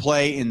guys that can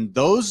play, and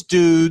those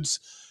dudes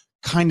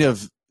kind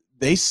of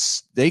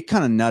they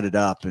kind of nutted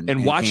up and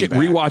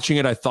rewatching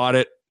it. I thought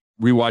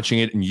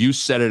rewatching it, and you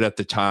said it at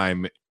the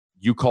time.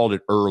 You called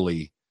it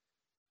early.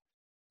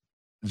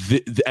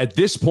 At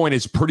this point,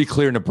 it's pretty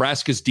clear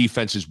Nebraska's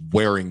defense is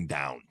wearing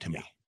down to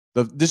me.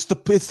 It's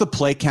the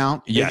play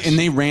count. Yes. And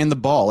they ran the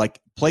ball, like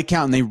play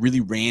count, and they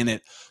really ran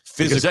it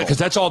physical. Because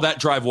that's all that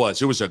drive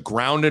was. It was a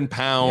ground and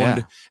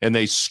pound, and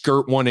they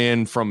skirt one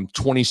in from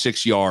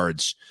 26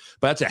 yards.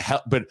 But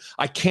but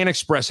I can't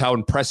express how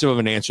impressive of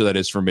an answer that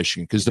is for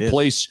Michigan, because the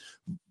place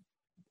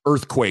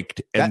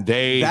earthquaked, and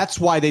that's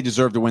why they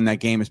deserve to win that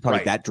game. Is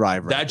probably that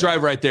drive. That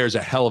drive right there is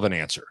a hell of an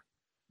answer.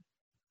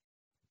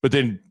 But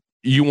then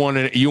you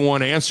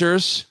want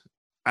answers?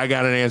 I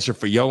got an answer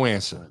for your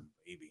answer.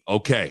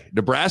 Okay,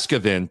 Nebraska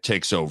then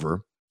takes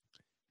over.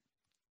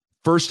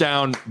 First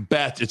down,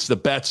 Betts. It's the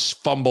Betts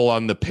fumble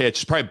on the pitch.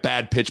 It's probably a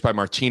bad pitch by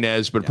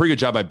Martinez, but a pretty good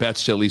job by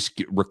Betts to at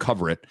least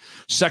recover it.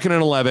 2nd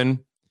and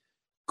 11.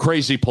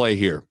 Crazy play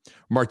here.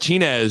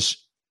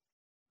 Martinez,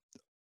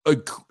 a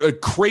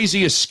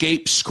crazy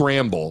escape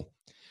scramble,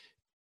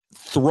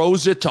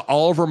 throws it to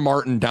Oliver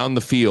Martin down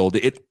the field.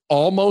 It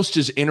almost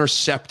is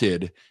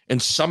intercepted and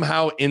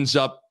somehow ends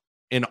up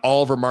in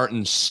Oliver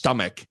Martin's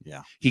stomach.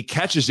 Yeah. He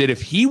catches it.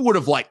 If he would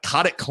have like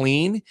caught it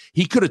clean,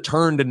 he could have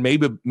turned and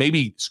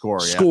maybe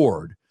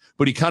scored.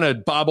 But he kind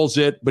of bobbles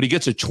it, but he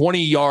gets a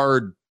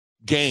 20-yard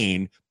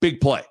gain.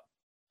 Big play.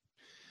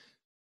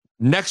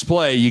 Next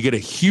play, you get a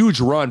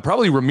huge run,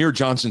 probably Ramir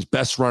Johnson's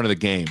best run of the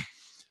game.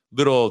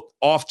 Little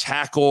off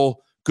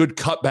tackle, good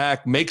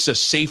cutback, makes a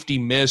safety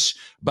miss,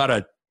 about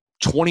a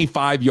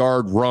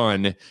 25-yard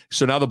run.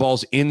 So now the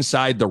ball's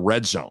inside the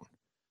red zone.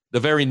 The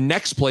very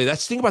next play,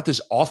 that's the thing about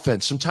this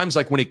offense. Sometimes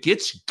like when it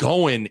gets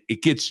going,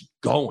 it gets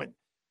going.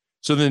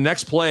 So the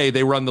next play,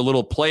 they run the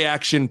little play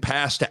action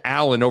pass to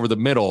Allen over the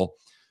middle.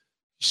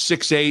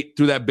 6'8",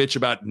 threw that bitch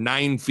about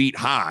 9 feet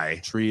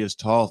high. Tree is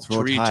tall,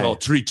 throw it high.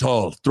 Tree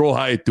tall, throw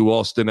high to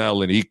Austin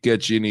Allen. He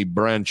catch any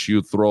branch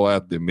you throw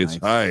at him. It's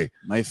high.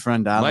 My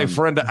friend Allen. My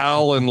friend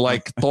Allen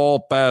like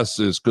tall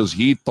passes because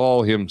he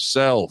tall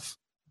himself.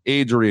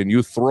 Adrian,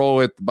 you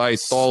throw it by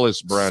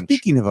tallest branch.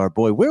 Speaking of our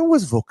boy, where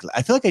was Vogel?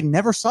 I feel like I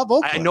never saw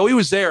Vogel. I know he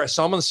was there. I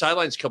saw him on the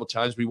sidelines a couple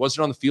times, but he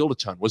wasn't on the field a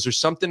ton. Was there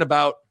something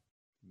about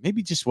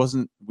maybe just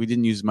wasn't, we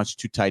didn't use much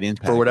two tight end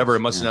for whatever?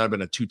 It must not have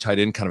been a 2 tight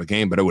end kind of a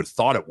game, but I would have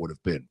thought it would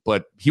have been.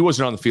 But he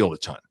wasn't on the field a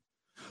ton.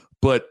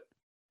 But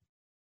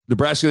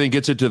Nebraska then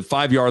gets it to the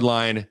 5-yard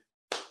line.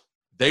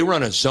 They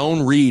run a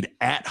zone read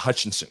at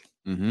Hutchinson.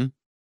 Mm-hmm.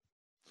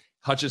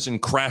 Hutchinson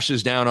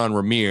crashes down on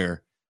Ramir.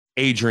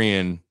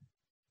 Adrian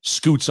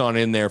scoots on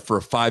in there for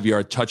a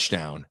 5-yard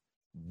touchdown.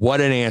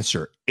 What an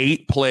answer.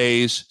 8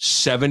 plays,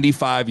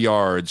 75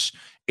 yards.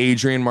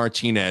 Adrian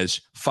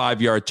Martinez,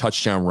 5-yard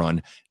touchdown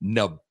run.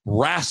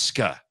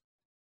 Nebraska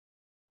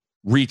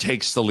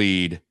retakes the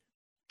lead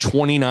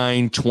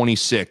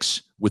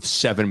 29-26 with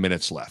 7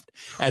 minutes left.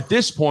 At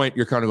this point,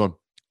 you're kind of going,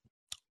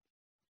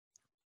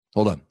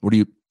 hold on.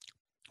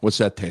 What's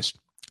that taste?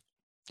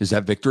 Is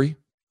that victory?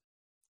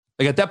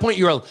 Like at that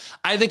point,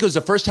 I think it was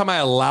the first time I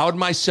allowed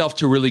myself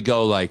to really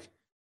go like,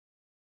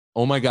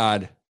 oh my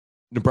God,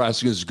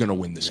 Nebraska is going to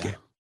win this game.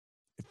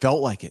 It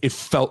felt like it. It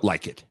felt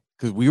like it.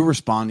 Because we were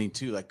responding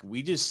too. Like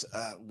we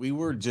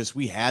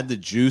had the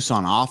juice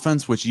on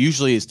offense, which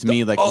usually is to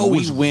me like when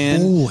we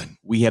win, rolling.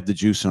 We have the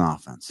juice on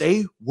offense.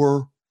 They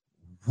were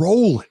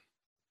rolling.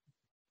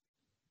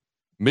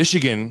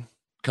 Michigan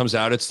comes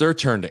out. It's their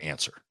turn to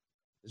answer.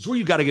 This is where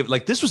you got to give,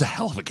 like, this was a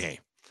hell of a game.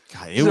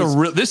 God,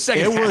 this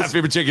second half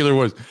in particular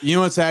was. You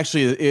know, it's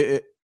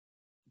actually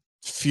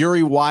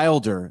Fury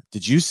Wilder.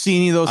 Did you see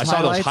any of those highlights?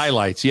 I saw those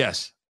highlights,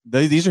 yes.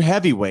 These are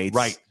heavyweights.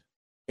 Right.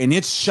 And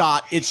it's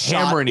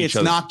hammering each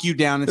other. It's knock you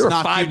down. There were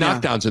 5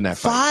 knockdowns in that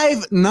fight.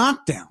 5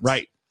 knockdowns.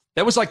 Right.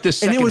 That was like this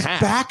second half. And it was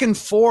back and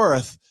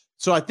forth.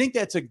 So I think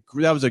that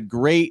was a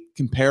great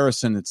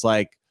comparison. It's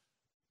like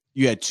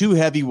you had 2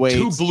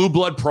 heavyweights. 2 blue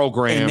blood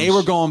programs. And they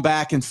were going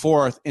back and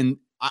forth. And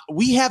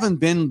we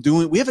haven't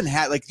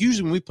had, like,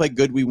 usually when we play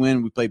good, we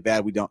win. We play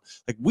bad, we don't.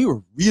 Like, we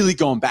were really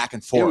going back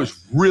and forth. It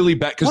was really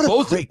bad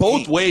because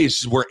both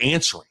ways were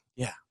answering.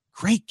 Yeah.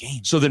 Great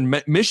game. So then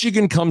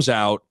Michigan comes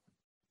out.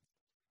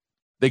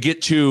 They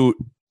get to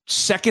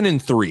 2nd and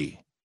 3.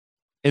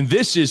 And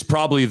this is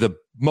probably the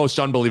most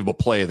unbelievable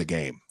play of the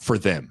game for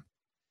them.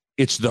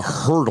 It's the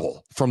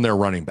hurdle from their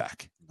running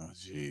back. Oh,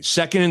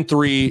 2nd and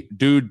 3,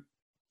 dude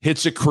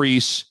hits a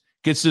crease,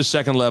 gets to the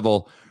second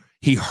level.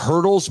 He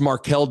hurdles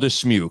Markel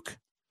Dismuke,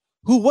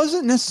 who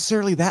wasn't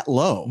necessarily that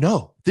low.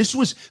 No, this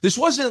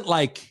wasn't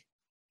like,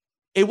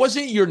 it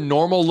wasn't your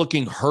normal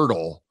looking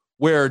hurdle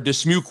where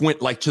Dismuke went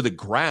like to the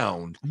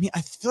ground. I mean, I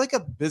feel like a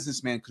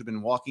businessman could have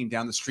been walking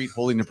down the street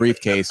holding a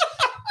briefcase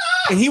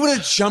and he would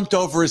have jumped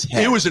over his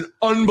head. It was an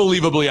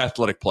unbelievably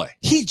athletic play.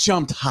 He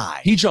jumped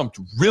high. He jumped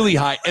really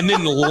high and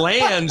then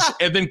lands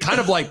and then kind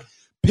of like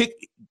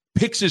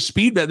picks his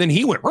speed back. Then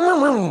he went,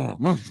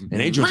 and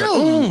Adrian's like,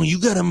 oh, you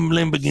got a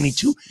Lamborghini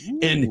too.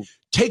 And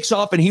takes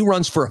off and he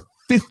runs for a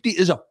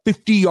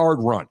 50-yard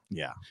run.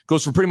 Yeah.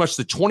 Goes from pretty much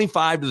the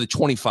 25 to the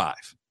 25.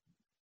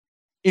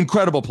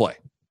 Incredible play.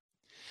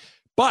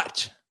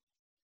 But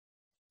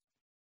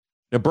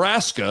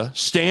Nebraska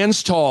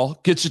stands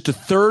tall, gets it to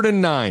 3rd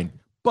and 9.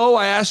 Bo,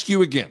 I ask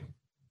you again,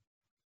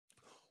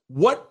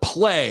 what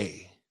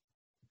play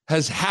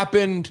has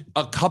happened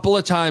a couple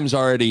of times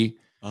already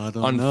on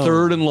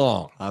 3rd and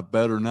long? I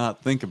better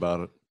not think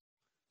about it.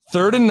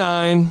 3rd and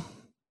 9,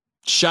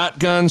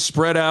 shotgun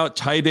spread out,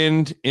 tight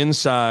end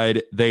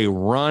inside. They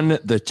run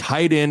the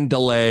tight end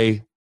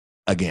delay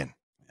again.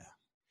 Yeah.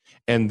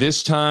 And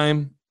this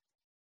time,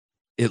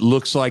 it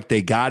looks like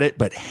they got it,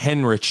 but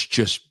Henrich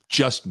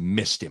just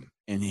missed him.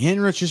 And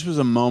Henrich just was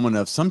a moment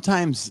of,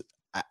 sometimes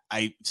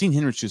I've seen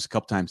Henrich just a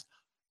couple times.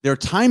 There are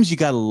times you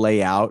got to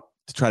lay out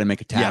to try to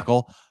make a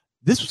tackle. Yeah.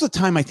 This was a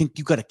time I think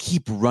you got to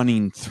keep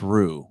running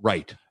through.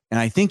 Right. And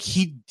I think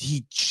she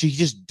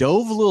just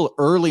dove a little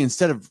early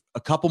instead of a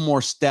couple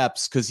more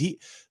steps because the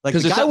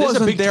guy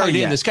wasn't there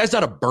yet. This guy's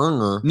not a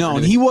burner. No,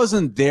 and he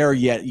wasn't there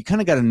yet. You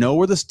kind of got to know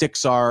where the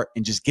sticks are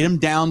and just get him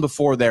down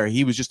before there.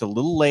 He was just a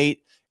little late.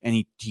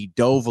 And he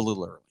dove a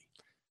little early.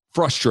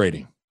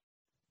 Frustrating.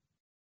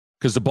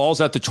 Because the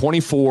ball's at the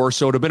 24,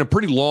 so it would have been a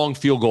pretty long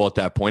field goal at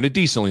that point, a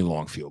decently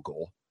long field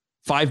goal.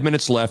 5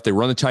 minutes left. They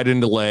run the tight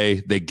end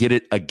delay. They get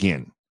it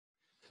again.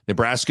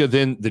 Nebraska,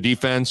 then the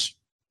defense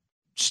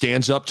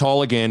stands up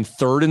tall again.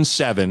 3rd and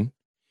 7.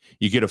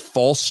 You get a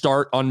false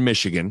start on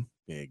Michigan.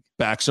 Big.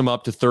 Backs them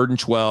up to 3rd and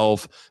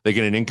 12. They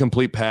get an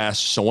incomplete pass.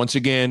 So once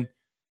again,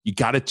 you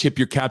got to tip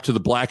your cap to the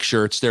black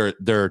shirts.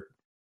 They're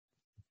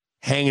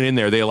hanging in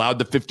there. They allowed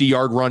the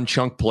 50-yard run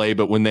chunk play,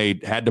 but when they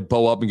had to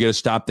bow up and get a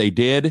stop, they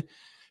did.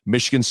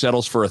 Michigan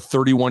settles for a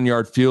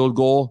 31-yard field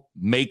goal,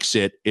 makes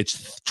it.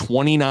 It's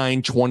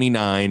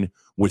 29-29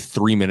 with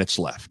 3 minutes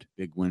left.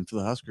 Big win for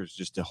the Huskers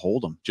just to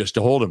hold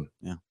them.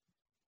 Yeah.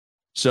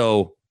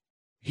 So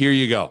here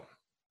you go.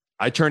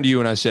 I turned to you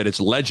and I said, it's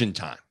legend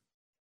time.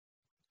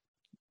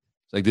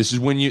 It's like, this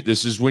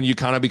is when you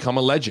kind of become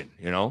a legend,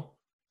 you know?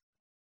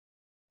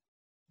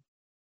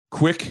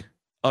 Quick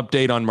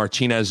update on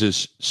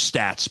Martinez's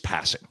stats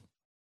passing.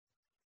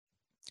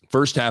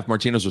 First half,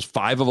 Martinez was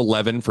 5 of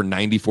 11 for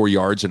 94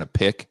 yards and a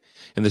pick.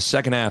 In the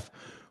second half,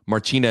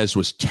 Martinez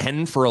was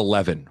 10 for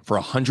 11 for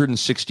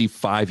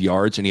 165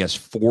 yards, and he has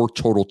 4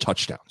 total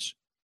touchdowns.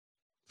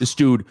 This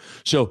dude,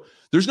 so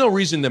there's no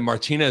reason that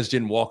Martinez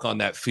didn't walk on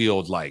that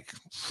field like,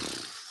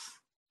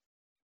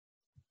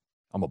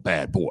 I'm a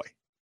bad boy.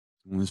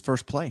 In his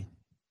first play.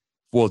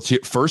 Well,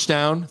 first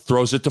down,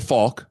 throws it to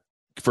Falk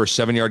for a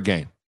 7-yard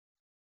gain.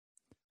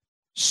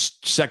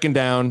 Second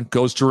down,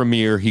 goes to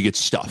Ramir. He gets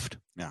stuffed.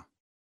 Yeah.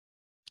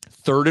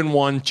 3rd and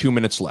 1, 2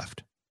 minutes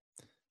left.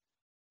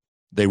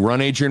 They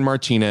run Adrian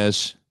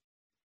Martinez.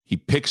 He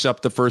picks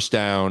up the first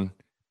down.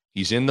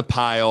 He's in the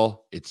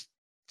pile. It's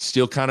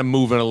still kind of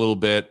moving a little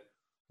bit.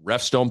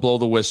 Refs don't blow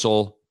the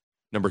whistle.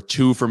 Number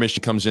 2 for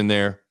Michigan comes in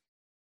there.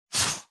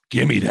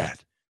 Give me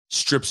that.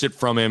 Strips it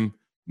from him.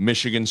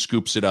 Michigan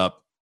scoops it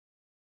up.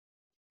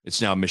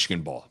 It's now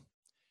Michigan ball.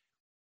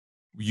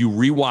 You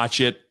rewatch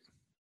it.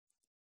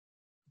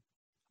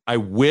 I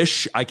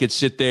wish I could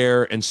sit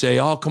there and say,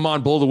 oh, come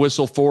on, blow the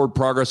whistle, forward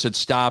progress had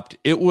stopped.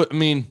 It would, I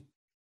mean,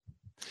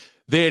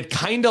 they had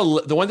kind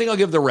of, the one thing I'll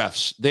give the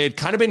refs, they had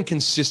kind of been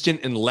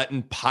consistent in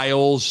letting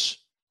piles.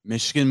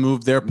 Michigan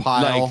moved their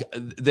pile. Like,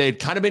 they had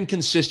kind of been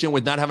consistent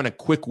with not having a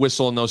quick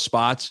whistle in those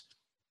spots.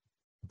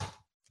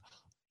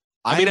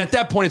 I mean, at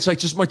that point, it's like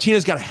just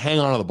Martinez got to hang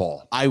on to the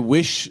ball. I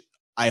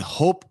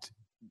hoped,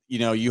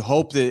 you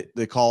hope that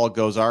the call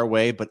goes our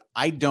way, but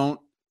I don't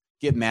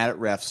get mad at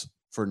refs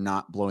for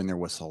not blowing their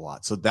whistle a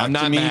lot. So that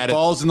to me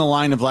falls in the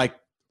line of like,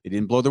 they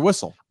didn't blow their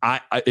whistle.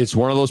 It's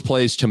one of those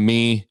plays to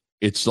me.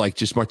 It's like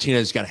just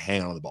Martinez got to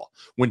hang on to the ball.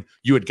 When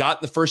you had gotten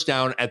the first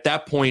down, at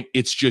that point,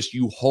 it's just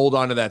you hold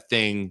on to that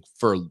thing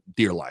for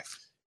dear life.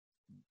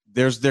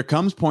 There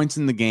comes points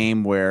in the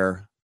game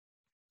where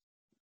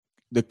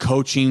the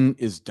coaching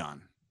is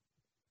done.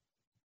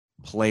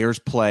 Players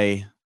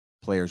play,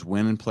 players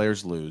win and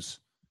players lose.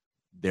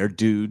 Their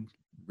dude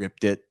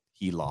ripped it.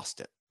 He lost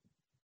it.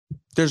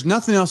 There's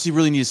nothing else you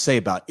really need to say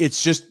about it.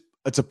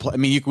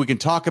 We can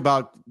talk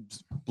about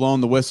blowing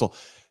the whistle.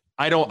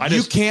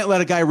 You can't let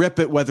a guy rip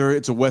it, whether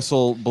it's a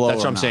whistle blow. That's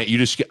what I'm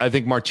saying. I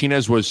think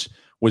Martinez was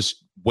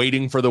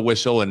waiting for the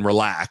whistle and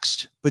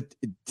relaxed. But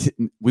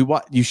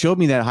you showed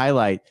me that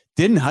highlight.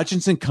 Didn't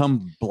Hutchinson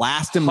come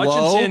blast him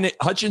low?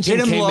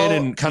 Hutchinson came in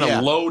and kind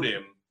of load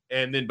him,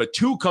 and then but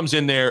 2 comes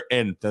in there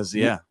and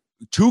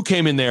 2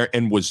 came in there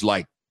and was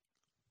like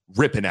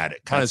ripping at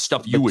it, kind of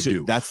stuff you would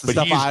do. That's the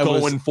stuff he's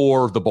going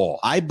for the ball.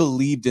 I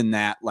believed in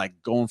that, like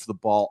going for the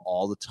ball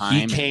all the time.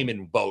 He came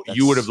in boat.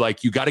 You would have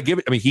you got to give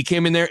it. I mean, he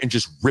came in there and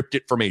just ripped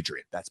it from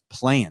Adrian. That's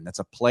playing. That's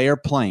a player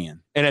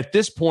playing. And at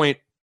this point,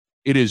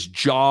 it is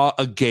jaw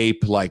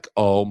agape, like,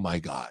 oh my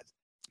God.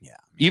 Yeah.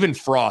 Even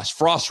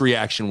Frost's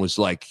reaction was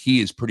like, he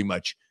is pretty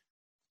much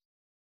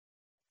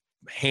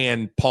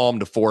hand palm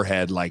to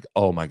forehead, like,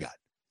 oh my God.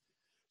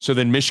 So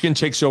then Michigan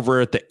takes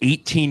over at the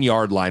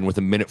 18-yard line with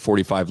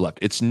 1:45 left.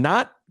 It's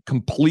not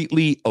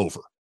completely over.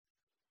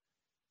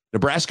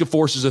 Nebraska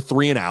forces a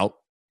 3 and out.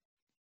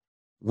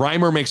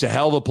 Reimer makes a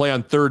hell of a play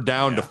on 3rd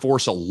down to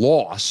force a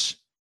loss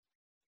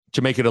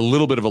to make it a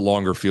little bit of a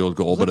longer field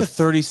goal. But a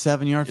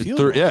 37-yard field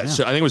goal. Yeah,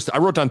 so I think I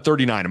wrote down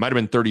 39. It might have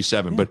been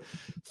 37, but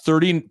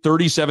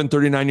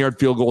 39-yard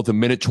field goal with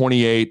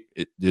 1:28.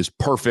 It is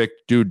perfect.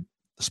 Dude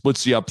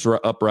splits the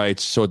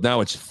uprights. So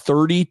now it's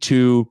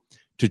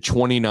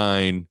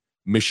 32-29,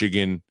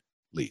 Michigan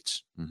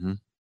leads. Mm-hmm.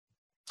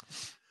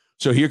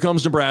 So here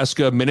comes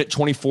Nebraska,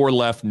 1:24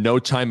 left, no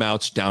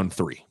timeouts, down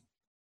 3.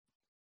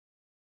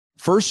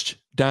 First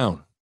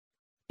down,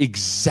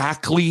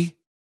 exactly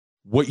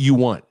what you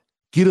want.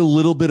 Get a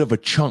little bit of a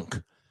chunk.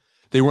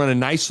 They run a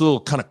nice little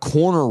kind of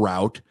corner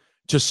route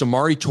to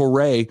Samari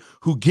Toure,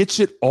 who gets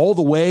it all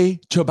the way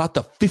to about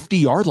the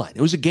 50-yard line.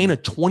 It was a gain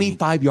of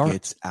 25 yards.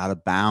 Gets out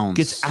of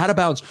bounds.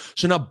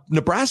 So now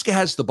Nebraska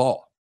has the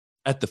ball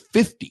at the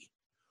 50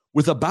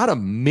 with about a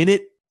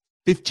minute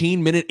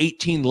 15, minute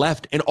 18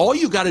 left. And all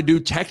you got to do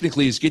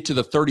technically is get to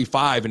the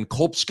 35, and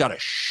Culp's got a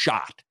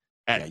shot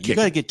at kicking. You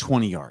got to get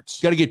 20 yards.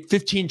 You got to get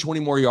 15,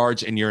 20 more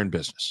yards, and you're in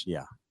business.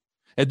 Yeah.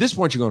 At this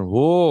point, you're going,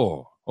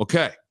 whoa,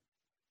 okay.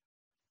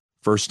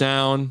 First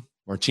down,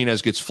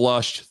 Martinez gets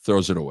flushed,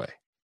 throws it away.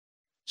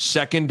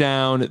 Second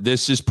down,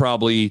 this is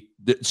probably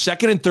The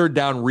second and third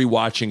down,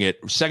 rewatching it.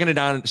 Second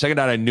down,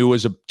 I knew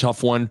was a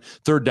tough one.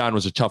 Third down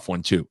was a tough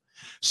one too.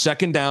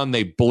 Second down,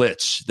 they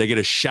blitz. They get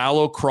a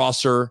shallow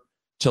crosser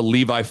to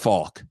Levi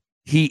Falk.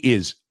 He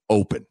is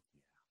open.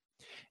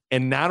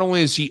 And not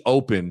only is he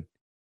open,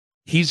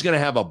 he's going to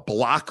have a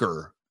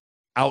blocker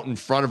out in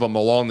front of him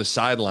along the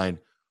sideline.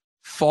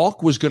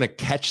 Falk was going to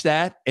catch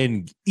that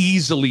and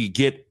easily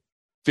get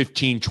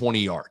 15, 20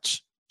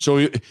 yards.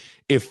 So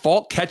if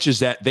Falk catches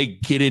that, they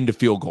get into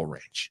field goal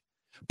range.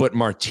 But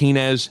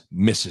Martinez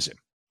misses him.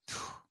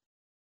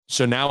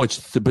 So now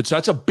so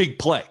that's a big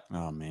play.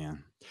 Oh,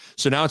 man.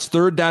 So now it's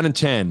third down and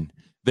 10.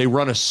 They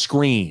run a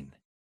screen.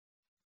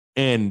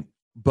 And,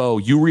 Bo,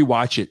 you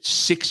rewatch it.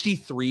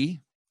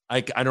 63. I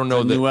don't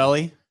know.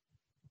 Newelly?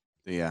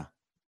 Yeah.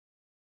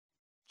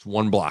 It's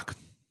one block.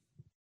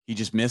 He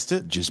just missed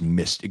it? Just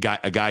missed. A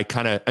guy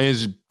kind of,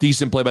 it's a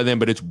decent play by them,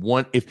 but it's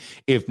one.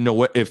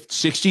 If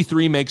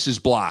 63 makes his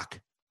block,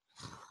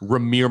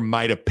 Ramir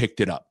might have picked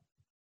it up.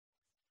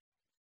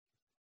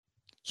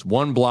 It's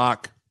one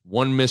block,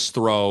 one missed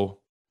throw,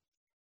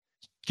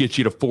 gets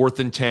you to 4th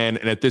and 10.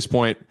 And at this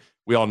point,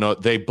 we all know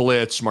they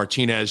blitz.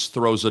 Martinez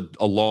throws a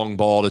long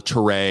ball to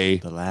Teray.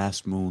 The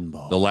last moon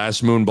ball. The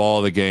last moon ball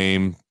of the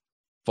game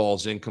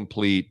falls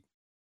incomplete.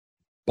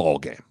 Ball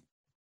game.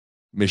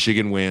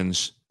 Michigan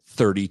wins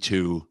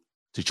 32-29.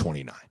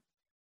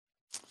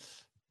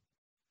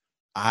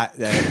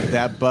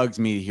 That bugs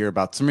me to hear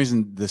about. For some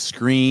reason, the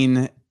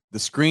screen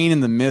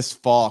and the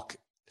missed Falk.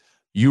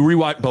 You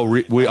rewatch, Bo.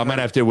 I might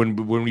have to when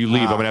you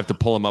leave. I'm gonna have to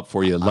pull him up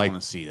for you. I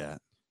want to see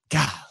that.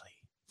 Golly,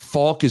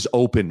 Falk is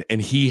open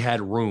and he had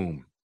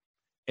room.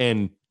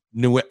 And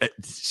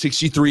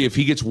 63. If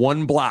he gets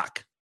one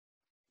block,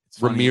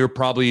 Ramir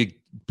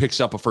probably picks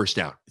up a first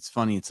down. It's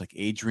funny. It's like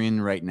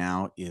Adrian right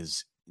now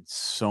is in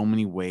so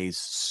many ways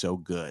so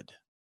good,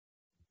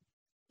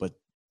 but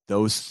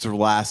those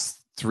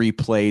last 3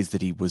 plays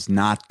that he was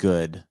not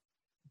good.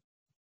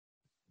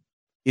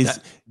 He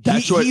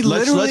literally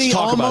let's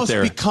talk almost about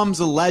there. Becomes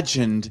a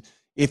legend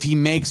if he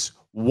makes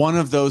one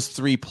of those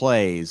 3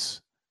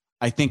 plays.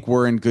 I think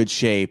we're in good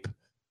shape.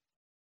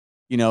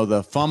 You know,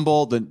 the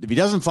fumble, if he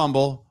doesn't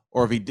fumble,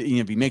 or if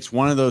he makes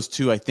one of those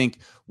 2, I think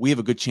we have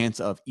a good chance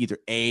of either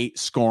A,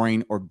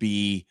 scoring, or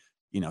B,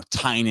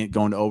 tying it,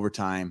 going to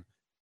overtime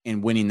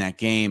and winning that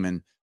game.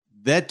 And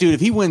that dude,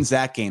 if he wins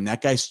that game,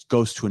 that guy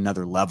goes to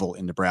another level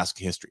in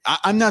Nebraska history.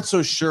 I'm not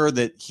so sure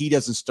that he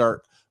doesn't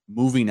start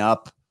moving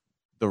up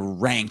the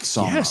ranks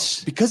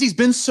almost, because he's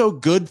been so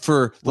good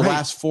for the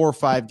last 4 or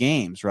 5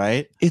 games,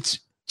 right?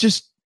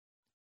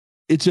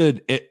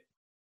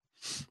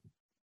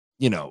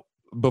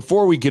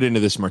 Before we get into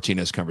this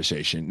Martinez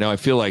conversation, now I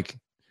feel like,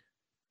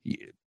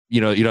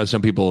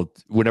 some people,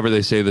 whenever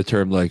they say the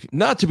term like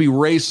not to be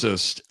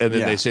racist, and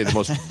then they say the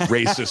most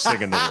racist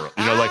thing in the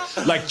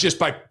world, like just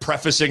by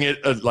prefacing it,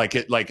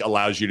 it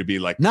allows you to be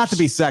like, not to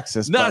be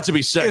sexist,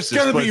 It's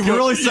going to be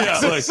really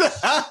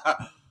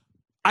sexist.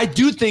 I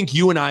do think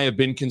you and I have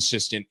been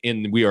consistent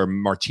in we are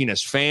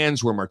Martinez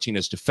fans. We're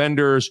Martinez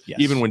defenders. Yes.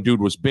 Even when dude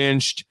was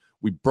benched,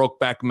 we broke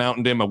back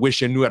mountained him. I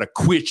wish I knew how to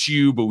quit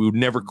you, but we would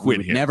never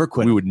quit him.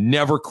 We would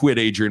never quit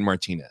Adrian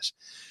Martinez.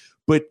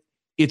 But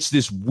it's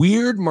this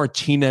weird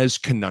Martinez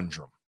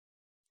conundrum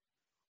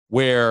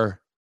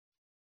where,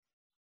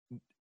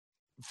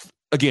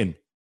 again,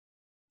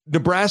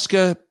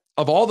 Nebraska,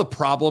 of all the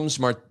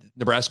problems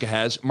Nebraska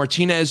has,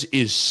 Martinez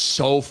is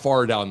so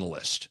far down the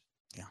list.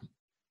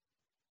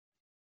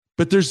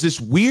 But there's this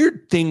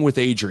weird thing with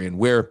Adrian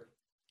where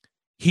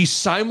he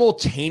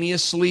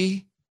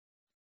simultaneously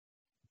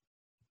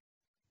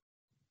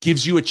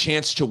gives you a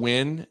chance to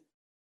win,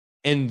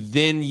 and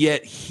then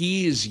yet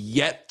he is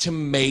yet to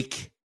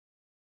make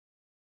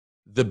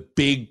the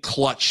big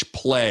clutch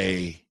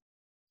play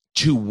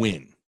to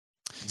win.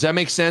 Does that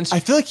make sense?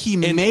 I feel like he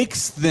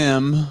makes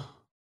them...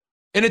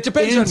 And it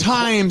depends on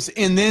times,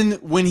 and then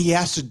when he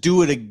has to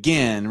do it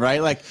again,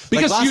 right?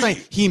 Because last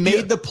night he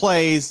made the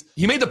plays.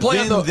 He made the play,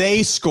 then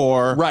they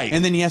score, right?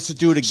 And then he has to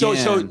do it again.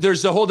 So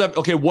there's the hold up.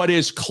 Okay, what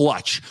is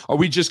clutch? Are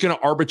we just going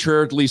to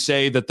arbitrarily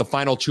say that the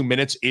final 2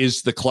 minutes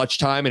is the clutch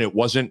time, and it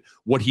wasn't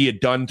what he had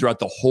done throughout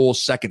the whole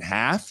second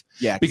half?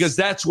 Yeah, because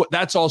that's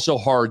also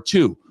hard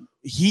too.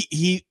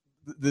 The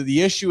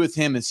issue with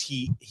him is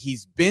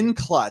he's been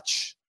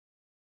clutch.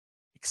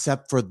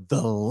 Except for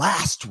the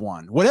last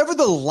one, whatever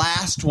the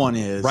last one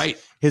is, right,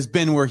 has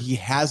been where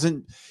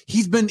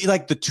he's been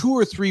like the 2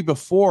 or 3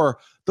 before.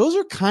 Those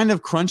are kind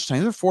of crunch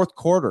time. They're fourth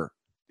quarter,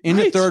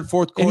 the third,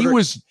 fourth quarter.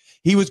 And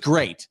he was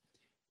great,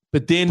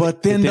 but then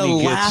the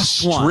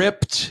last one,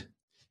 stripped.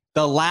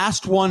 The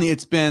last one, he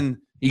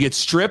gets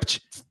stripped,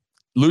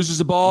 loses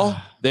the ball.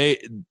 They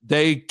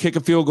kick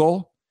a field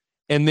goal,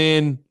 and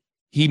then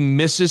he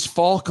misses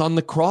Falk on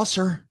the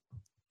crosser.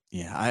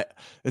 Yeah,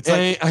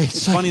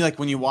 it's funny. Like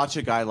when you watch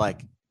a guy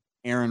like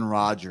Aaron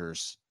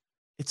Rodgers,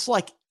 it's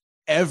like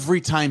every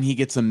time he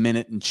gets a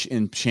minute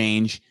and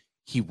change,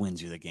 he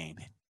wins you the game.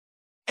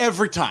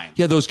 Every time.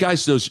 Yeah, those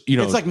guys, it's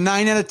like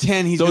 9 out of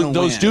 10. He's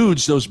those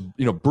dudes,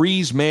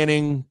 Breeze,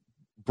 Manning,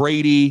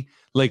 Brady,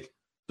 like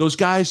those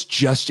guys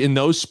just in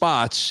those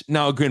spots.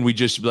 Now, again, we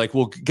just be like,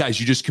 well, guys,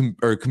 you just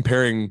are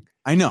comparing.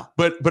 I know.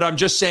 But I'm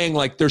just saying,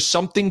 like, there's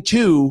something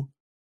to.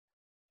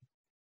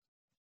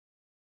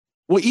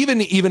 Well, even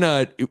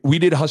we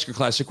did Husker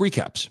Classic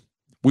recaps.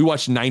 We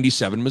watched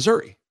 97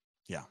 Missouri.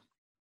 Yeah.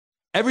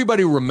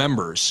 Everybody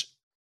remembers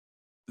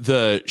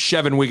the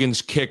Shevin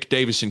Wiggins kick,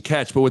 Davison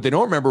catch, but what they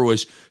don't remember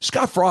was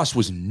Scott Frost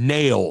was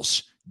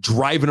nails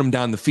driving them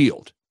down the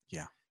field.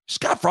 Yeah.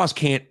 Scott Frost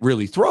can't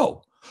really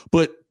throw,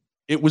 but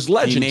it was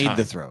legend. He made time.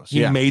 the throws.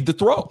 He made the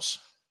throws.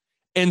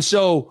 And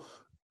so,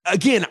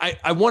 again,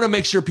 I want to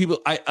make sure people,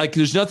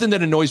 there's nothing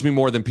that annoys me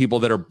more than people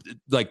that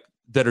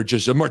are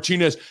just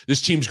Martinez.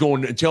 This team's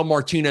going until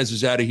Martinez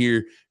is out of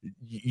here.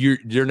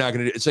 You're not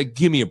going to. It's like,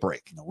 give me a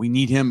break. No, we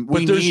need him.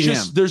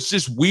 There's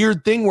this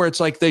weird thing where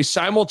it's like they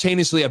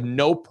simultaneously have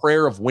no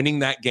prayer of winning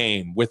that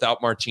game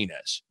without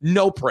Martinez.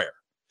 No prayer,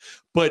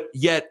 but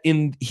yet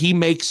he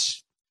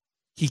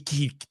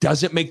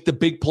doesn't make the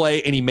big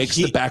play and he makes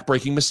the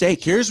backbreaking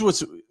mistake. Here's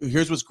what's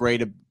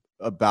great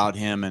about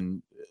him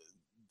and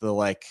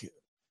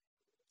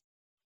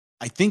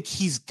I think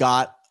he's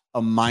got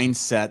a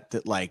mindset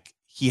that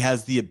he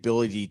has the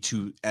ability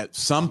to at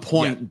some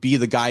point be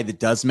the guy that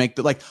does make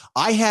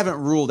I haven't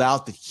ruled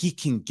out that he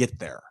can get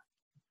there.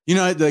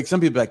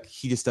 Some people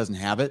he just doesn't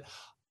have it.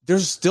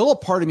 There's still a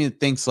part of me that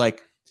thinks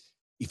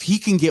if he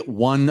can get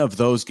one of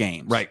those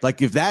games, right?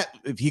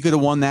 If he could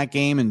have won that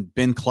game and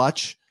been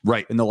clutch,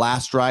 right, in the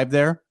last drive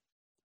there,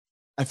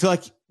 I feel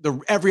like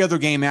every other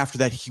game after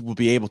that he will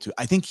be able to.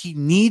 I think he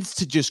needs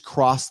to just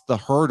cross the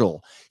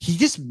hurdle. He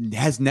just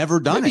has never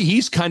done it.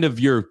 He's kind of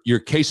your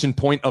case in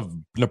point of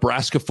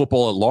Nebraska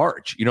football at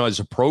large, as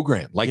a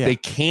program. They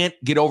can't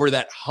get over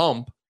that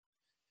hump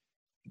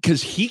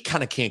because he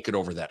kind of can't get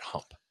over that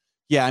hump.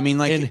 Yeah, I mean,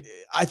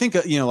 I think,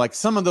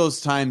 some of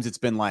those times it's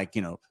been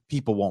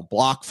people won't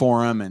block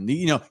for him and,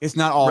 it's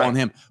not all on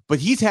him. But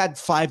he's had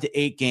 5 to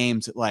 8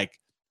 games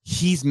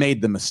he's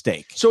made the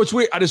mistake. So it's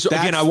weird.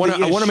 I want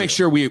to make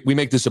sure we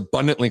make this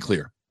abundantly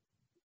clear.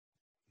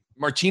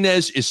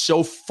 Martinez is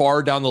so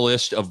far down the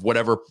list of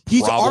whatever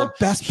he's problem. Our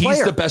best player.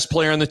 He's the best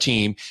player on the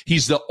team.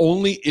 He's the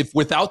only, if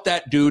without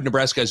that dude,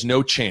 Nebraska has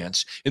no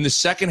chance. In the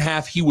second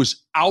half, he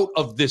was out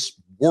of this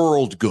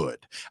world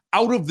good.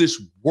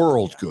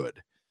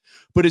 Good.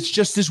 But it's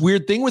just this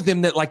weird thing with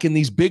him that in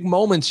these big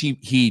moments,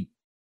 he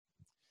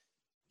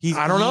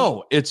I don't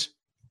know. It's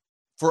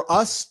for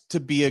us to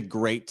be a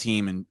great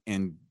team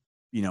and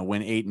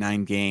win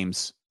 8-9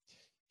 games.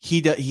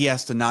 He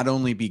has to not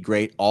only be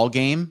great all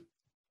game,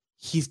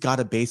 he's got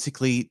to be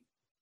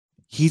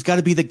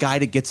the guy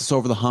that gets us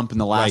over the hump in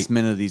the last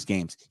minute of these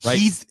games.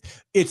 Right.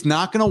 It's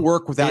not going to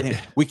work without him.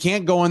 We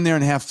can't go in there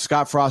and have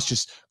Scott Frost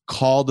just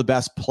call the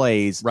best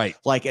plays. Right.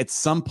 At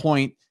some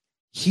point,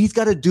 he's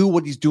got to do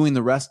what he's doing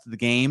the rest of the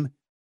game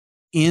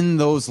in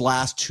those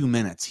last 2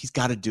 minutes. He's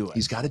got to do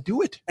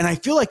it. And I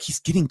feel like he's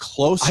getting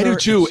closer. I do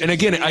too. And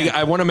again,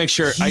 I want to make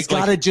sure he's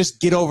got to just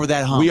get over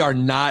that hump. We're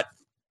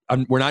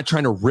not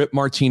trying to rip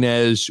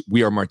Martinez.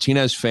 We are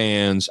Martinez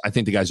fans. I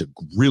think the guy's a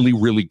really,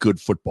 really good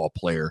football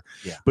player.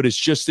 Yeah. But it's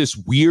just a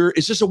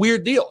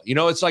weird deal.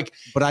 It's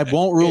but I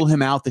won't rule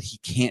him out that he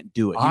can't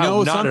do it.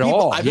 Not at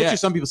all. I bet you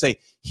some people say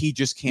he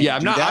just can't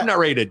do that. I'm not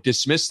ready to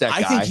dismiss that guy.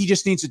 I think he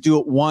just needs to do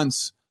it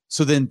once.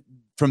 So then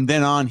from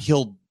then on,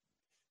 he'll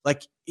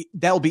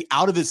that will be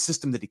out of his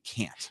system that he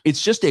can't.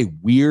 It's just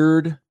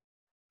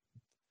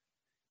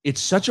it's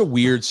such a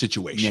weird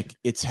situation. Nick,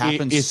 it's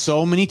happened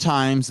so many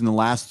times in the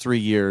last 3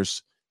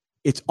 years.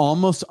 It's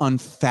almost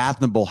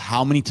unfathomable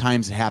how many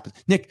times it happens.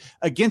 Nick,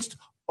 against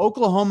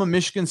Oklahoma,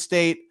 Michigan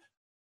State,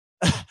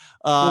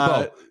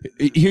 here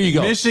you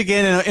go.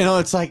 Michigan, and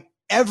it's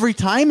every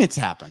time it's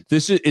happened.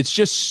 It's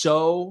just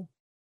so.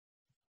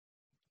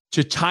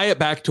 To tie it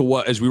back to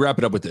what, as we wrap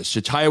it up with this,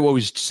 to tie what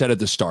we said at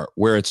the start,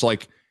 where it's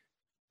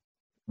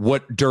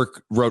what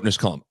Dirk wrote in his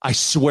column. I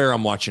swear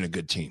I'm watching a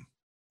good team,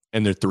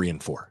 and they're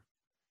 3-4.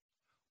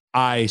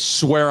 I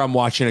swear I'm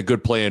watching a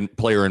good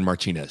player in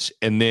Martinez,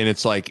 and then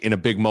it's in a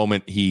big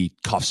moment he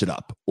coughs it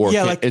up.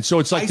 And so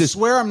it's I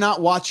swear I'm not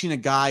watching a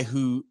guy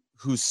who's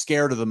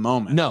scared of the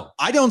moment. No,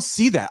 I don't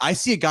see that. I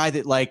see a guy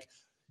that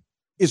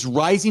is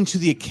rising to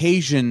the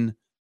occasion.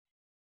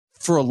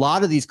 For a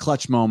lot of these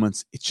clutch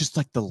moments, it's just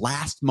the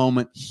last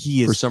moment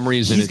he is. For some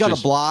reason, he's got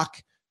a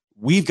block.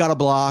 We've got a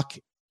block.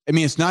 I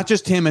mean, it's not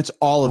just him; it's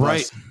all of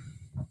us.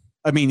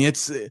 I mean,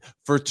 it's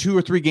for 2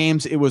 or 3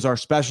 games. It was our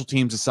special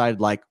teams decided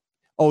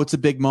it's a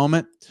big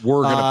moment.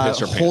 We're gonna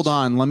piss our pants. Hold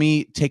on, let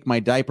me take my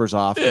diapers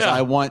off. Yeah.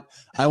 I want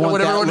that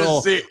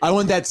little. I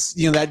want that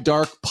that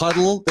dark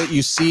puddle that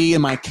you see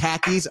in my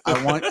khakis.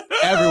 I want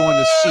everyone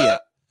to see it.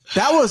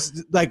 That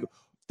was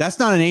that's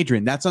not an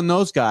Adrian. That's on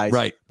those guys.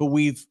 Right. But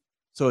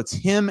so it's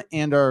him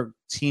and our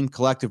team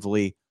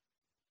collectively.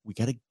 We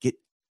got to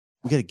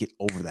get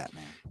over that,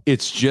 man.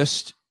 It's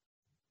just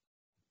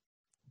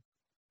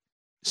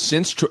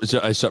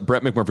I saw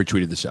Brett McMurphy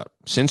tweeted this out.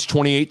 Since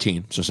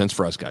 2018, so since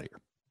Frost got here,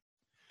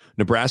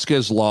 Nebraska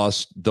has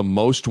lost the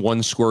most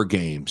one-score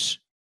games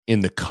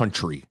in the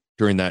country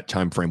during that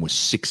time frame was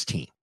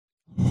 16.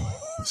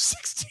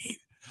 16.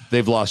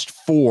 they've lost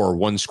 4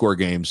 one-score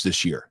games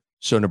this year.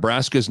 So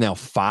Nebraska is now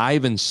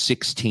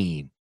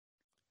 5-16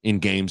 in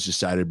games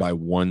decided by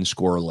 1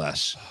 score or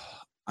less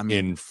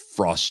in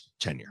Frost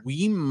tenure.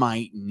 We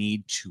might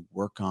need to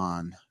work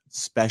on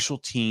special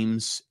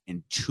teams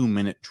and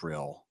 2-minute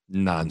drill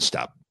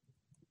nonstop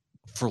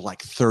for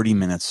like 30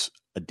 minutes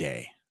a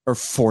day or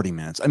 40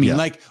 minutes. I mean,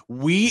 like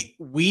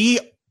we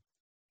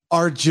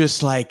are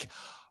just like,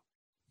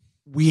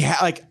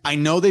 I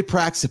know they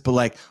practice it, but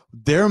like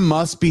there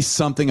must be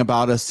something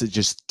about us that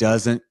just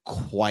doesn't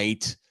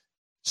quite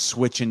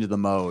switch into the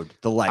mode.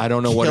 I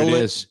don't know what it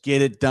is.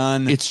 Get it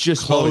done. It's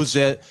just close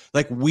it.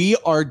 Like we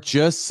are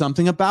just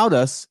something about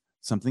us,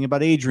 something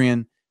about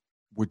Adrian.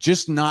 We're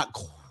just not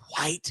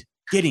quite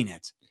getting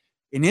it.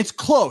 And it's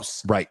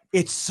close. Right.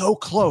 It's so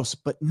close,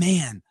 but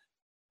man,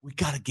 we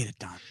got to get it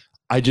done.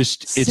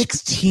 It's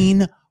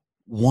 16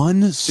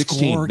 one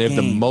 16. Score they have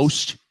games. the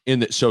most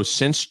so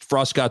since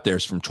Frost got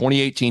theirs from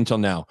 2018 till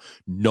now,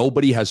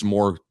 nobody has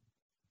more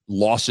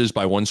losses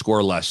by 1 score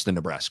or less than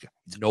Nebraska.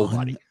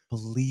 Nobody.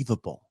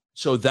 Unbelievable.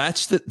 So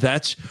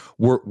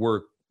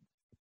we're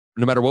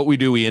no matter what we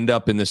do, we end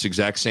up in this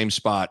exact same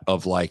spot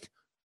of like,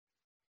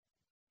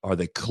 are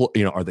they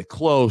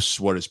close?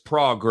 What is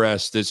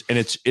progress? And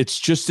it's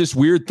just this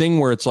weird thing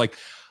where it's like,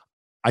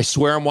 I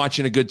swear I'm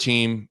watching a good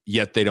team,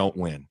 yet they don't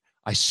win.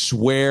 I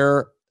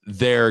swear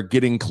they're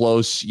getting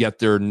close, yet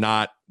they're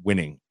not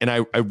winning. And I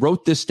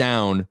wrote this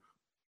down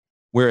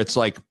where it's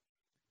like,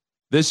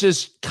 this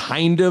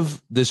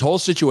whole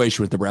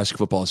situation with Nebraska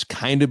football has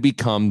kind of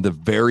become the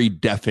very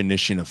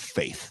definition of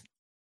faith.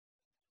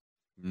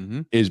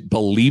 Mm-hmm. Is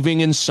believing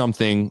in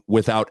something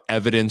without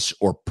evidence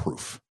or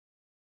proof.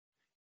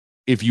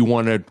 If you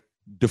want to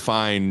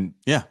define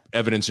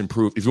evidence and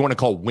proof, if you want to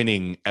call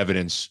winning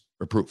evidence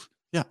or proof.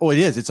 Yeah. Oh, it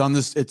is. It's on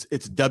this.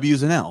 It's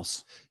W's and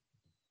L's.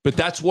 But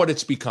that's what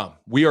it's become.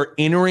 We are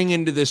entering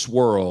into this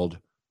world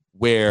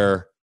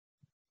where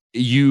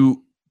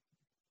you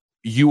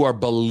are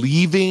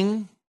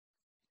believing.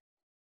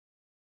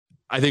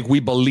 I think we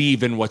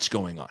believe in what's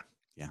going on.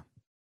 Yeah.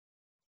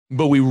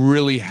 But we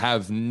really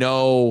have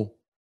we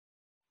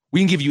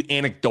can give you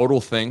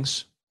anecdotal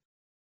things,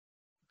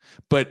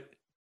 but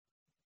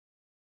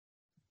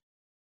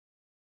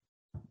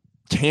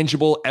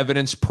tangible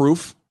evidence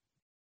proof?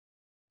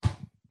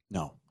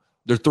 No.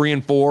 They're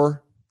 3-4.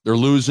 They're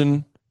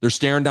losing. They're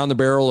staring down the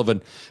barrel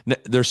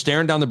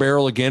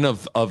again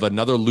of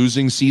another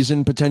losing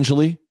season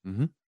potentially.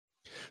 Mm-hmm.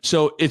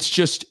 So it's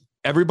just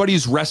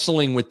everybody's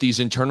wrestling with these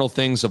internal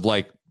things of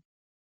like,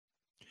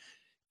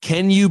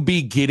 can you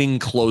be getting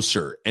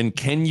closer and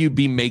can you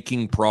be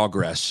making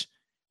progress,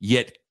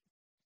 yet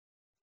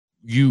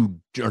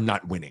you are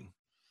not winning?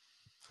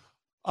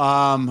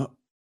 I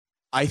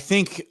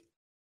think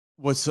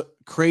what's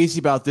crazy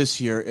about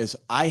this year is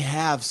I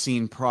have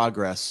seen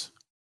progress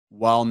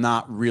while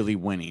not really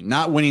winning,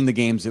 not winning the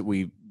games that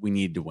we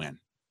need to win.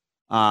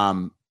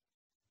 I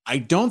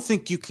don't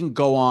think you can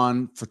go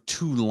on for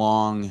too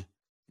long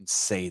and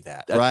say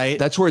that, right?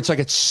 That's where it's like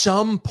at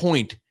some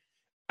point,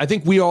 I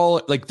think we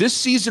all like this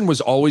season was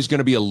always going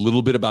to be a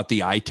little bit about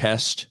the eye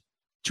test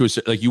to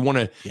like you want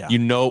to,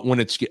 when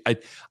it's,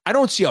 I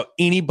don't see how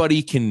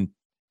anybody can,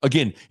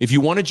 again, if you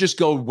want to just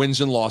go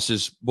wins and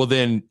losses, well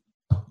then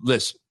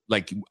listen,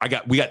 like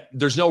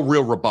there's no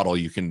real rebuttal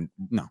you can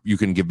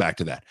give back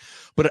to that.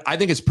 But I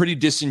think it's pretty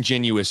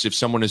disingenuous if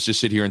someone is just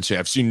sit here and say,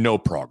 I've seen no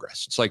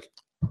progress. It's like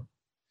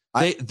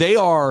they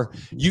are,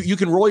 you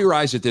can roll your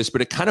eyes at this,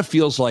 but it kind of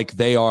feels like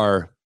they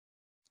are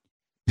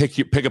pick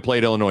a play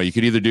at Illinois. You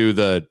could either do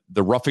the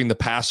roughing the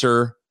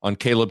passer on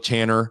Caleb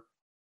Tanner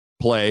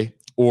play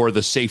or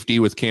the safety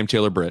with Cam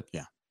Taylor-Britt.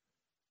 Yeah.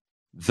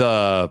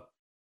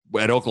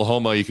 At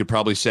Oklahoma, you could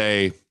probably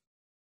say,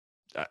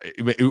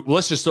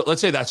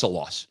 let's say that's a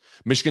loss.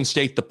 Michigan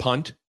State, the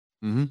punt,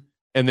 mm-hmm.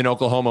 and then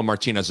Oklahoma,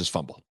 Martinez's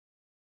fumble.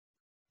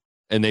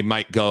 And they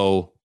might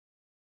go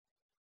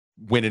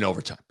win in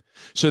overtime.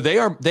 So they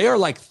are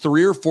like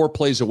 3 or 4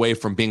 plays away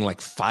from being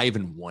like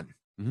 5-1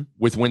 mm-hmm.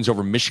 with wins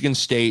over Michigan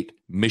State,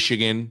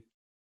 Michigan.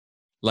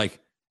 Like,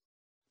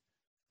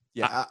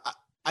 yeah,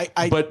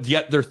 but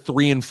yet they're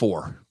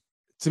 3-4.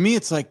 To me,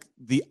 it's like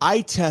the eye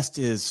test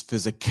is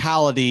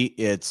physicality.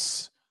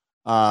 It's,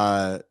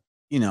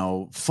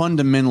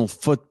 fundamental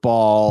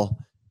football.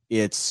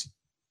 It's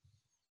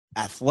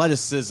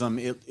athleticism.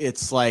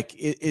 It's like,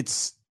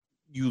 it's,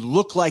 you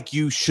look like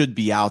you should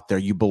be out there.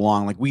 You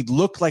belong. Like we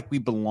look like we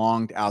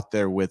belonged out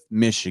there with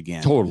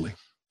Michigan. Totally.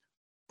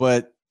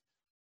 But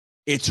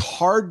it's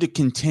hard to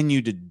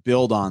continue to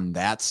build on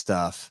that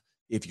stuff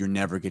if you're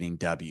never getting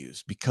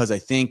W's, because I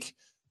think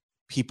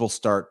people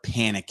start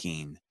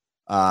panicking.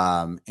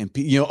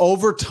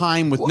 Over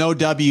time with no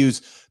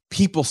W's,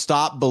 people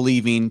stop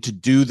believing to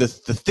do the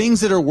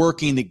things that are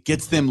working that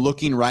gets them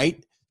looking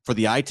right for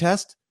the eye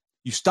test.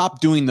 You stop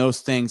doing those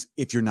things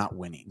if you're not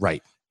winning.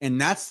 Right. And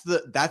that's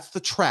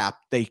the trap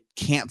they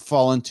can't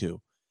fall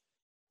into.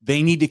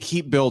 They need to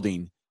keep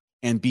building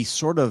and be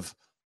sort of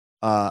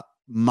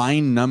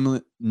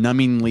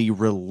mind-numbingly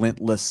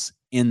relentless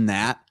in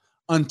that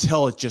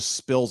until it just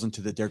spills into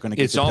that they're going to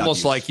get. It's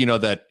almost like,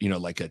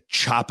 like a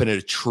chopping at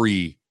a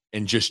tree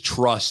and just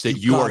trust that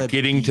you are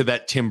getting to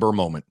that timber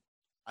moment.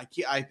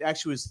 I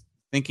actually was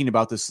thinking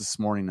about this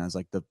morning. I was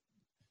like,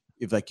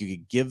 if like you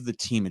could give the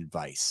team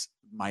advice,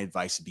 my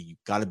advice would be you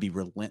got to be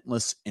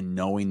relentless in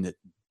knowing that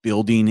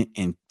building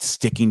and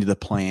sticking to the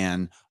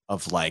plan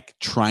of like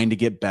trying to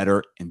get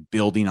better and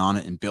building on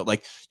it and build,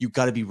 like you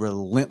got to be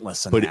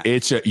relentless. But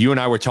you and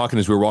I were talking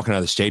as we were walking out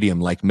of the stadium,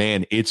 like,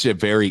 man, it's a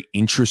very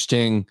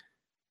interesting.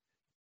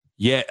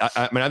 Yeah.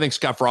 I mean, I think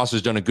Scott Frost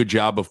has done a good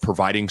job of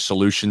providing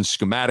solutions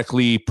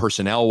schematically,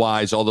 personnel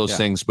wise, all those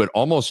things. But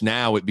almost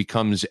now it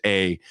becomes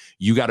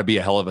you got to be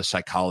a hell of a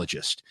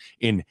psychologist,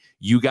 and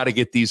you got to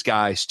get these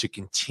guys to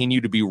continue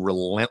to be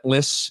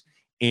relentless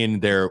in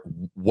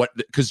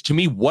because to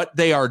me, what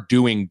they are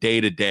doing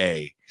day to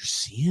day,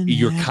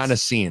 you're kind of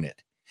seeing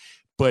it.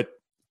 But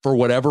for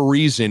whatever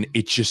reason,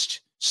 it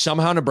just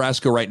somehow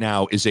Nebraska right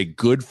now is a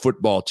good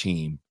football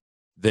team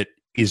that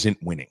isn't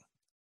winning.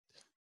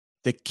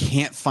 They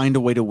can't find a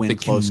way to win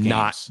close games. They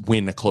cannot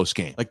win a close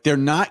game. Like they're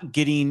not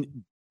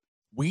getting,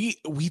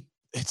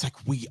 it's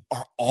like we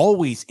are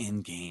always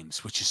in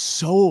games, which is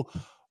so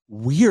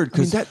weird.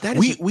 Because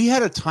we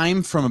had a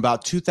time from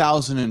about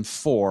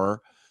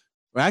 2004,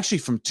 actually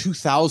from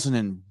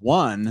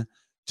 2001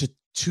 to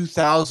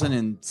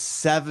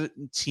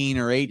 2017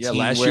 or 18. Yeah,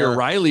 last year,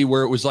 Riley,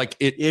 where it was like,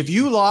 if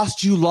you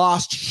lost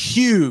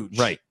huge.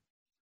 Right.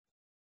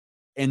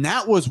 And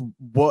that was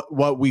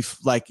what we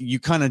like. You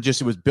kind of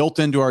it was built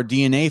into our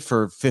DNA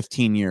for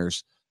 15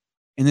 years.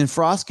 And then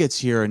Frost gets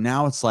here, and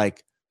now it's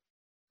like,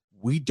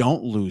 we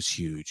don't lose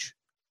huge,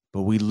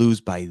 but we lose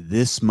by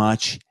this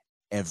much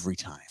every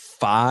time.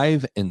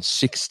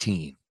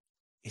 5-16.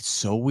 It's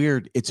so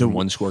weird. It's in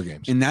one-score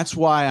games. And that's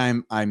why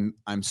I'm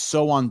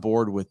so on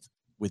board with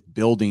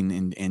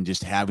building and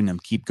just having them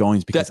keep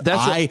going, because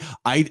the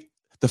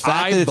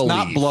fact that it's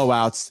not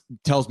blowouts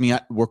tells me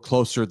we're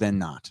closer than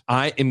not.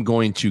 I am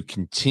going to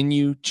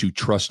continue to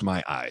trust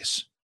my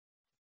eyes.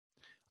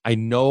 I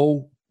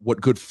know what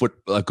a good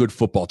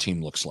football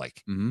team looks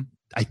like. Mm-hmm.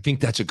 I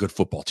think that's a good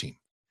football team.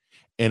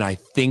 And I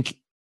think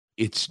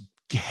it's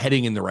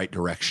heading in the right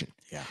direction.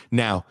 Yeah.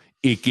 Now,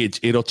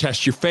 it'll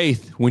test your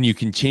faith when you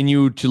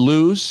continue to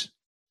lose.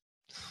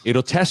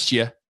 It'll test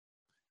you.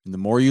 And the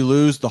more you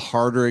lose, the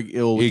harder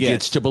it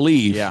gets to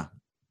believe. Yeah.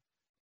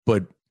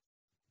 But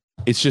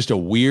it's just a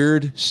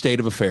weird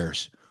state of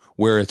affairs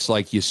where it's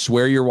like you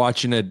swear you're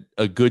watching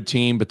a good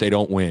team, but they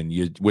don't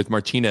win. With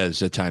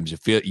Martinez at times,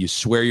 you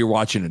swear you're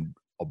watching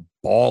a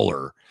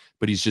baller,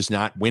 but he's just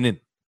not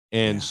winning.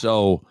 And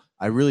so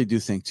I really do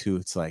think too,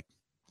 it's like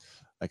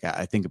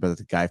I think about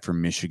the guy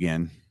from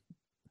Michigan,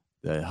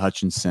 the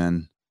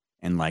Hutchinson,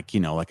 and like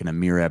an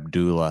Amir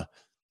Abdullah,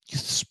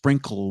 just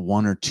sprinkle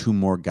one or two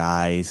more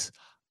guys.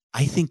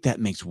 I think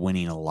that makes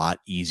winning a lot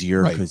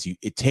easier, because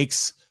it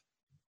takes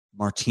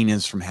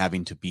Martinez from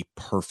having to be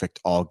perfect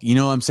all, you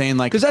know what I'm saying?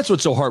 Like, because that's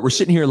what's so hard. We're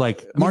sitting here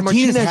like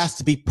Martinez has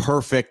to be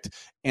perfect.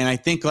 And I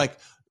think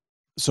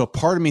so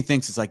part of me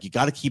thinks it's like, you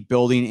got to keep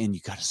building and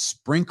you got to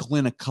sprinkle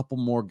in a couple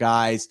more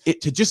guys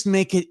to just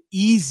make it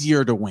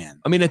easier to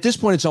win. I mean, at this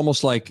point, it's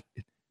almost like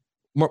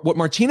what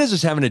Martinez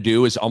is having to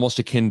do is almost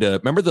akin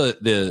to, remember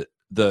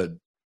the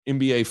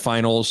NBA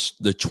finals,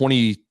 the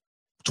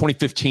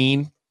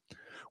 2015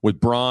 with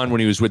Braun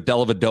when he was with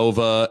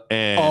Dellavedova,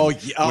 and when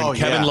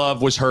Kevin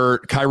Love was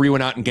hurt, Kyrie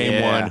went out in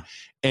game one,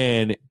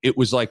 and it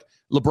was like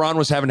LeBron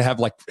was having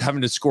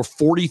to score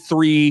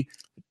 43,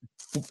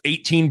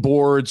 18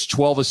 boards,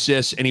 12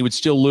 assists, and he would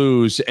still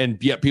lose. And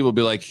yet people would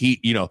be like,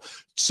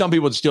 some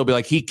people would still be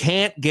like, he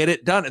can't get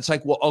it done. It's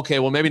like, well, okay,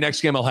 well, maybe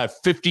next game I'll have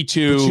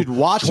 52. But you'd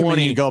watch 20, him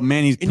and you go,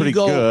 man, he's pretty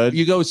good.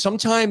 You go,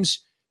 sometimes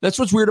that's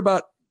what's weird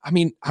about, I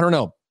don't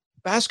know,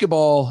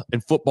 basketball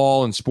and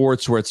football and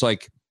sports, where it's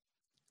like,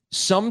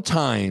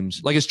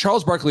 sometimes, like, is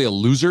Charles Barkley a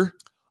loser?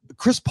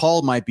 Chris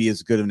Paul might be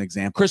as good of an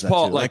example. Chris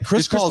Paul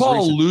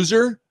a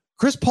loser?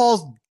 Chris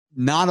Paul's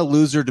not a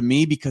loser to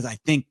me, because I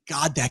think,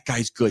 God, that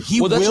guy's good.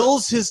 He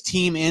wills his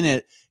team in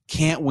it,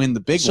 can't win the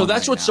big one. So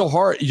that's what's so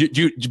hard.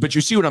 But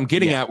you see what I'm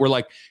getting at? We're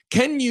like,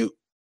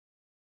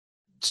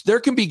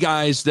 there can be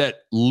guys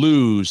that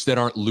lose that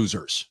aren't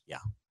losers. Yeah.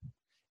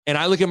 And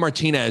I look at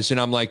Martinez and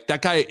I'm like,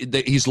 that guy,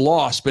 he's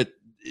lost, but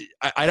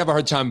I'd have a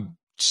hard time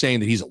saying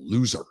that he's a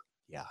loser.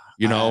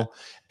 Yeah.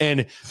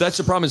 And that's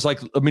the problem, is like,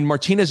 I mean,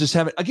 Martinez is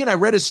having, again, I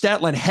read his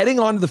stat line heading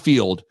onto the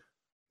field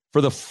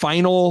for the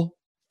final,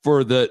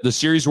 for the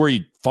series where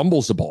he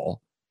fumbles the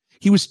ball.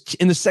 He was,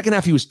 in the second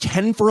half, he was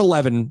 10 for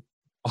 11,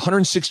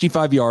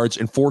 165 yards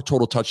and 4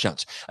 total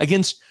touchdowns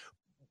against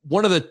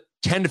one of the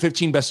 10 to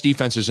 15 best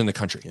defenses in the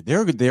country.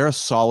 Yeah, they're a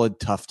solid,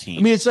 tough team.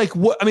 I mean, it's like,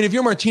 what? I mean, if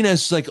you're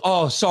Martinez, it's like,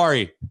 oh,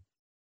 sorry,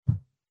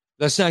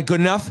 that's not good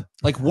enough.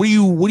 Like, what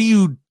do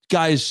you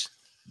guys?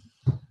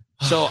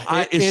 So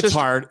it's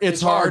hard.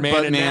 It's hard, man.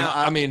 But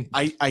man,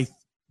 I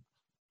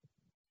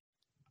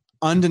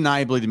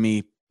undeniably, to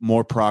me,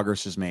 more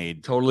progress is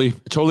made. Totally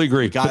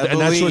agree. And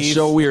that's what's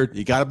so weird.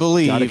 You got to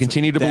believe. Got to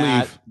continue to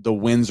believe the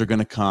wins are going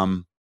to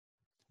come.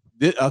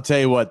 I'll tell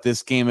you what,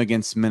 this game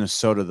against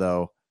Minnesota,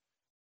 though,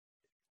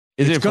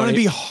 It's going to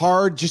be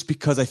hard just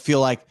because I feel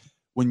like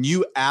when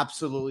you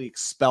absolutely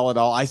expel it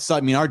all,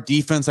 our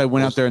defense, I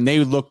went out there and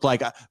they looked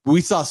like we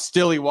saw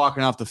Stilly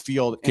walking off the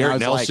field. Garrett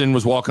Nelson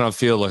was walking off the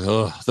field like,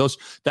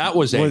 that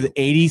was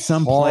 80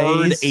 some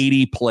plays,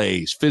 80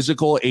 plays,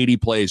 physical 80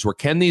 plays. Where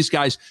can these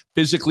guys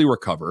physically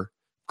recover?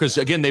 Because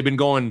again, they've been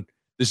going,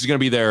 this is going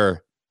to be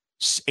their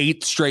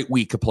 8th straight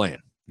week of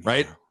playing,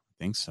 right? Yeah, I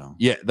think so.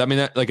 Yeah. I mean,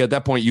 at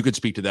that point, you could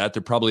speak to that.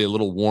 They're probably a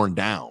little worn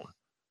down.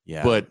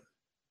 Yeah. But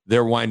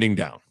they're winding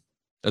down.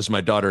 As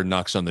my daughter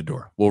knocks on the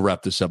door. We'll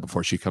wrap this up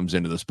before she comes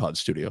into this pod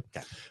studio.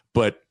 Okay.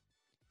 But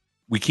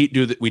we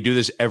do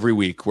this every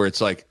week where it's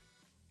like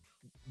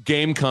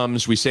game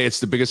comes, we say it's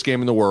the biggest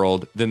game in the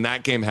world, then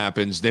that game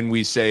happens, then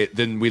we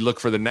look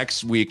for the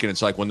next week and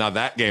it's like, well, now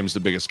that game's the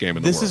biggest game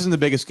in the world. This isn't the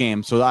biggest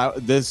game, so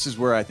this is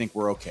where I think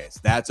we're okay. So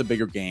that's a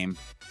bigger game.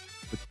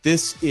 But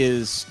this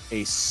is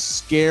a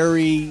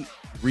scary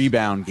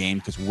rebound game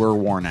because we're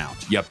worn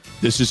out. Yep.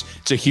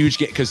 It's a huge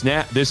game because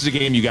now this is a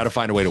game you got to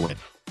find a way to win.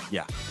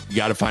 Yeah. You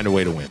got to find a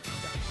way to win.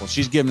 Well,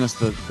 she's giving us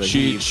the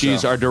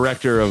she's our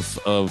director of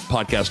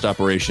podcast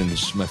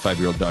operations. My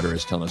 5-year-old daughter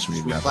is telling us we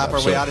need to clap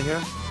our way out of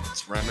here.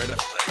 Let's rhyme right up.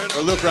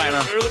 Luke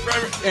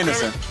Reimer.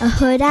 Innocent. A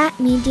Huda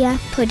Media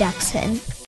Production.